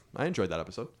episode. I enjoyed that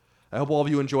episode. I hope all of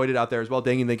you enjoyed it out there as well.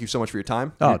 Dagan, thank you so much for your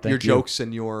time. Oh, your jokes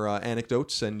and your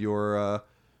anecdotes and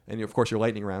of course your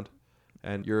lightning round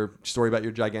and your story about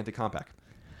your gigantic compact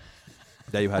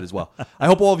that you had as well. I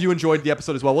hope all of you enjoyed the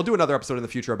episode as well. We'll do another episode in the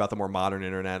future about the more modern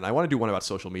internet, and I want to do one about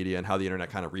social media and how the internet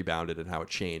kind of rebounded and how it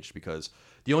changed, because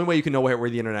the only way you can know where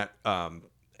the internet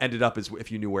ended up is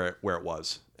if you knew where it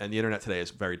was, and the internet today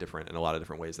is very different in a lot of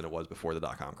different ways than it was before the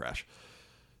 .com crash.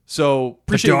 So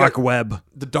appreciate the dark web.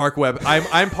 The dark web.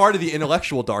 I'm part of the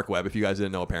intellectual dark web, if you guys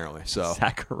didn't know, apparently. So is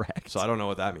that correct? So I don't know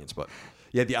what that means, but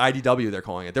yeah, the IDW they're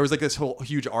calling it. There was like this whole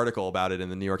huge article about it in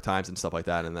the New York Times and stuff like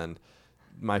that, and then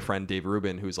my friend Dave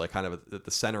Rubin, who's like kind of at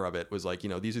the center of it, was like,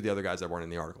 these are the other guys that weren't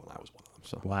in the article, and I was one of them.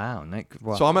 So wow, Nick.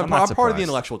 Well, so I'm part of the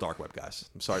intellectual dark web, guys.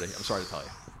 I'm sorry to tell you.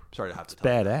 Sorry to have to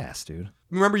tell you. Badass, dude.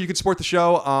 Remember, you can support the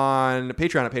show on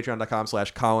Patreon at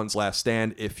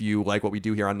patreon.com/CollinsLastStand if you like what we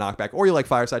do here on Knockback, or you like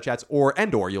Fireside Chats, or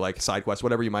you like Side Quests,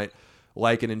 whatever you might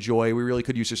like and enjoy. We really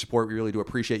could use your support. We really do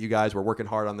appreciate you guys. We're working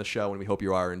hard on this show, and we hope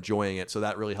you are enjoying it. So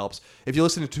that really helps. If you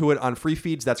listen to it on free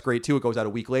feeds, that's great too. It goes out a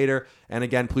week later. And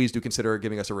again, please do consider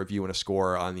giving us a review and a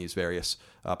score on these various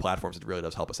platforms. It really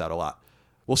does help us out a lot.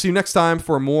 We'll see you next time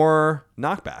for more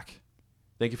Knockback.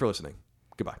 Thank you for listening.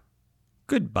 Goodbye.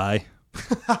 Goodbye.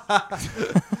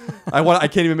 I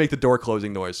can't even make the door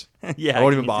closing noise. Yeah, I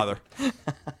won't even bother.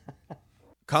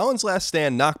 Colin's Last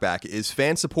Stand Knockback is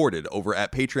fan-supported over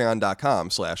at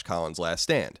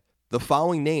patreon.com/ColinsLastStand. The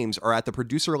following names are at the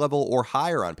producer level or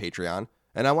higher on Patreon,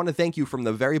 and I want to thank you from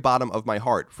the very bottom of my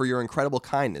heart for your incredible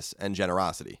kindness and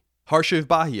generosity. Harshiv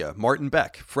Bahia, Martin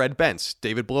Beck, Fred Bentz,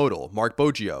 David Blodel, Mark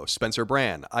Boggio, Spencer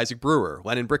Brand, Isaac Brewer,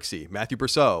 Lennon Brixey, Matthew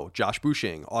Brousseau, Josh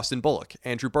Bushing, Austin Bullock,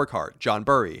 Andrew Burkhart, John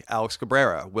Burry, Alex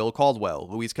Cabrera, Will Caldwell,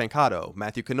 Luis Cancato,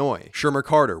 Matthew Canoy, Shermer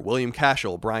Carter, William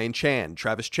Cashel, Brian Chan,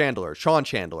 Travis Chandler, Sean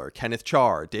Chandler, Kenneth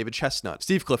Charr, David Chestnut,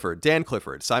 Steve Clifford, Dan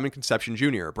Clifford, Simon Conception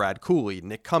Jr., Brad Cooley,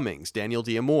 Nick Cummings, Daniel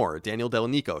Diamore, Daniel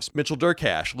Delanikos, Mitchell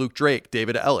Durkash, Luke Drake,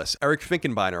 David Ellis, Eric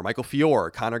Finkenbeiner, Michael Fior,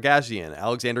 Connor Gazian,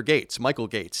 Alexander Gates, Michael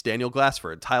Gates, Daniel Daniel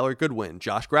Glassford, Tyler Goodwin,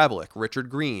 Josh Gravelick, Richard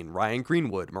Green, Ryan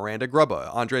Greenwood, Miranda Grubba,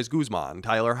 Andres Guzman,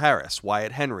 Tyler Harris,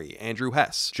 Wyatt Henry, Andrew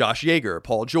Hess, Josh Yeager,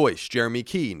 Paul Joyce, Jeremy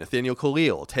Key, Nathaniel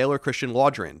Khalil, Taylor Christian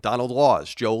Laudrin, Donald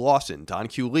Laws, Joe Lawson, Don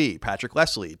Q. Lee, Patrick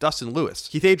Leslie, Dustin Lewis,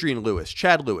 Keith Adrian Lewis,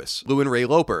 Chad Lewis, Lewin Ray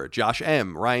Loper, Josh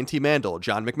M., Ryan T. Mandel,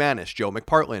 John McManus, Joe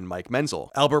McPartlin, Mike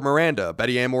Menzel, Albert Miranda,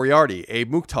 Betty Ann Moriarty,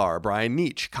 Abe Mukhtar, Brian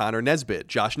Neach, Connor Nesbitt,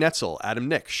 Josh Netzel, Adam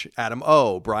Nix, Adam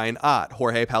O., Brian Ott,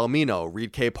 Jorge Palomino,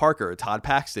 Reed K. Parker, Todd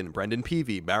Paxton, Brendan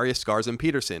Peavy, Marius Scarzan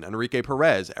Peterson, Enrique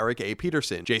Perez, Eric A.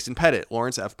 Peterson, Jason Pettit,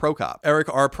 Lawrence F. Prokop, Eric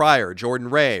R. Pryor, Jordan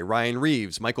Ray, Ryan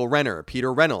Reeves, Michael Renner,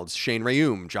 Peter Reynolds, Shane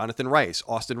Rayum, Jonathan Rice,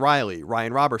 Austin Riley,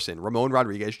 Ryan Robertson, Ramon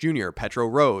Rodriguez Jr., Petro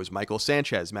Rose, Michael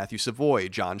Sanchez, Matthew Savoy,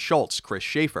 John Schultz, Chris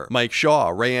Schaefer, Mike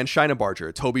Shaw, Rayanne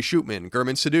Scheinebarger, Toby Shootman,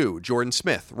 Gurman Sadhu, Jordan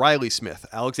Smith, Riley Smith,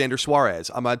 Alexander Suarez,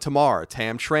 Ahmad Tamar,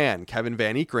 Tam Tran, Kevin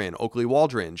Van Ekeren, Oakley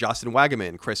Waldron, Justin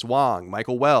Wagaman, Chris Wong,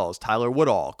 Michael Wells, Tyler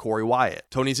Woodall, Corey Wyatt,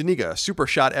 Tony Zuniga,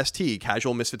 Supershot ST,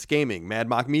 Casual Misfits Gaming, Mad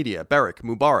Mock Media, Beric,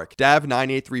 Mubarak,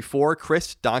 Dav9834,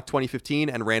 Chris,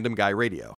 Donk2015, and Random Guy Radio.